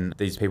say, and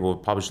these people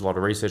have published a lot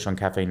of research on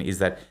caffeine, is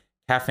that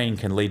caffeine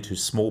can lead to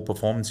small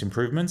performance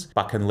improvements,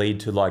 but can lead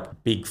to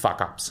like big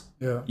fuck ups.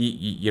 Yeah.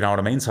 You know what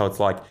I mean? So it's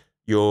like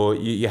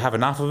you have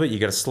enough of it, you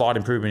get a slight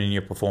improvement in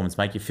your performance,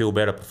 make you feel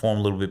better, perform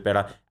a little bit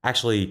better.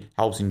 Actually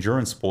helps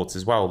endurance sports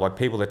as well. Like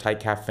people that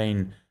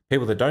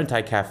don't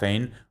take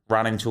caffeine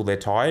run until they're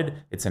tired.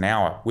 It's an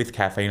hour. With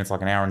caffeine, it's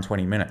like an hour and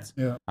 20 minutes.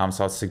 Yeah.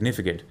 So it's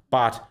significant.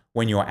 But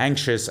when you're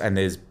anxious and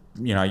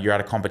you're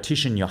at a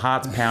competition, your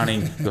heart's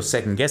pounding, you're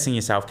second guessing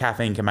yourself,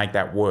 caffeine can make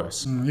that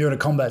worse. You're in a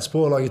combat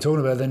sport like you're talking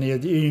about, then you're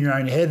in your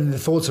own head and the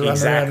thoughts are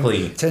running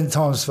around 10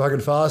 times fucking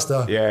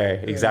faster. Yeah,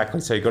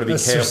 exactly. So you've got to be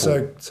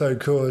careful. Just so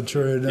cool,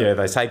 true. Yeah,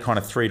 they say kind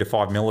of 3 to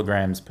 5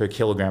 milligrams per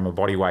kilogram of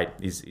body weight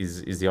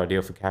is the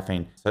ideal for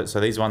caffeine. So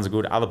these ones are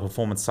good. Other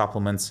performance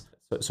supplements,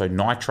 so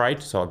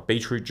nitrate, so like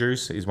beetroot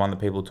juice is one that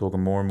people are talking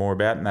more and more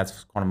about, and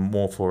that's kind of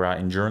more for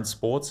endurance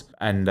sports.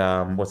 And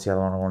what's the other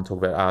one I want to talk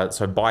about?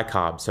 So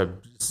bicarb, so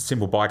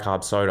simple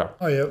bicarb soda.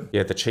 Oh, yeah.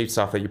 Yeah, the cheap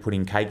stuff that you put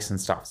in cakes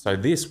and stuff. So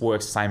this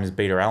works the same as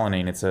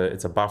beta-alanine.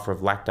 It's a buffer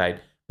of lactate,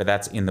 but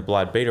that's in the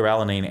blood.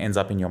 Beta-alanine ends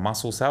up in your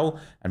muscle cell,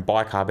 and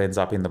bicarb ends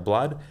up in the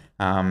blood.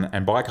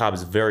 And bicarb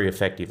is very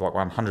effective, like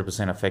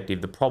 100%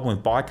 effective. The problem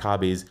with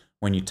bicarb is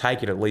when you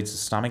take it, it leads to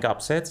stomach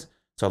upsets.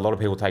 So a lot of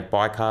people take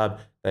bicarb,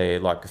 they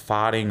like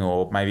farting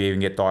or maybe even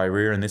get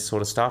diarrhea and this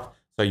sort of stuff.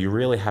 So you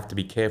really have to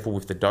be careful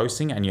with the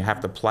dosing, and you have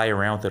to play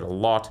around with it a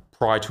lot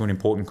prior to an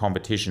important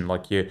competition.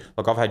 Like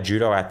I've had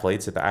judo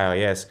athletes at the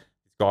AIS.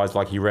 Guys,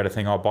 like, he read a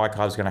thing,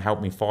 bicarb's going to help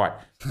me fight.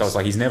 So I was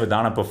like, he's never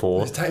done it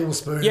before. There's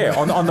tablespoon. Yeah,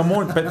 on the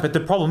morning. But the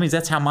problem is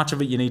that's how much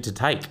of it you need to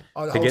take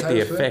to get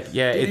the effect.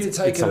 Yeah, it's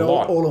a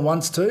lot. All at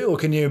once too, or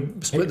can you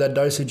split that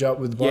dosage up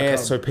with bicarb? Yeah,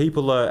 so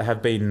people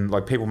have been,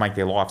 like, people make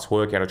their life's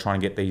work out of trying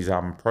to get these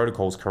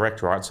protocols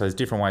correct, right? So there's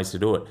different ways to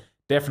do it.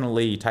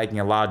 Definitely taking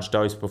a large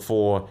dose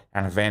before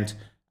an event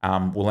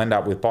will end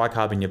up with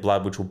bicarb in your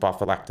blood, which will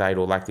buffer lactate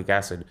or lactic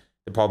acid.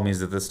 The problem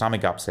is that the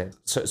stomach upset.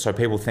 So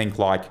people think,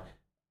 like,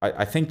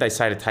 I think they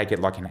say to take it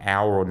like an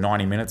hour or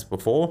 90 minutes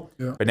before,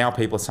 but now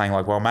people are saying,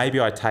 like, well,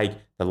 maybe I take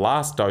the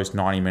last dose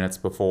 90 minutes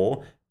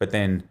before, but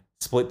then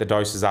split the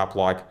doses up,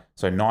 like,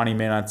 so 90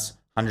 minutes,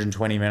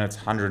 120 minutes,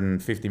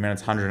 150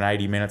 minutes,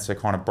 180 minutes, to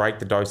kind of break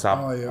the dose up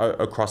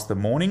across the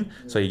morning.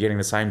 So you're getting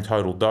the same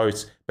total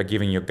dose, but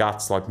giving your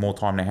guts like more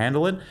time to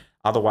handle it.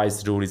 Other ways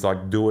to do it is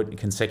like do it in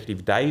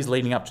consecutive days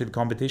leading up to the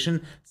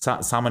competition.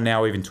 Some are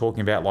now even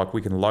talking about, like,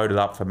 we can load it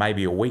up for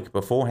maybe a week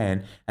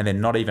beforehand and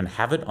then not even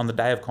have it on the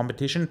day of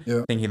competition,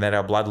 thinking that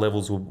our blood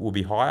levels will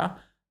be higher.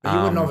 But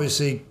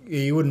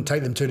you wouldn't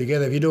take them two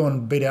together. If you're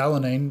doing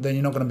beta-alanine, then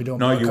you're not going to be doing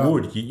No, bicarb. you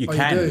would. You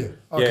can. You do?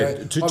 Okay.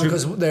 Yeah,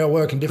 because they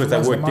work in different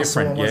ways. Because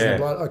they work different, yeah.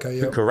 Blood. Okay,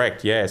 yeah.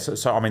 Correct, yeah.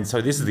 So I mean,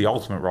 so this is the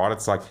ultimate, right?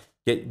 It's like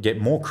get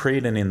more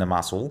creatine in the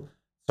muscle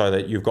so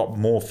that you've got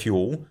more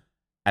fuel,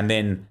 and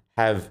then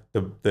have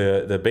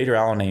the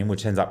beta-alanine,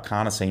 which ends up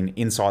carnosine,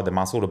 inside the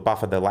muscle to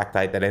buffer the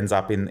lactate that ends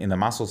up in the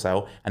muscle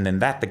cell, and then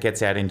that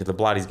gets out into the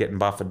blood is getting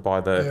buffered by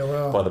the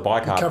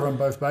bicarb. You're covering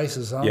both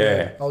bases, aren't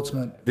you?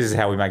 Ultimate. This is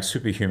how we make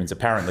superhumans,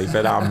 apparently.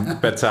 But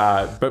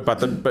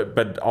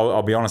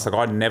I'll be honest, like,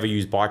 I never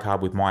use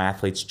bicarb with my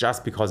athletes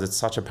just because it's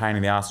such a pain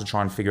in the ass to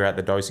try and figure out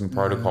the dosing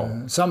protocol.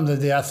 Something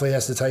that the athlete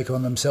has to take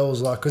on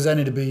themselves, like, because they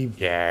need to be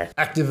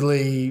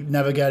actively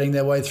navigating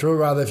their way through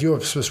it. Rather, if you're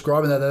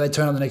prescribing that, they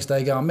turn up the next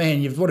day going,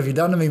 man, what have you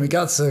done to me, my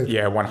guts? So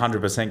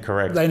 100%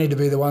 correct. They need to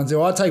be the ones.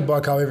 I take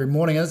bicarb every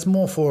morning, and it's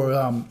more for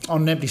on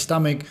an empty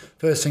stomach,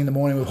 first thing in the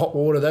morning with hot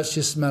water. That's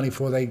just mainly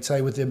for, they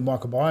say, with their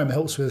microbiome, it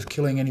helps with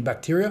killing any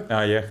bacteria.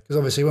 Oh, yeah. Because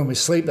obviously when we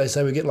sleep, they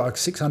say we get like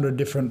 600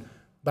 different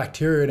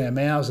bacteria in our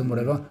mouths and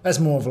whatever. That's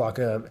more of like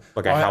a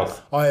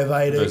health.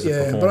 Ayurvedic,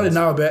 yeah. But I didn't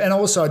know about it. And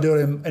also I do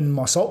it in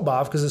my salt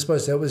bath because it's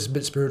supposed to help. It's a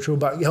bit spiritual,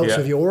 but it helps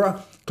with your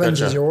aura,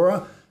 cleanses your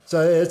aura. So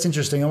it's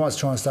interesting. I might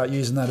try and start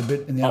using that a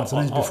bit in the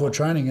afternoons before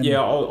training. And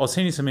I'll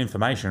send you some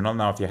information. I don't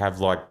know if you have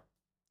like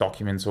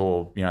documents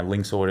or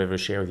links or whatever to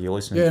share with your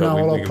listeners. Yeah,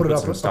 I'll put it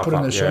up. I'll put it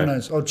in the show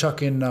notes. I'll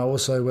chuck in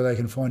also where they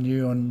can find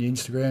you on your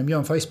Instagram. You're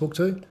on Facebook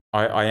too?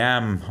 I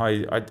am. I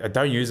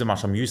don't use it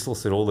much. I'm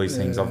useless at all these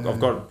things. I've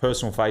got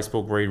personal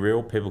Facebook, Read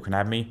Real. People can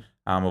add me.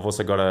 I've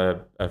also got a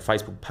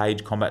Facebook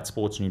page, Combat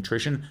Sports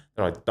Nutrition,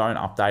 that I don't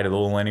update at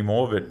all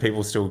anymore, but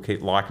people still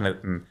keep liking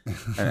it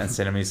and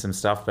sending me some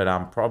stuff.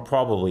 But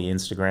probably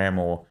Instagram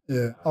or...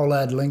 Yeah, I'll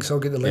add links. I'll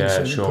get the links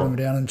and put them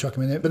down and chuck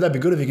them in there. But that'd be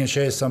good if you can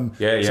share some of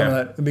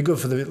that. It'd be good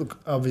for the,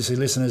 obviously,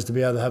 listeners to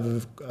be able to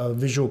have a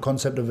visual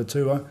concept of it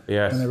too, when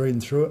they're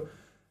reading through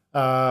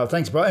it.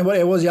 Thanks, bro. And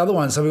what was the other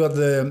one? So we got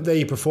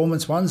the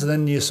performance ones, and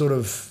then you sort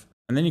of...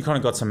 And then you kind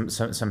of got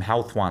some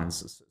health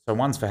ones. So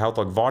ones for health,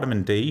 like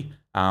vitamin D.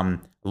 A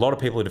lot of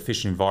people are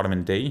deficient in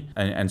vitamin D,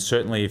 and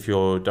certainly if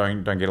you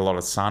don't get a lot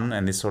of sun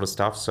and this sort of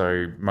stuff.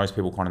 So most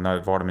people kind of know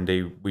that vitamin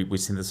D we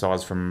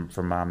synthesize from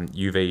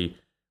UV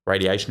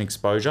radiation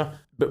exposure.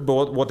 But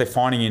what they're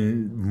finding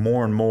in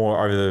more and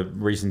more over the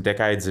recent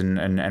decades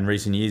and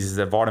recent years is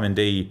that vitamin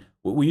D,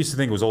 we used to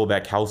think it was all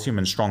about calcium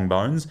and strong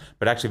bones,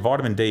 but actually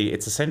vitamin D,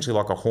 it's essentially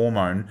like a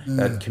hormone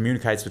that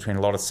communicates between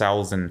a lot of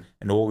cells and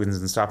organs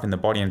and stuff in the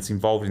body, and it's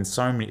involved in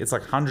so many, it's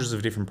like hundreds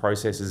of different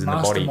processes in the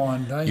body.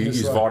 You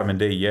use vitamin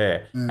D,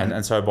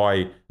 and so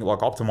by like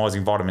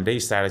optimizing vitamin D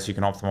status, you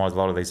can optimize a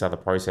lot of these other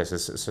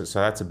processes. So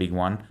that's a big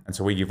one. And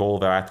so we give all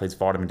of our athletes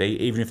vitamin D,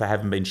 even if they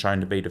haven't been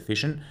shown to be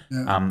deficient.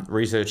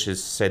 Research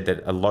has said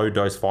that a low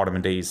dose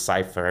vitamin D is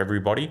safe for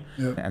everybody,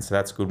 and so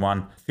that's a good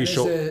one.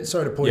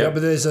 Sorry to pull you up,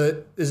 but there's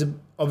a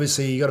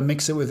obviously you got to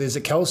mix it with, is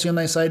it calcium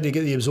they say to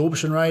get the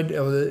absorption rate?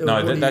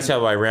 No, that's the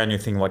other way around. You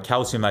think like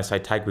calcium they say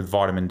take with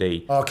vitamin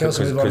D. Oh,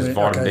 calcium because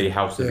vitamin D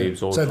helps with the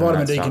absorption. So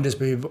vitamin D can just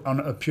be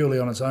purely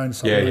on its own.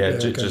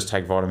 Just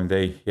take vitamin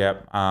D.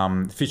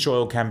 Fish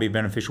oil can be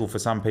beneficial for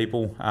some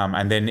people,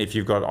 and then if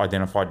you've got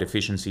identified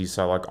deficiencies,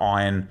 so like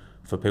iron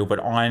for people, but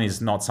iron is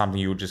not something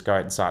you would just go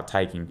out and start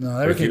taking.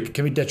 No, it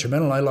can be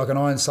detrimental. Like an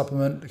iron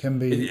supplement can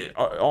be.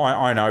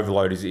 Iron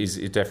overload is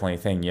definitely a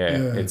thing.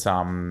 It's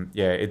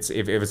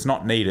if it's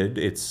not needed,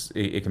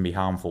 it can be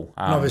harmful.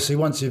 And obviously,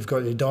 once you've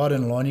got your diet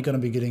in line, you're going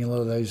to be getting a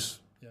lot of those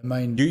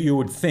main. You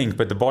would think,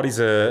 but the body's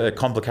a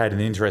complicated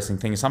and interesting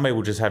thing. Some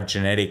people just have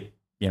genetic,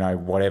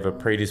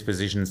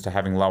 predispositions to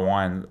having low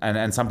iron,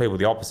 and some people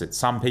the opposite.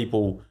 Some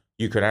people,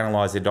 you could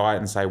analyze their diet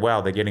and say,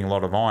 wow, they're getting a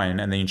lot of iron,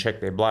 and then you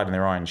check their blood and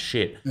their iron's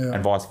shit,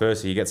 and vice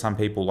versa. You get some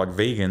people like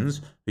vegans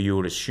who you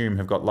would assume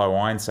have got low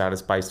iron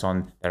status based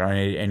on they don't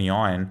eat any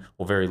iron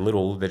or very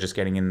little. They're just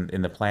getting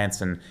in the plants,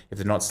 and if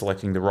they're not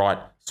selecting the right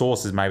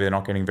sources, maybe they're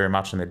not getting very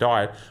much in their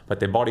diet, but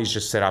their body's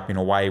just set up in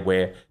a way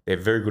where they're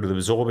very good at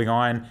absorbing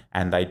iron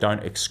and they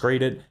don't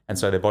excrete it, and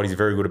so their body's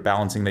very good at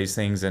balancing these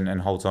things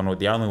and holds on to it.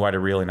 The only way to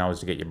really know is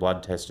to get your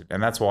blood tested,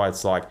 and that's why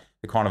it's like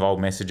the kind of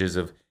old messages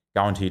of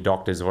going to your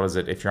doctors, what is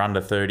it? If you're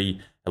under 30,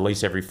 at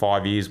least every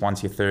 5 years,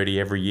 once you're 30,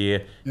 every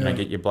year,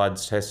 get your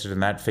bloods tested,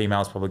 and that.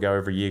 Females probably go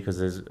every year because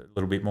there's a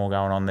little bit more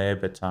going on there.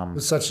 But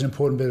it's such an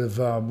important bit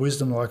of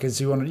wisdom. Like,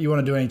 as you want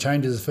to do any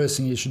changes, the first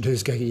thing you should do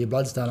is go get your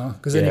bloods done,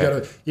 because then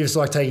you it's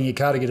like taking your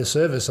car to get a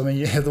service. I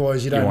mean,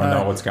 otherwise you don't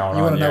know what's going on.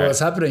 You want to know what's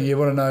happening. You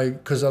want to know,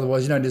 because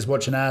otherwise you don't just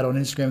watch an ad on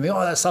Instagram and think, oh,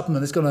 that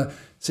supplement, it's going to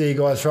see you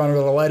guys throwing a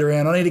lot of weight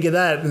around. I need to get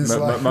that.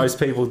 And most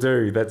people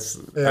do. That's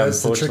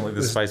unfortunately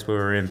the space we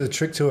were in. The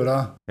trick to it,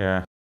 huh?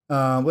 Yeah.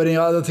 Any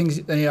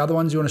other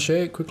ones you want to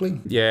share quickly?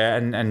 Yeah,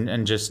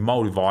 and just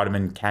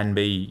multivitamin can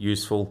be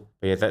useful.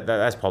 But yeah,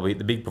 that's probably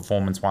the big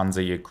performance ones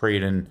are your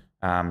creatine,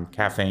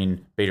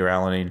 caffeine,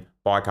 beta-alanine,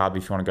 bicarb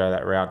if you want to go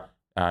that route,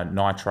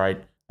 nitrate,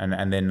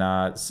 and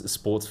then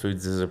sports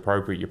foods as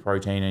appropriate, your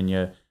protein and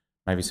your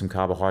maybe some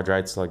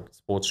carbohydrates like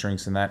sports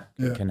drinks and that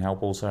can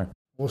help also.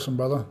 Awesome,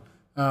 brother.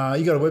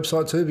 You got a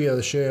website too, be able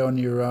to share on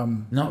your...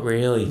 Not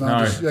really,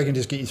 no. They can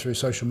just get you through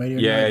social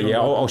media.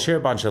 I'll share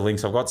a bunch of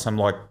links. I've got some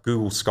like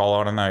Google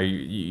Scholar. I don't know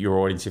your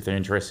audience if they're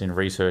interested in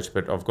research,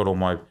 but I've got all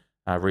my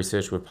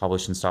research we've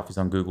published and stuff is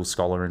on Google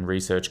Scholar and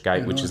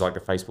ResearchGate, which is like the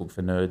Facebook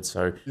for nerds.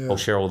 So I'll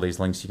share all these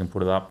links. You can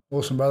put it up.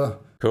 Awesome, brother.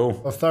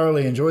 Cool. I've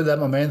thoroughly enjoyed that,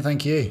 my man.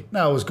 Thank you.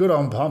 No, it was good.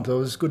 I'm pumped. It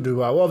was good to...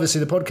 well,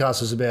 obviously the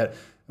podcast is about...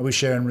 we're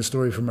sharing a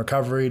story from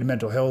recovery to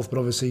mental health, but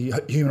obviously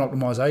human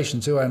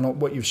optimization too. And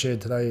what you've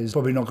shared today is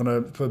probably not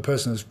going to, for a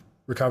person who's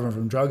recovering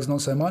from drugs, not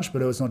so much,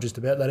 but it's not just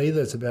about that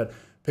either. It's about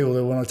people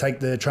that want to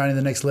take their training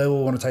to the next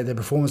level, want to take their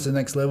performance to the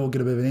next level,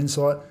 get a bit of an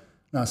insight.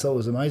 No, so it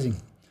was amazing.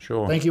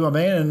 Sure. Thank you, my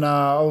man. And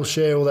I'll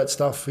share all that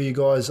stuff for you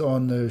guys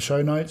on the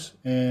show notes,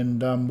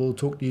 and we'll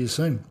talk to you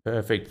soon.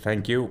 Perfect.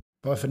 Thank you.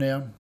 Bye for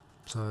now.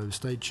 So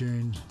stay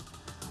tuned.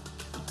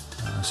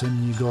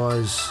 Sending you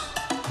guys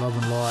love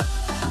and light.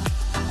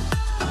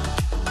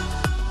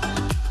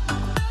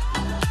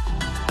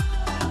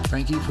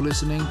 Thank you for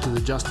listening to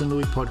the Justin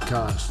Louis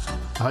podcast.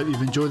 I hope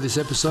you've enjoyed this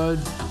episode,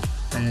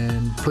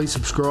 and please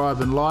subscribe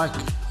and like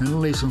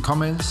and leave some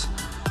comments.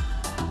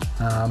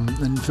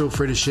 And feel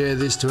free to share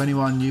this to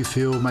anyone you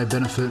feel may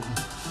benefit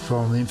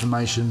from the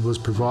information was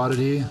provided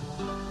here.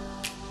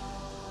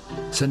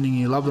 Sending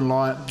you love and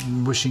light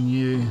and wishing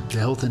you the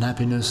health and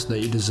happiness that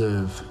you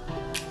deserve.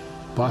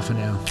 Bye for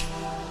now.